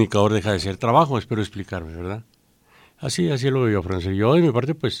ser comunicador deja de ser trabajo, espero explicarme, ¿verdad? Así lo veo yo, Francés. Yo, de mi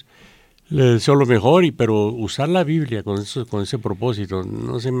parte, le deseo lo mejor, pero usar la Biblia con ese propósito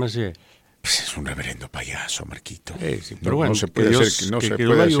no se me hace. Es un reverendo payaso, Marquito. Sí, pero no se puede no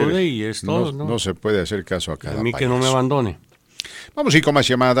se puede hacer caso a cada a mí payaso. Que no me abandone. Vamos a ir con más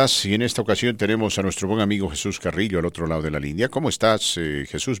llamadas, y en esta ocasión tenemos a nuestro buen amigo Jesús Carrillo al otro lado de la línea. ¿Cómo estás,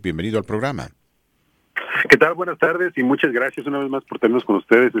 Jesús? Bienvenido al programa. ¿Qué tal? Buenas tardes y muchas gracias una vez más por tenernos con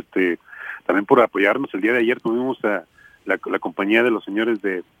ustedes, también por apoyarnos. El día de ayer tuvimos a la compañía de los señores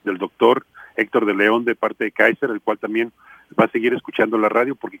del doctor Héctor de León de parte de Kaiser, el cual también va a seguir escuchando la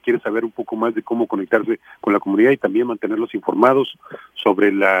radio porque quiere saber un poco más de cómo conectarse con la comunidad y también mantenerlos informados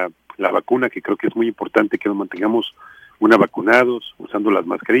sobre la vacuna, que creo que es muy importante que nos mantengamos vacunados, usando las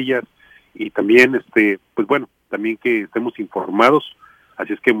mascarillas y también, también que estemos informados.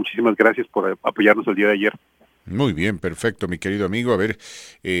 Así es que muchísimas gracias por apoyarnos el día de ayer. Muy bien, perfecto, mi querido amigo. A ver,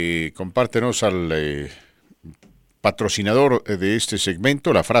 compártenos al patrocinador de este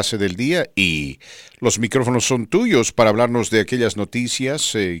segmento, la frase del día, y los micrófonos son tuyos para hablarnos de aquellas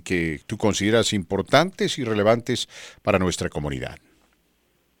noticias que tú consideras importantes y relevantes para nuestra comunidad.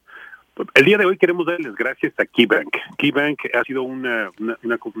 El día de hoy queremos darles gracias a KeyBank. KeyBank ha sido una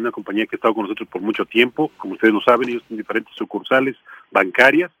compañía que ha estado con nosotros por mucho tiempo. Como ustedes lo saben, ellos tienen diferentes sucursales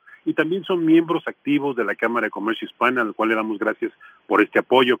bancarias y también son miembros activos de la Cámara de Comercio Hispana, al cual le damos gracias por este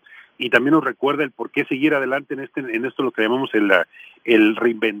apoyo. Y también nos recuerda el por qué seguir adelante en esto lo que llamamos el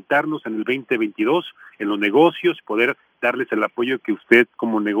reinventarnos en el 2022, en los negocios, poder darles el apoyo que usted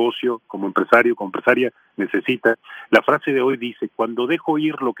como negocio, como empresario, como empresaria necesita. La frase de hoy dice: cuando dejo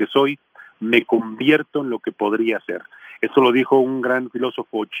ir lo que soy, me convierto en lo que podría ser. Esto lo dijo un gran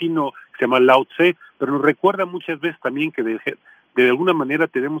filósofo chino que se llama Lao Tse, pero nos recuerda muchas veces también que de alguna manera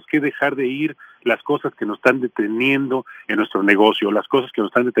tenemos que dejar de ir las cosas que nos están deteniendo en nuestro negocio, las cosas que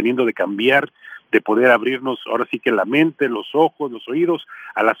nos están deteniendo de cambiar, de poder abrirnos ahora sí que la mente, los ojos, los oídos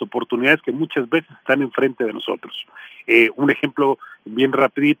a las oportunidades que muchas veces están enfrente de nosotros. Un ejemplo bien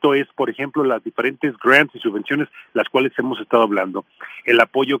rapidito es, por ejemplo, las diferentes grants y subvenciones las cuales hemos estado hablando. El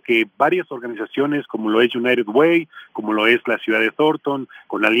apoyo que varias organizaciones, como lo es United Way, como lo es la ciudad de Thornton,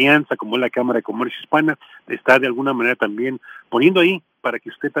 con la Alianza, como es la Cámara de Comercio Hispana, está de alguna manera también poniendo ahí para que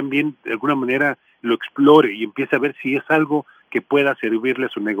usted también de alguna manera lo explore y empiece a ver si es algo que pueda servirle a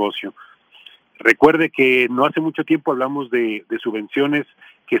su negocio. Recuerde que no hace mucho tiempo hablamos de subvenciones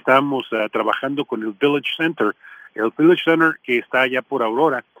que estábamos trabajando con el Village Center. El Village Center, que está allá por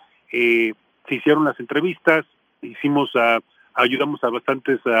Aurora, se hicieron las entrevistas, ayudamos a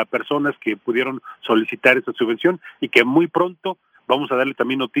bastantes personas que pudieron solicitar esa subvención y que muy pronto vamos a darle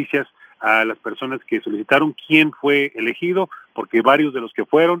también noticias a las personas que solicitaron quién fue elegido, porque varios de los que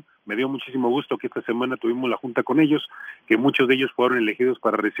fueron, me dio muchísimo gusto que esta semana tuvimos la junta con ellos, que muchos de ellos fueron elegidos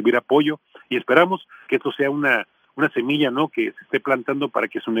para recibir apoyo y esperamos que esto sea una semilla, ¿no?, que se esté plantando para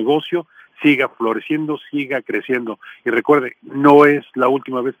que su negocio siga floreciendo, siga creciendo. Y recuerde, no es la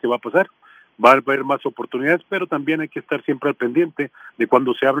última vez que va a pasar, va a haber más oportunidades, pero también hay que estar siempre al pendiente de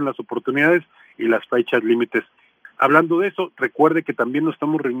cuando se abren las oportunidades y las fechas límites. Hablando de eso, recuerde que también nos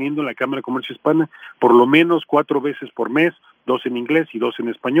estamos reuniendo en la Cámara de Comercio Hispana por lo menos 4 veces por mes, 2 en inglés y 2 en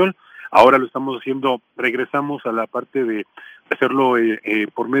español. Ahora lo estamos haciendo, regresamos a la parte de hacerlo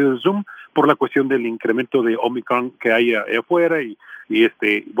por medio de Zoom, por la cuestión del incremento de Omicron que hay afuera y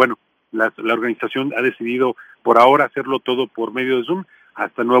bueno, la organización ha decidido por ahora hacerlo todo por medio de Zoom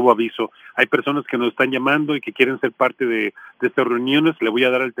hasta nuevo aviso. Hay personas que nos están llamando y que quieren ser parte de estas reuniones. Le voy a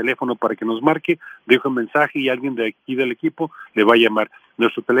dar el teléfono para que nos marque, dejo un mensaje y alguien de aquí del equipo le va a llamar.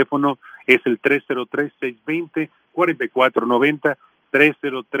 Nuestro teléfono es el 303-620-4490,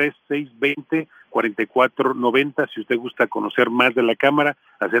 303-620-4490, si usted gusta conocer más de la Cámara,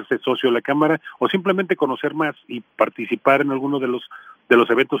 hacerse socio de la Cámara o simplemente conocer más y participar en alguno de los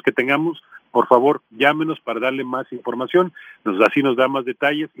eventos que tengamos, por favor, llámenos para darle más información, así nos da más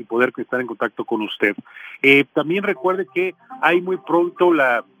detalles y poder estar en contacto con usted. También recuerde que hay muy pronto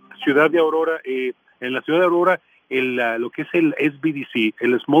la ciudad de Aurora, en la ciudad de Aurora, lo que es el SBDC,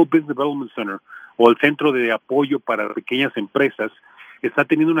 el Small Business Development Center, o el Centro de Apoyo para Pequeñas Empresas, está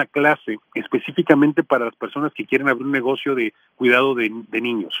teniendo una clase específicamente para las personas que quieren abrir un negocio de cuidado de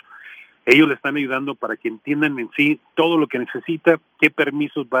niños. Ellos le están ayudando para que entiendan en sí todo lo que necesita, qué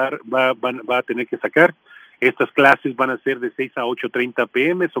permisos va a tener que sacar. Estas clases van a ser de 6 a 8:30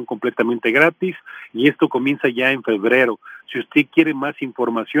 p.m., son completamente gratis y esto comienza ya en febrero. Si usted quiere más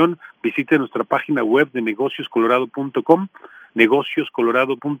información, visite nuestra página web de negocioscolorado.com,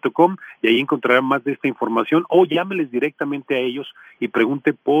 negocioscolorado.com, y ahí encontrará más de esta información o llámeles directamente a ellos y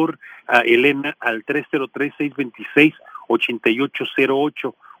pregunte por Elena al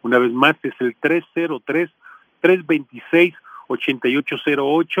 303-626-8808. Una vez más, es el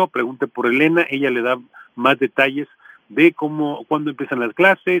 303-326-8808. Pregunte por Elena, ella le da más detalles de cuándo empiezan las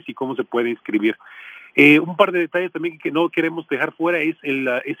clases y cómo se puede inscribir. Un par de detalles también que no queremos dejar fuera es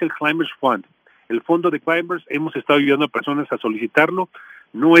el Climbers Fund. El fondo de Climbers, hemos estado ayudando a personas a solicitarlo.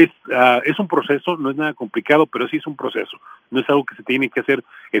 No es un proceso, no es nada complicado, pero sí es un proceso. No es algo que se tiene que hacer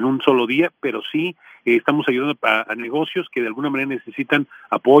en un solo día, pero sí estamos ayudando a negocios que de alguna manera necesitan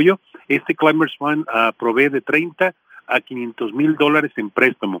apoyo. Este Climbers Fund provee de $30,000 a $500,000 en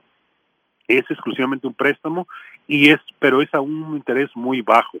préstamo. Es exclusivamente un préstamo pero es a un interés muy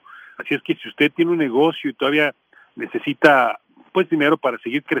bajo. Así es que si usted tiene un negocio y todavía necesita dinero para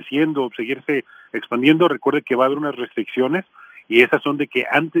seguir creciendo, seguirse expandiendo, recuerde que va a haber unas restricciones y esas son de que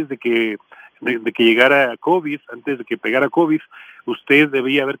antes de que llegara COVID, antes de que pegara COVID, usted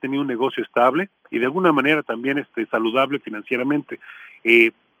debía haber tenido un negocio estable y de alguna manera también saludable financieramente.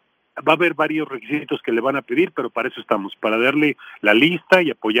 Va a haber varios requisitos que le van a pedir, pero para eso estamos, para darle la lista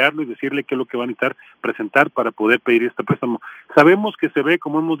y apoyarlo y decirle qué es lo que van a necesitar presentar para poder pedir este préstamo. Sabemos que se ve,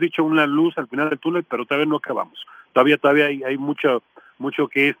 como hemos dicho, una luz al final del túnel, pero todavía no acabamos. Todavía hay mucho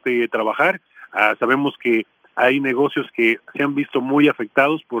que trabajar. Sabemos que hay negocios que se han visto muy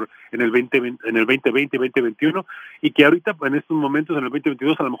afectados en el 2020 y 2021 y que ahorita en estos momentos en el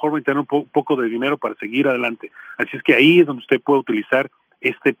 2022 a lo mejor van a tener un poco de dinero para seguir adelante. Así es que ahí es donde usted puede utilizar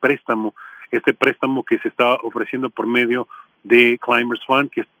este préstamo que se está ofreciendo por medio de Climbers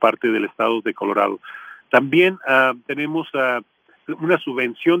Fund, que es parte del estado de Colorado. También tenemos una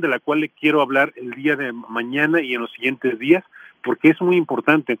subvención de la cual le quiero hablar el día de mañana y en los siguientes días, porque es muy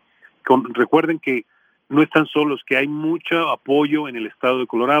importante. Recuerden que no están solos, que hay mucho apoyo en el estado de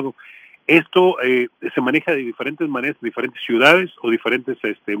Colorado. Esto se maneja de diferentes maneras, en diferentes ciudades o diferentes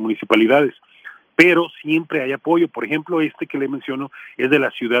municipalidades, pero siempre hay apoyo. Por ejemplo, que le menciono es de la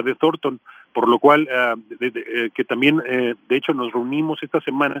ciudad de Thornton, por lo cual que también, de hecho, nos reunimos esta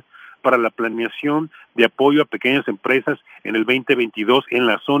semana para la planeación de apoyo a pequeñas empresas en el 2022 en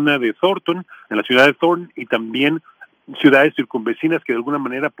la zona de Thornton, en la ciudad de Thornton, y también ciudades circunvecinas que de alguna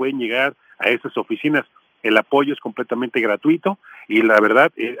manera pueden llegar a esas oficinas. El apoyo es completamente gratuito y la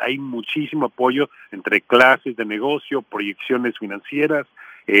verdad hay muchísimo apoyo entre clases de negocio, proyecciones financieras,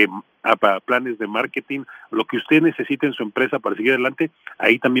 planes de marketing, lo que usted necesite en su empresa para seguir adelante,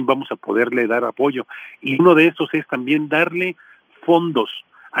 ahí también vamos a poderle dar apoyo. Y uno de esos es también darle fondos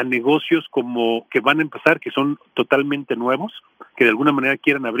a negocios como que van a empezar, que son totalmente nuevos, que de alguna manera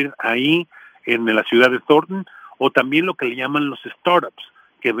quieran abrir ahí en la ciudad de Thornton, o también lo que le llaman los startups,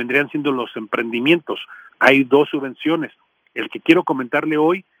 que vendrían siendo los emprendimientos. Hay 2 subvenciones. El que quiero comentarle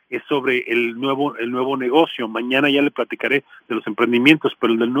hoy es sobre el nuevo negocio. Mañana ya le platicaré de los emprendimientos,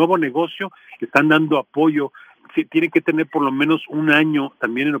 pero el del nuevo negocio están dando apoyo. Sí, tiene que tener por lo menos 1 año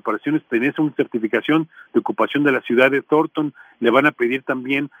también en operaciones, tener una certificación de ocupación de la ciudad de Thornton. Le van a pedir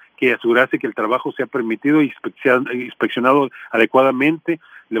también que asegurarse que el trabajo sea permitido y inspeccionado adecuadamente.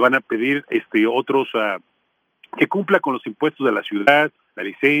 Le van a pedir otros que cumpla con los impuestos de la ciudad, la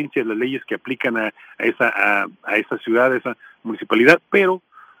licencia, las leyes que aplican a esa ciudad, a esa municipalidad, pero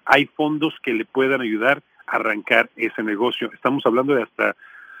hay fondos que le puedan ayudar a arrancar ese negocio. Estamos hablando de hasta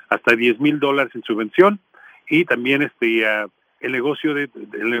 $10,000 en subvención, y también el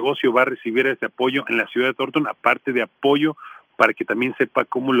negocio va a recibir ese apoyo en la ciudad de Thornton, aparte de apoyo para que también sepa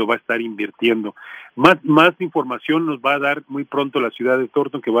cómo lo va a estar invirtiendo. Más información nos va a dar muy pronto la ciudad de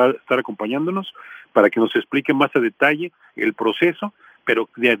Thornton, que va a estar acompañándonos para que nos explique más a detalle el proceso, pero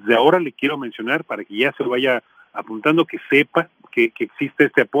desde ahora le quiero mencionar para que ya se vaya apuntando, que sepa que existe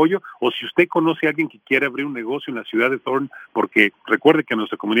este apoyo, o si usted conoce a alguien que quiere abrir un negocio en la ciudad de Thornton, porque recuerde que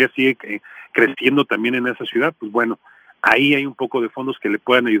nuestra comunidad sigue creciendo también en esa ciudad, pues bueno, ahí hay un poco de fondos que le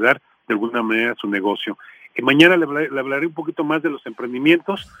puedan ayudar de alguna manera a su negocio. Mañana le hablaré un poquito más de los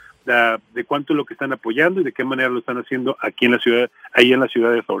emprendimientos, de cuánto es lo que están apoyando y de qué manera lo están haciendo aquí en la ciudad, ahí en la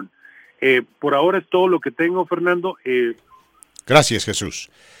ciudad de Thornton. Por ahora es todo lo que tengo, Fernando. Gracias, Jesús.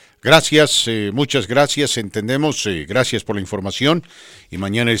 Gracias, muchas gracias, entendemos, gracias por la información, y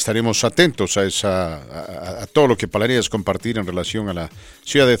mañana estaremos atentos a todo lo que planeas compartir en relación a la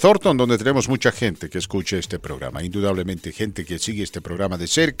ciudad de Thornton, donde tenemos mucha gente que escucha este programa, indudablemente gente que sigue este programa de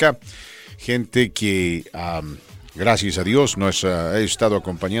cerca, gente que, gracias a Dios, nos ha estado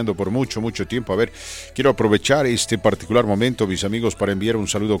acompañando por mucho tiempo. A ver, quiero aprovechar este particular momento, mis amigos, para enviar un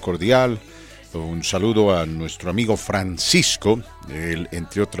saludo cordial. Un saludo a nuestro amigo Francisco. Él,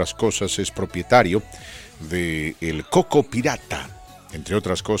 entre otras cosas, es propietario de El Coco Pirata. Entre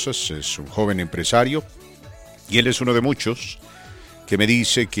otras cosas, es un joven empresario y él es uno de muchos que me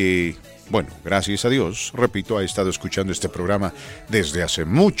dice que, bueno, gracias a Dios, repito, ha estado escuchando este programa desde hace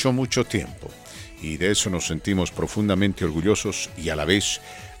mucho tiempo, y de eso nos sentimos profundamente orgullosos y a la vez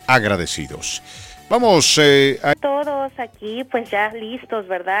agradecidos. Vamos a... Todos aquí pues ya listos,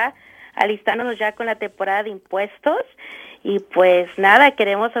 ¿verdad? Alistándonos ya con la temporada de impuestos, y pues nada,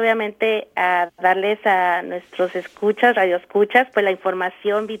 queremos obviamente darles a nuestros radioescuchas, pues la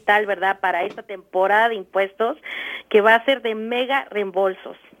información vital, ¿verdad?, para esta temporada de impuestos, que va a ser de mega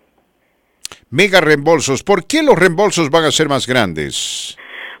reembolsos. Mega reembolsos. ¿Por qué los reembolsos van a ser más grandes?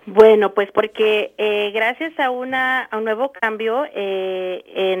 Bueno, pues porque gracias a un nuevo cambio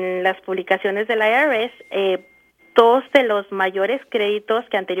en las publicaciones del IRS, todos de los mayores créditos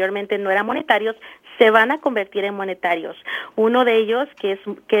que anteriormente no eran monetarios se van a convertir en monetarios. Uno de ellos, que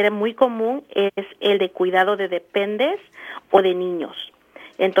era muy común, es el de cuidado de dependes o de niños.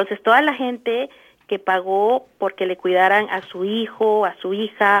 Entonces, toda la gente que pagó porque le cuidaran a su hijo, a su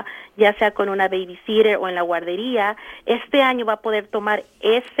hija, ya sea con una babysitter o en la guardería, este año va a poder tomar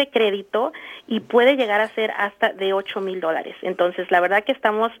ese crédito y puede llegar a ser hasta de $8,000. Entonces, la verdad que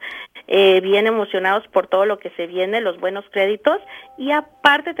estamos bien emocionados por todo lo que se viene, los buenos créditos, y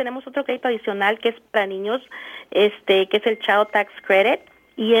aparte tenemos otro crédito adicional que es para niños, que es el Child Tax Credit,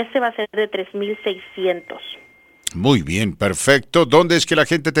 y ese va a ser de $3,600. Muy bien, perfecto. ¿Dónde es que la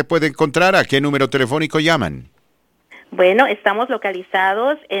gente te puede encontrar? ¿A qué número telefónico llaman? Bueno, estamos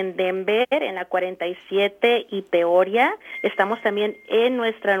localizados en Denver, en la 47 y Peoria. Estamos también en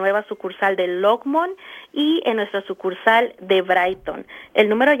nuestra nueva sucursal de Longmont y en nuestra sucursal de Brighton. El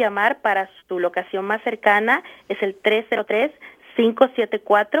número a llamar para su locación más cercana es el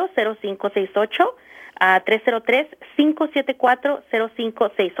 303-574-0568,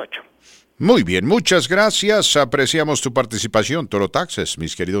 303-574-0568. Muy bien, muchas gracias. Apreciamos tu participación, Toro Taxes,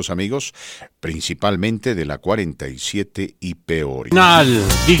 mis queridos amigos, principalmente de la 47 y peor.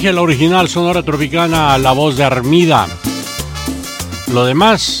 Dije la original Sonora Tropicana, la voz de Armida. Lo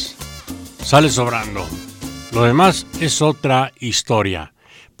demás sale sobrando. Lo demás es otra historia.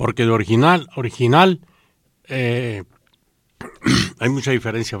 Porque de original, hay mucha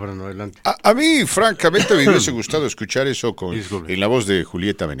diferencia, pero no adelante. A mí, francamente, me hubiese gustado escuchar eso en la voz de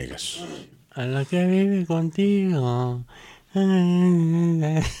Julieta Venegas. A la que vive contigo.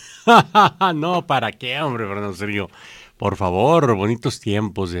 No, ¿para qué, hombre, Fernando Sergio? Por favor, bonitos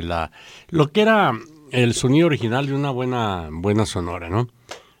tiempos de lo que era el sonido original de una buena sonora, ¿no?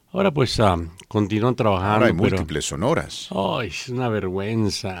 Ahora pues continúan trabajando. Ahora hay múltiples sonoras. Ay, es una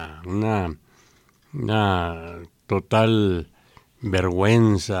vergüenza, una total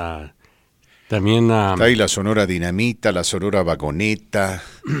vergüenza. También está ahí la sonora dinamita, la sonora vagoneta,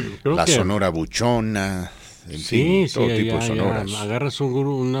 la sonora buchona, en fin, todo tipo de sonoras. Agarras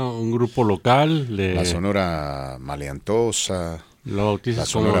un grupo local. La sonora maleantosa, la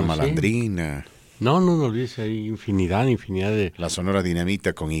sonora malandrina. ¿Sí? No, dice ahí infinidad de... La sonora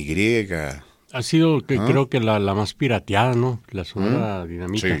dinamita con Y. Ha sido, creo que la más pirateada, ¿no? La sonora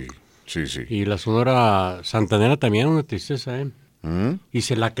dinamita. Sí. Y la sonora santanera también, una tristeza, ¿eh? Y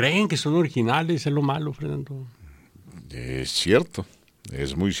se la creen que son originales, es lo malo, Fernando. Es cierto,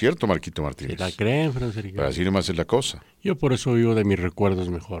 es muy cierto, Marquito Martínez. Se la creen, Fernando Sergio. Pero así nomás es la cosa. Yo por eso vivo de mis recuerdos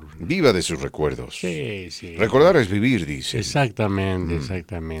mejor. Viva de sus recuerdos. Sí. Recordar es vivir, dice. Exactamente,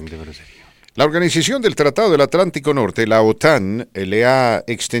 Fernando Sergio. La Organización del Tratado del Atlántico Norte, la OTAN, le ha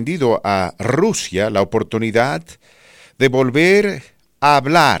extendido a Rusia la oportunidad de volver a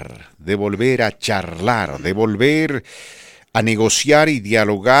hablar, de volver a charlar, de volver a negociar y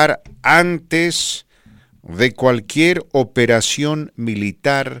dialogar antes de cualquier operación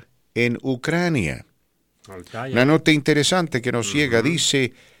militar en Ucrania. Una nota interesante que nos llega,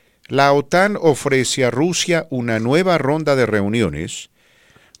 dice, la OTAN ofrece a Rusia una nueva ronda de reuniones,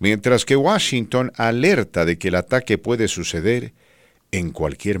 mientras que Washington alerta de que el ataque puede suceder en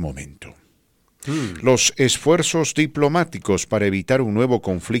cualquier momento. Los esfuerzos diplomáticos para evitar un nuevo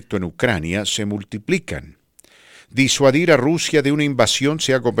conflicto en Ucrania se multiplican. Disuadir a Rusia de una invasión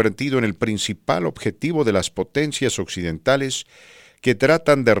se ha convertido en el principal objetivo de las potencias occidentales que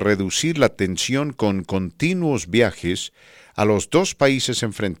tratan de reducir la tensión con continuos viajes a los dos países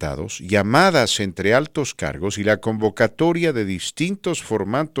enfrentados, llamadas entre altos cargos y la convocatoria de distintos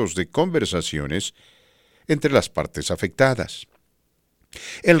formatos de conversaciones entre las partes afectadas.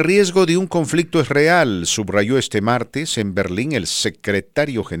 El riesgo de un conflicto es real, subrayó este martes en Berlín el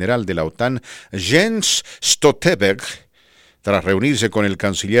secretario general de la OTAN, Jens Stoltenberg, tras reunirse con el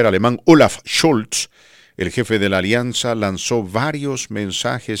canciller alemán Olaf Scholz. El jefe de la alianza lanzó varios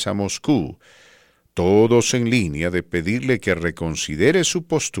mensajes a Moscú, todos en línea de pedirle que reconsidere su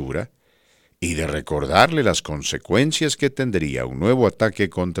postura y de recordarle las consecuencias que tendría un nuevo ataque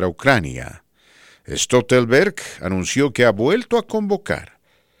contra Ucrania. Stoltenberg anunció que ha vuelto a convocar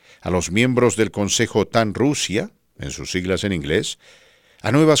a los miembros del Consejo OTAN-Rusia, en sus siglas en inglés,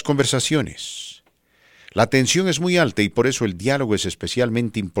 a nuevas conversaciones. La tensión es muy alta y por eso el diálogo es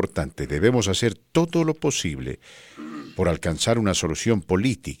especialmente importante. Debemos hacer todo lo posible por alcanzar una solución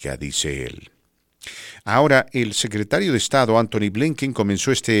política, dice él. Ahora, el secretario de Estado, Antony Blinken,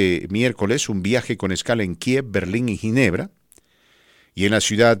 comenzó este miércoles un viaje con escala en Kiev, Berlín y Ginebra, y en la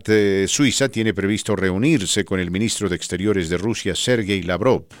ciudad suiza tiene previsto reunirse con el ministro de Exteriores de Rusia, Sergei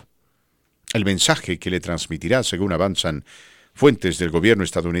Lavrov. El mensaje que le transmitirá, según avanzan fuentes del gobierno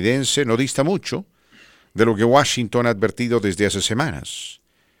estadounidense, no dista mucho de lo que Washington ha advertido desde hace semanas,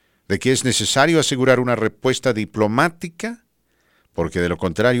 de que es necesario asegurar una respuesta diplomática, porque de lo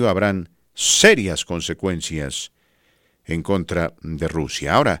contrario habrán serias consecuencias en contra de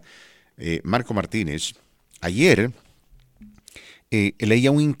Rusia. Ahora, Marco Martínez, ayer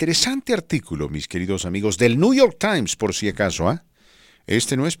leía un interesante artículo, mis queridos amigos, del New York Times, por si acaso.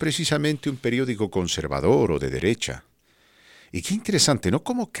 Este no es precisamente un periódico conservador o de derecha. Y qué interesante, ¿no?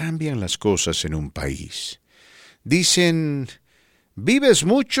 Cómo cambian las cosas en un país. Dicen, vives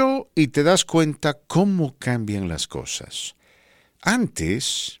mucho y te das cuenta cómo cambian las cosas.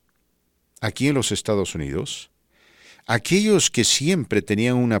 Antes, aquí en los Estados Unidos, aquellos que siempre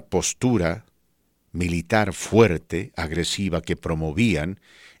tenían una postura militar fuerte, agresiva, que promovían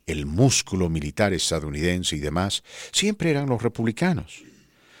el músculo militar estadounidense y demás, siempre eran los republicanos.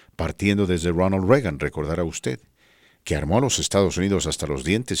 Partiendo desde Ronald Reagan, recordará usted, que armó a los Estados Unidos hasta los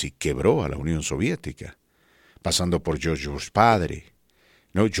dientes y quebró a la Unión Soviética. pasando por George Bush padre,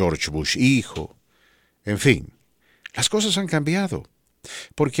 ¿no? George Bush hijo. En fin, las cosas han cambiado,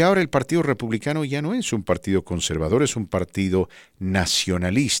 porque ahora el Partido Republicano ya no es un partido conservador, es un partido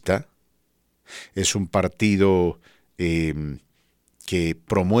nacionalista, es un partido que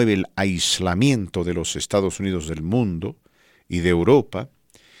promueve el aislamiento de los Estados Unidos del mundo y de Europa,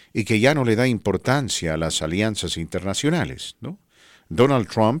 y que ya no le da importancia a las alianzas internacionales, ¿no? Donald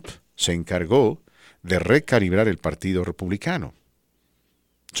Trump se encargó de recalibrar el Partido Republicano.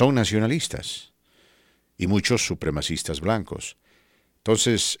 Son nacionalistas y muchos supremacistas blancos.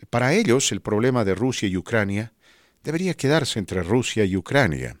 Entonces, para ellos, el problema de Rusia y Ucrania debería quedarse entre Rusia y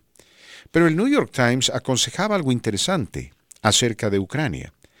Ucrania. Pero el New York Times aconsejaba algo interesante acerca de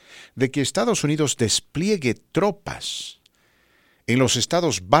Ucrania, de que Estados Unidos despliegue tropas en los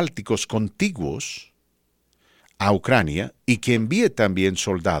estados bálticos contiguos a Ucrania y que envíe también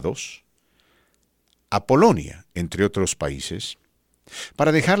soldados a Polonia, entre otros países,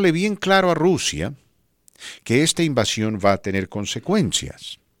 para dejarle bien claro a Rusia que esta invasión va a tener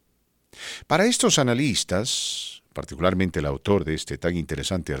consecuencias. Para estos analistas, particularmente el autor de este tan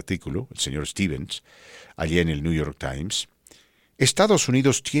interesante artículo, el señor Stevens, allí en el New York Times, Estados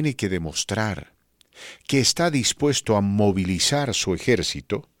Unidos tiene que demostrar que está dispuesto a movilizar su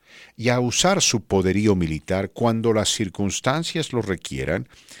ejército y a usar su poderío militar cuando las circunstancias lo requieran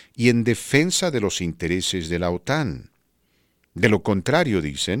y en defensa de los intereses de la OTAN. De lo contrario,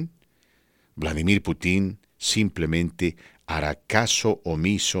 dicen, Vladimir Putin simplemente hará caso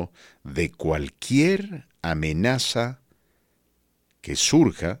omiso de cualquier amenaza que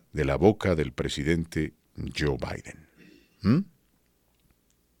surja de la boca del presidente Joe Biden.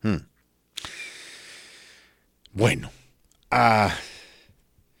 Bueno, la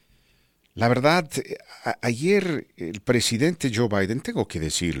verdad, ayer el presidente Joe Biden, tengo que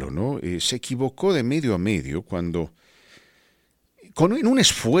decirlo, ¿no? Se equivocó de medio a medio cuando, en un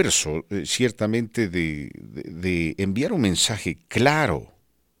esfuerzo ciertamente de enviar un mensaje claro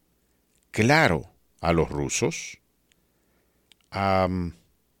a los rusos,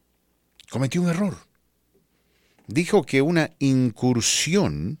 cometió un error. Dijo que una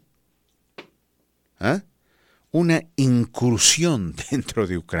incursión dentro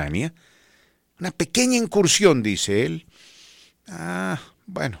de Ucrania, una pequeña incursión, dice él.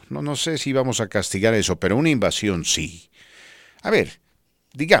 Bueno, no sé si vamos a castigar eso, pero una invasión sí. A ver,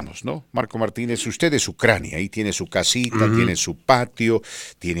 digamos, ¿no? Marco Martínez, usted es Ucrania, ahí tiene su casita, tiene su patio,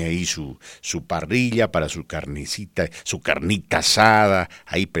 tiene ahí su parrilla para su carnita asada,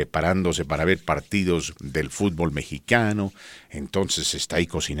 ahí preparándose para ver partidos del fútbol mexicano. Entonces está ahí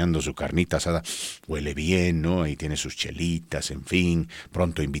cocinando su carnita asada, huele bien, ¿no? Ahí tiene sus chelitas, en fin,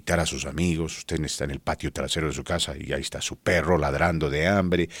 pronto invitar a sus amigos. Usted está en el patio trasero de su casa y ahí está su perro ladrando de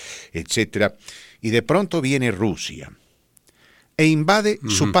hambre, etcétera. Y de pronto viene Rusia e invade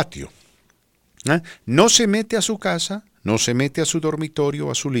su patio. No se mete a su casa, no se mete a su dormitorio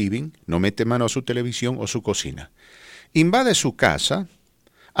o a su living, no mete mano a su televisión o su cocina. Invade su casa,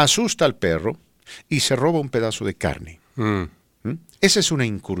 asusta al perro y se roba un pedazo de carne. Esa es una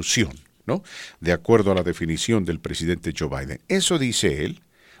incursión, ¿no? De acuerdo a la definición del presidente Joe Biden. Eso dice él,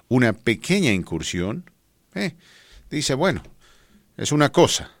 una pequeña incursión. Dice, bueno, es una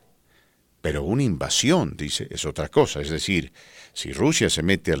cosa. Pero una invasión, dice, es otra cosa. Es decir, si Rusia se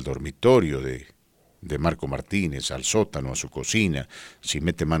mete al dormitorio de Marco Martínez, al sótano, a su cocina, si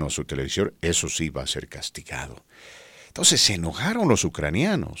mete mano a su televisor, eso sí va a ser castigado. Entonces se enojaron los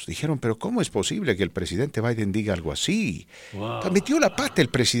ucranianos. Dijeron, pero ¿cómo es posible que el presidente Biden diga algo así? Wow. Metió la pata el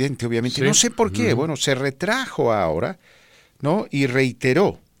presidente, obviamente. ¿Sí? No sé por qué. Bueno, se retrajo ahora, ¿no? Y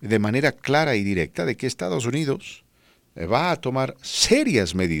reiteró de manera clara y directa de que Estados Unidos va a tomar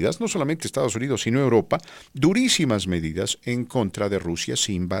serias medidas, no solamente Estados Unidos, sino Europa, durísimas medidas en contra de Rusia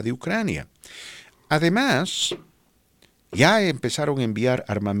si invade Ucrania. Además, ya empezaron a enviar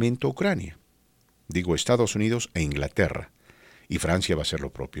armamento a Ucrania. Digo, Estados Unidos e Inglaterra. Y Francia va a hacer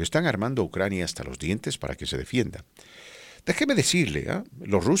lo propio. Están armando a Ucrania hasta los dientes para que se defienda. Déjeme decirle,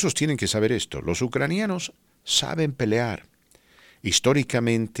 los rusos tienen que saber esto. Los ucranianos saben pelear.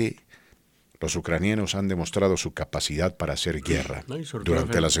 Históricamente, los ucranianos han demostrado su capacidad para hacer guerra.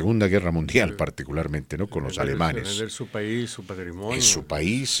 Durante la Segunda Guerra Mundial, particularmente, ¿no? Con los alemanes. Defender su país, su patrimonio. Es su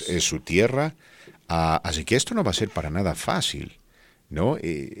país, es su tierra. Así que esto no va a ser para nada fácil, ¿no?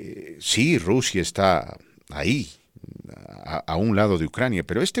 Sí, Rusia está ahí, a un lado de Ucrania,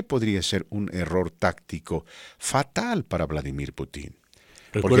 pero este podría ser un error táctico fatal para Vladimir Putin.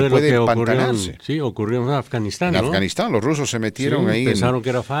 Porque puede empantanarse. Sí, ocurrió en Afganistán, En Afganistán, los rusos se metieron ahí. Pensaron que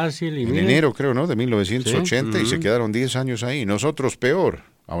era fácil. Y en enero, creo, ¿no? De 1980, y se quedaron 10 años ahí. Nosotros peor,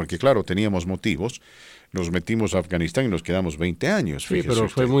 aunque claro, teníamos motivos. nos metimos a Afganistán y nos quedamos 20 años. Sí, pero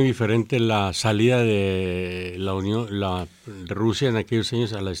fue muy diferente la salida de de Rusia en aquellos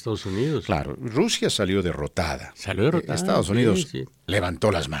años a los Estados Unidos. Claro, Rusia salió derrotada. Estados Unidos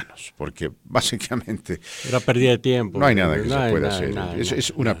levantó las manos, porque básicamente... Era pérdida de tiempo. No hay nada que se pueda hacer.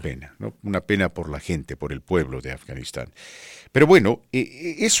 Es una pena, ¿no? Una pena por la gente, por el pueblo de Afganistán. Pero bueno,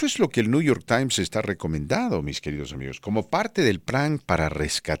 eso es lo que el New York Times está recomendando, mis queridos amigos. Como parte del plan para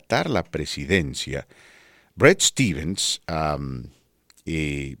rescatar la presidencia, Bret Stephens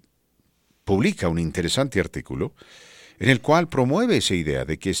publica un interesante artículo en el cual promueve esa idea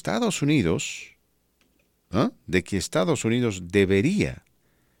de que Estados Unidos debería,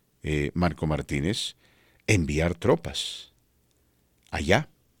 Marco Martínez, enviar tropas allá.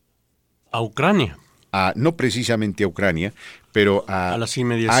 A Ucrania. No precisamente a Ucrania, pero a las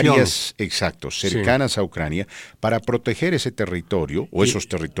inmediaciones. Áreas, cercanas a Ucrania, para proteger ese territorio, o esos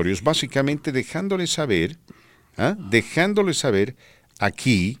territorios, básicamente dejándole saber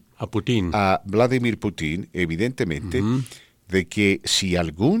aquí a Vladimir Putin, evidentemente, de que si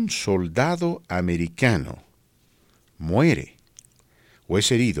algún soldado americano muere o es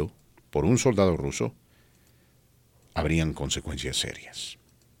herido por un soldado ruso, habrían consecuencias serias.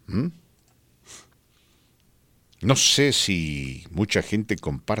 No sé si mucha gente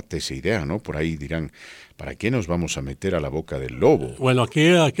comparte esa idea, ¿no? Por ahí dirán, ¿para qué nos vamos a meter a la boca del lobo? Bueno, aquí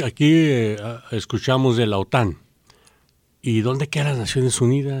escuchamos de la OTAN. ¿Y dónde quedan las Naciones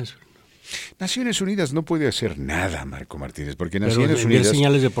Unidas? Naciones Unidas no puede hacer nada, Marco Martínez, porque Naciones Unidas...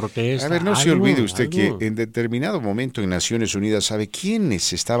 señales de protesta. A ver, no se olvide usted que en determinado momento en Naciones Unidas, ¿sabe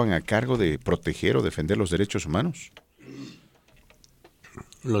quiénes estaban a cargo de proteger o defender los derechos humanos?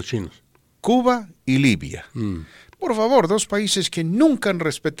 Los chinos. Cuba y Libia. Por favor, dos países que nunca han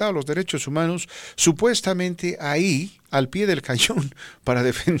respetado los derechos humanos, supuestamente ahí, al pie del cañón, para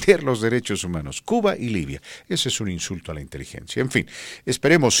defender los derechos humanos. Cuba y Libia. Ese es un insulto a la inteligencia. En fin,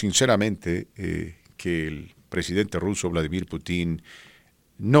 esperemos sinceramente que el presidente ruso, Vladimir Putin,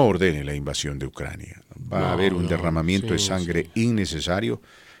 no ordene la invasión de Ucrania. Va a haber un derramamiento de sangre innecesario,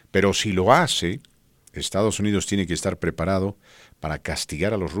 pero si lo hace, Estados Unidos tiene que estar preparado para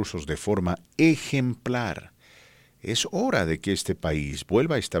castigar a los rusos de forma ejemplar. Es hora de que este país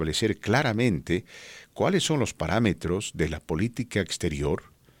vuelva a establecer claramente cuáles son los parámetros de la política exterior,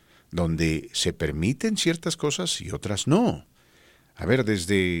 donde se permiten ciertas cosas y otras no. A ver,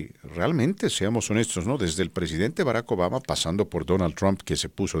 realmente, seamos honestos, ¿no? Desde el presidente Barack Obama, pasando por Donald Trump, que se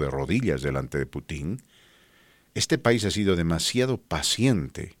puso de rodillas delante de Putin, este país ha sido demasiado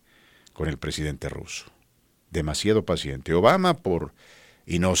paciente con el presidente ruso. Demasiado paciente. Obama por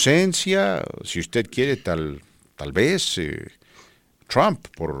inocencia, si usted quiere, tal vez Trump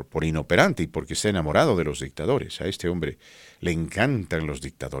por inoperante y porque está enamorado de los dictadores. A este hombre le encantan los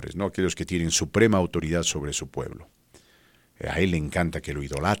dictadores, ¿no? Aquellos que tienen suprema autoridad sobre su pueblo. A él le encanta que lo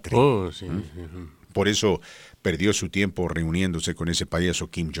idolatren. Por eso perdió su tiempo reuniéndose con ese payaso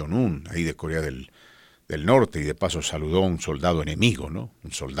Kim Jong-un, ahí de Corea del Norte, y de paso saludó a un soldado enemigo, ¿no?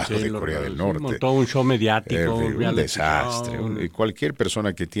 Un soldado de Corea del Norte. Montó un show mediático. Un desastre. Cualquier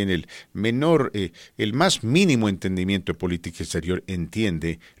persona que tiene el más mínimo entendimiento de política exterior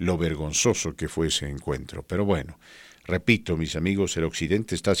entiende lo vergonzoso que fue ese encuentro. Pero bueno, repito, mis amigos, el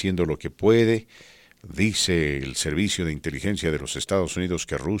Occidente está haciendo lo que puede. Dice el Servicio de Inteligencia de los Estados Unidos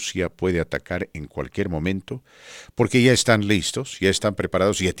que Rusia puede atacar en cualquier momento, porque ya están listos, ya están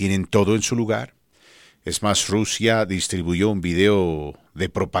preparados, ya tienen todo en su lugar. Es más, Rusia distribuyó un video de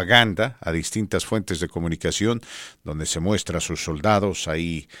propaganda a distintas fuentes de comunicación donde se muestra a sus soldados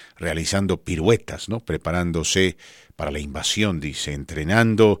ahí realizando piruetas, ¿no? Preparándose para la invasión, dice,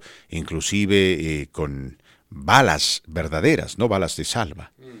 entrenando inclusive con balas verdaderas, no balas de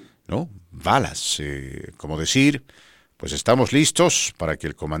salva, ¿no? Balas, como decir, pues estamos listos para que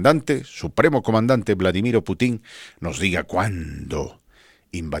el supremo comandante Vladimir Putin nos diga cuándo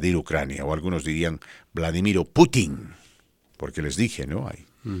invadir Ucrania, o algunos dirían Vladimir Putin, porque les dije, ¿no?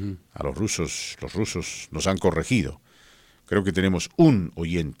 A los rusos nos han corregido. Creo que tenemos un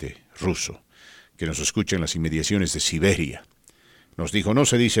oyente ruso que nos escucha en las inmediaciones de Siberia. Nos dijo, no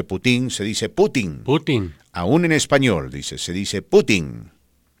se dice Putin, se dice Putin. Putin. Aún en español, dice, se dice Putin.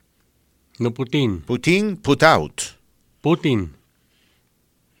 No Putin. Putin, put out. Putin.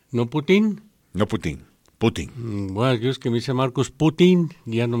 ¿No Putin? No Putin. Putin. Bueno, yo es que me dice Marcos Putin,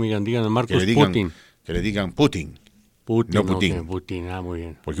 ya no me digan Marcos Putin. Que le digan Putin. Putin, no Putin. Okay, Putin, muy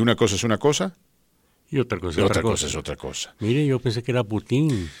bien. Porque una cosa es una cosa y otra cosa es otra cosa. Mire, yo pensé que era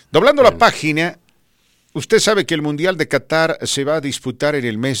Putin. Doblando la página, usted sabe que el Mundial de Qatar se va a disputar en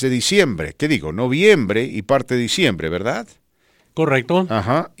el mes de diciembre. ¿Qué digo? Noviembre y parte de diciembre, ¿verdad? Correcto.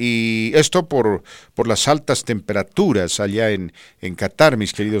 Ajá, y esto por las altas temperaturas allá en Qatar,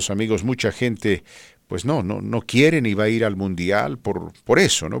 mis queridos amigos. Mucha gente pues no quiere ni va a ir al Mundial por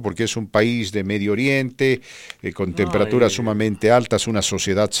eso, ¿no? Porque es un país de Medio Oriente, con temperaturas sumamente altas, una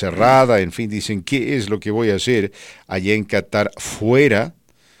sociedad cerrada, en fin, dicen, ¿qué es lo que voy a hacer allá en Qatar fuera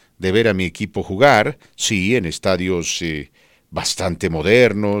de ver a mi equipo jugar? Sí, en estadios bastante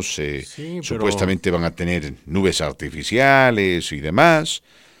modernos, supuestamente van a tener nubes artificiales y demás,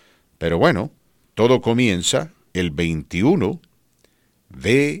 pero bueno, todo comienza el 21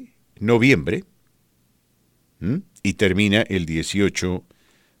 de noviembre, y termina el 18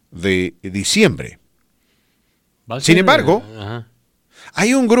 de diciembre. Sin embargo,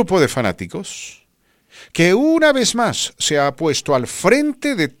 hay un grupo de fanáticos que una vez más se ha puesto al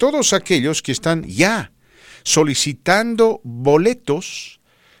frente de todos aquellos que están ya solicitando boletos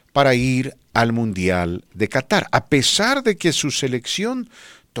para ir al Mundial de Qatar, a pesar de que su selección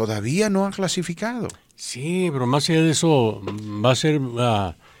todavía no ha clasificado. Sí, pero más allá de eso, va a ser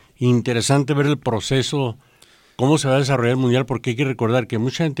interesante ver el proceso, cómo se va a desarrollar el Mundial, porque hay que recordar que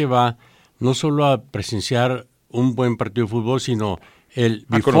mucha gente va no solo a presenciar un buen partido de fútbol, sino el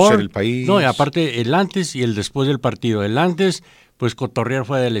a conocer el país. No, y aparte el antes y el después del partido. El antes, pues cotorrear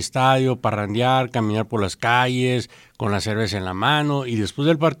fuera del estadio, parrandear, caminar por las calles, con la cerveza en la mano, y después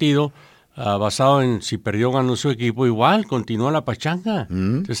del partido, basado en si perdió o ganó su equipo, igual, continúa la pachanga.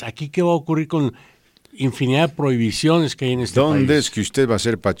 Entonces, ¿aquí qué va a ocurrir con infinidad de prohibiciones que hay en este país? ¿Dónde es que usted va a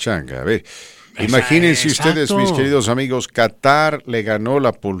hacer pachanga? A ver, imagínense ustedes, mis queridos amigos, Qatar le ganó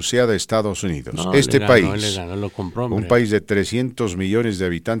la pulseada a Estados Unidos. No, país, lo compró, un país de 300 millones de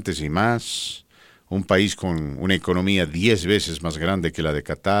habitantes y más, un país con una economía 10 veces más grande que la de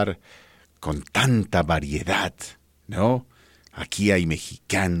Qatar, con tanta variedad, ¿no? Aquí hay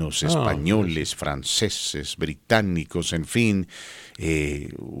mexicanos, españoles, franceses, británicos, en fin,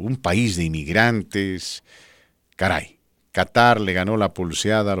 un país de inmigrantes. Caray. Qatar le ganó la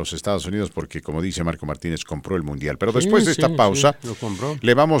pulseada a los Estados Unidos porque, como dice Marco Martínez, compró el Mundial. Pero después de esta pausa,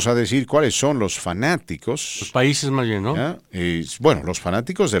 le vamos a decir cuáles son los fanáticos. Los países más bien, ¿no? Bueno, los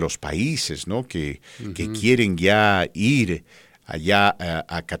fanáticos de los países, ¿no? Que quieren ya ir allá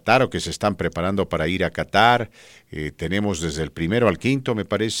a Qatar o que se están preparando para ir a Qatar. Tenemos desde el 1 al 5, me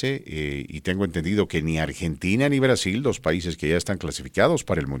parece, y tengo entendido que ni Argentina ni Brasil, dos países que ya están clasificados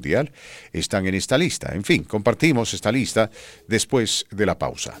para el Mundial, están en esta lista. En fin, compartimos esta lista después de la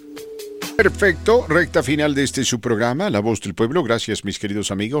pausa. Perfecto, recta final de su programa, La Voz del Pueblo. Gracias, mis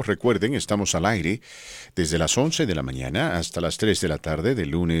queridos amigos. Recuerden, estamos al aire desde las 11 de la mañana hasta las 3 de la tarde, de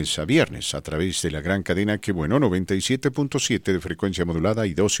lunes a viernes, a través de la gran cadena Que Bueno, 97.7 de frecuencia modulada y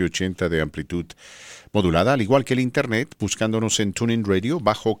 1280 de amplitud modulada, al igual que el internet, buscándonos en TuneIn Radio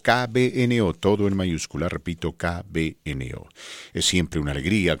bajo KBNO, todo en mayúscula, repito, KBNO. Es siempre una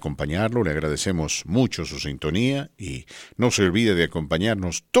alegría acompañarlo, le agradecemos mucho su sintonía y no se olvide de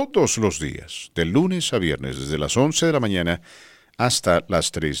acompañarnos todos los días, de lunes a viernes, desde las 11 de la mañana hasta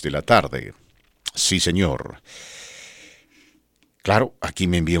las 3 de la tarde. Sí, señor. Claro, aquí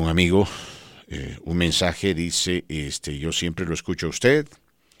me envía un amigo un mensaje, dice, yo siempre lo escucho a usted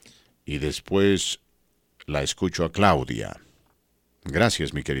y después la escucho a Claudia.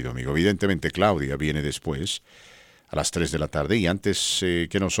 Gracias, mi querido amigo. Evidentemente, Claudia viene después, a las 3 de la tarde, y antes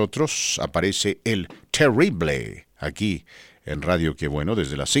que nosotros aparece el Terrible, aquí en Radio Que Bueno,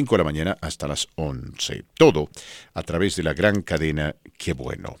 desde las 5 de la mañana hasta las 11. Todo a través de la gran cadena Que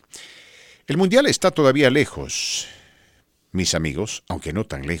Bueno. El Mundial está todavía lejos, mis amigos, aunque no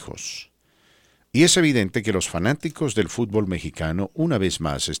tan lejos. Y es evidente que los fanáticos del fútbol mexicano una vez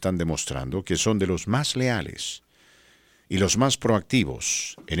más están demostrando que son de los más leales y los más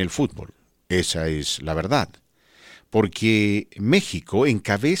proactivos en el fútbol. Esa es la verdad. Porque México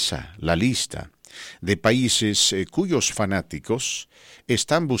encabeza la lista de países cuyos fanáticos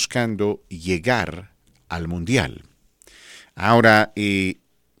están buscando llegar al Mundial. Ahora,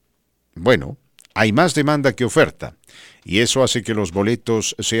 bueno, hay más demanda que oferta. Y eso hace que los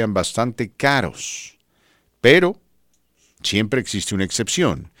boletos sean bastante caros. Pero siempre existe una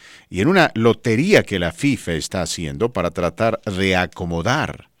excepción. Y en una lotería que la FIFA está haciendo para tratar de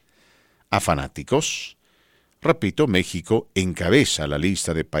acomodar a fanáticos, repito, México encabeza la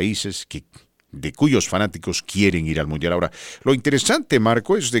lista de países de cuyos fanáticos quieren ir al Mundial. Ahora, lo interesante,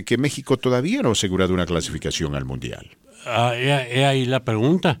 Marco, es de que México todavía no ha asegurado una clasificación al Mundial. He ahí la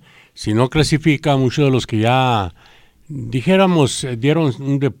pregunta. Si no clasifica, muchos de los que ya dijéramos, dieron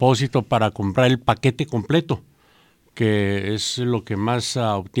un depósito para comprar el paquete completo, que es lo que más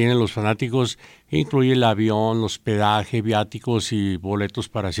obtienen los fanáticos, incluye el avión, hospedaje, viáticos y boletos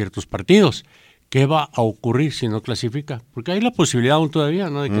para ciertos partidos, ¿qué va a ocurrir si no clasifica? Porque hay la posibilidad aún todavía,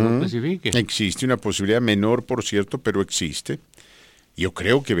 ¿no?, de que no clasifique. Existe una posibilidad menor, por cierto, pero existe. Yo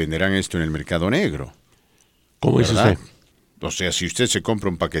creo que venderán esto en el mercado negro. ¿Cómo dice usted? O sea, si usted se compra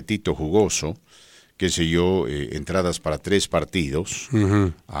un paquetito jugoso, qué sé yo, entradas para 3 partidos,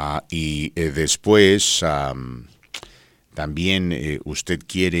 y después también usted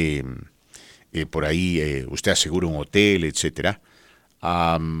quiere, por ahí, usted asegura un hotel, etcétera,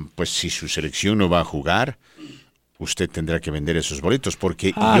 pues si su selección no va a jugar, usted tendrá que vender esos boletos,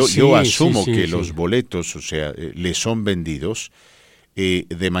 porque yo asumo que los boletos, o sea, le son vendidos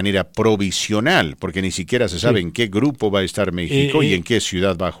de manera provisional, porque ni siquiera se sabe en qué grupo va a estar México y en qué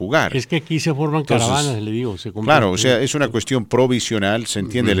ciudad va a jugar. Es que aquí se forman caravanas, le digo. Claro, o sea, es una cuestión provisional, se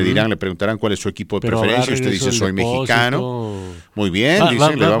entiende, le preguntarán cuál es su equipo de preferencia, usted dice soy mexicano. Muy bien,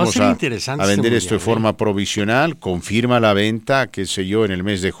 dicen, le vamos a vender esto de forma provisional, confirma la venta, qué sé yo, en el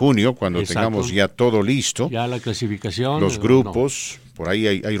mes de junio, cuando tengamos ya todo listo. Ya la clasificación. Los grupos, por ahí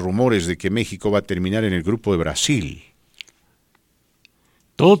hay rumores de que México va a terminar en el grupo de Brasil.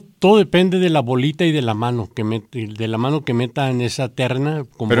 Todo depende de la bolita y de la mano que meta en esa terna.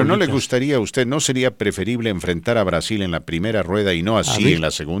 Pero ¿no le gustaría a usted, no sería preferible enfrentar a Brasil en la primera rueda y no así en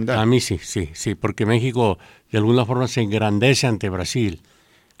la segunda? A mí sí, porque México de alguna forma se engrandece ante Brasil.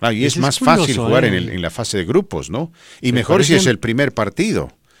 Ah, y es más fácil jugar en la fase de grupos, ¿no? Y mejor si es el primer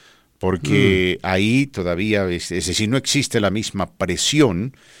partido, porque ahí todavía, es decir, no existe la misma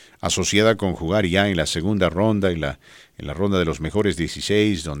presión asociada con jugar ya en la segunda ronda, en la ronda de los mejores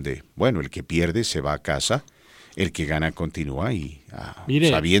 16, donde, bueno, el que pierde se va a casa, el que gana continúa y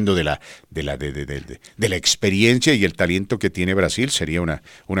sabiendo de la experiencia y el talento que tiene Brasil, sería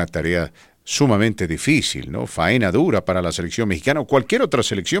una tarea sumamente difícil, ¿no? Faena dura para la selección mexicana o cualquier otra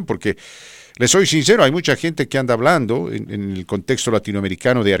selección, porque les soy sincero, hay mucha gente que anda hablando en el contexto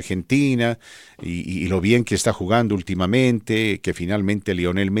latinoamericano de Argentina y lo bien que está jugando últimamente, que finalmente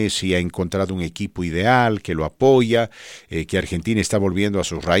Lionel Messi ha encontrado un equipo ideal, que lo apoya, que Argentina está volviendo a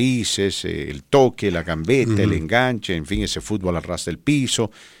sus raíces, el toque, la gambeta, el enganche, en fin, ese fútbol al ras del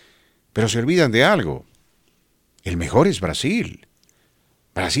piso. Pero se olvidan de algo. El mejor es Brasil.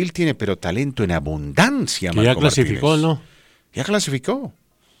 Brasil tiene pero talento en abundancia, Marco ya clasificó, Martínez. ¿no? Ya clasificó.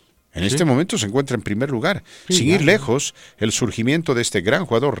 En este momento se encuentra en primer lugar. Sin ir lejos, el surgimiento de este gran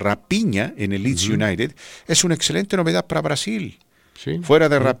jugador Rafinha en el Leeds United es una excelente novedad para Brasil. Fuera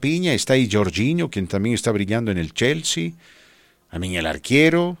de Rafinha está ahí Jorginho, quien también está brillando en el Chelsea. También el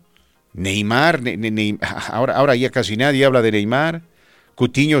arquero, Neymar. Ahora ya casi nadie habla de Neymar.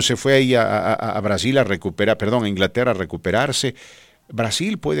 Coutinho se fue ahí a Brasil a Inglaterra a recuperarse.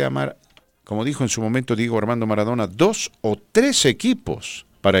 Brasil puede amar, como dijo en su momento Diego Armando Maradona, 2 o 3 equipos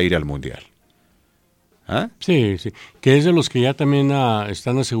para ir al Mundial. Sí, que es de los que ya también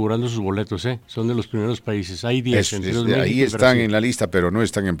están asegurando sus boletos, son de los primeros países. Hay 10. Ahí están en la lista, pero no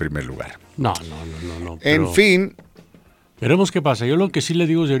están en primer lugar. No. En fin. Veremos qué pasa. Yo lo que sí le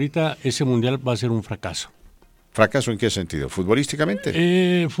digo de ahorita, ese Mundial va a ser un fracaso. ¿Fracaso en qué sentido?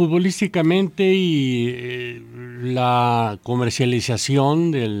 ¿Futbolísticamente? Futbolísticamente y la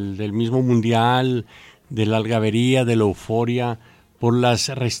comercialización del mismo Mundial, de la algabería, de la euforia, por las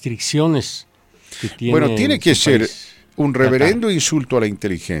restricciones que tiene. Bueno, tiene que ser un reverendo insulto a la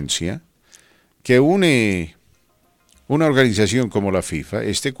inteligencia que una organización como la FIFA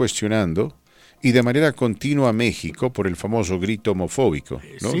esté cuestionando y de manera continua a México por el famoso grito homofóbico,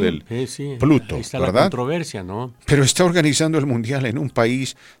 ¿no? Del Pluto, está ¿verdad? La controversia, ¿no? Pero está organizando el Mundial en un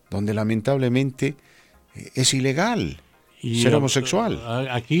país donde lamentablemente es ilegal ser homosexual.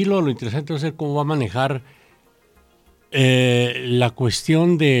 Aquí lo interesante va a ser cómo va a manejar la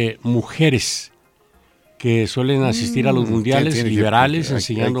cuestión de mujeres que suelen asistir a los mundiales liberales,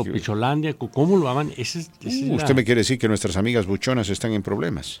 enseñando Picholandia. ¿Cómo lo hagan? ¿Usted me quiere decir que nuestras amigas buchonas están en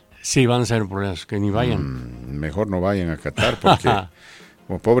problemas? Sí, van a ser problemas, que ni vayan. Mejor no vayan a Qatar porque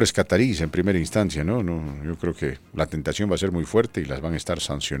como pobres cataríes en primera instancia, ¿no? Yo creo que la tentación va a ser muy fuerte y las van a estar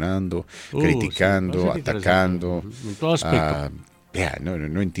sancionando, criticando, atacando. En todo aspecto.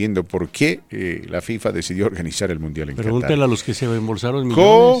 No entiendo por qué la FIFA decidió organizar el Mundial en Qatar. Pregúntele a los que se embolsaron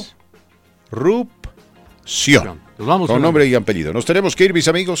millones. Corrupción. Con nombre y apellido. Nos tenemos que ir, mis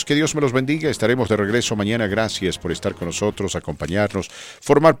amigos. Que Dios me los bendiga. Estaremos de regreso mañana. Gracias por estar con nosotros, acompañarnos,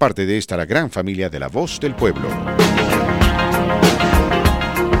 formar parte de esta la gran familia de la Voz del Pueblo.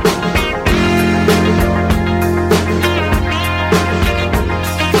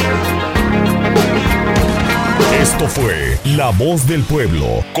 Esto fue La Voz del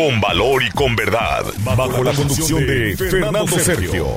Pueblo, con valor y con verdad, bajo la conducción de Fernando Sergio.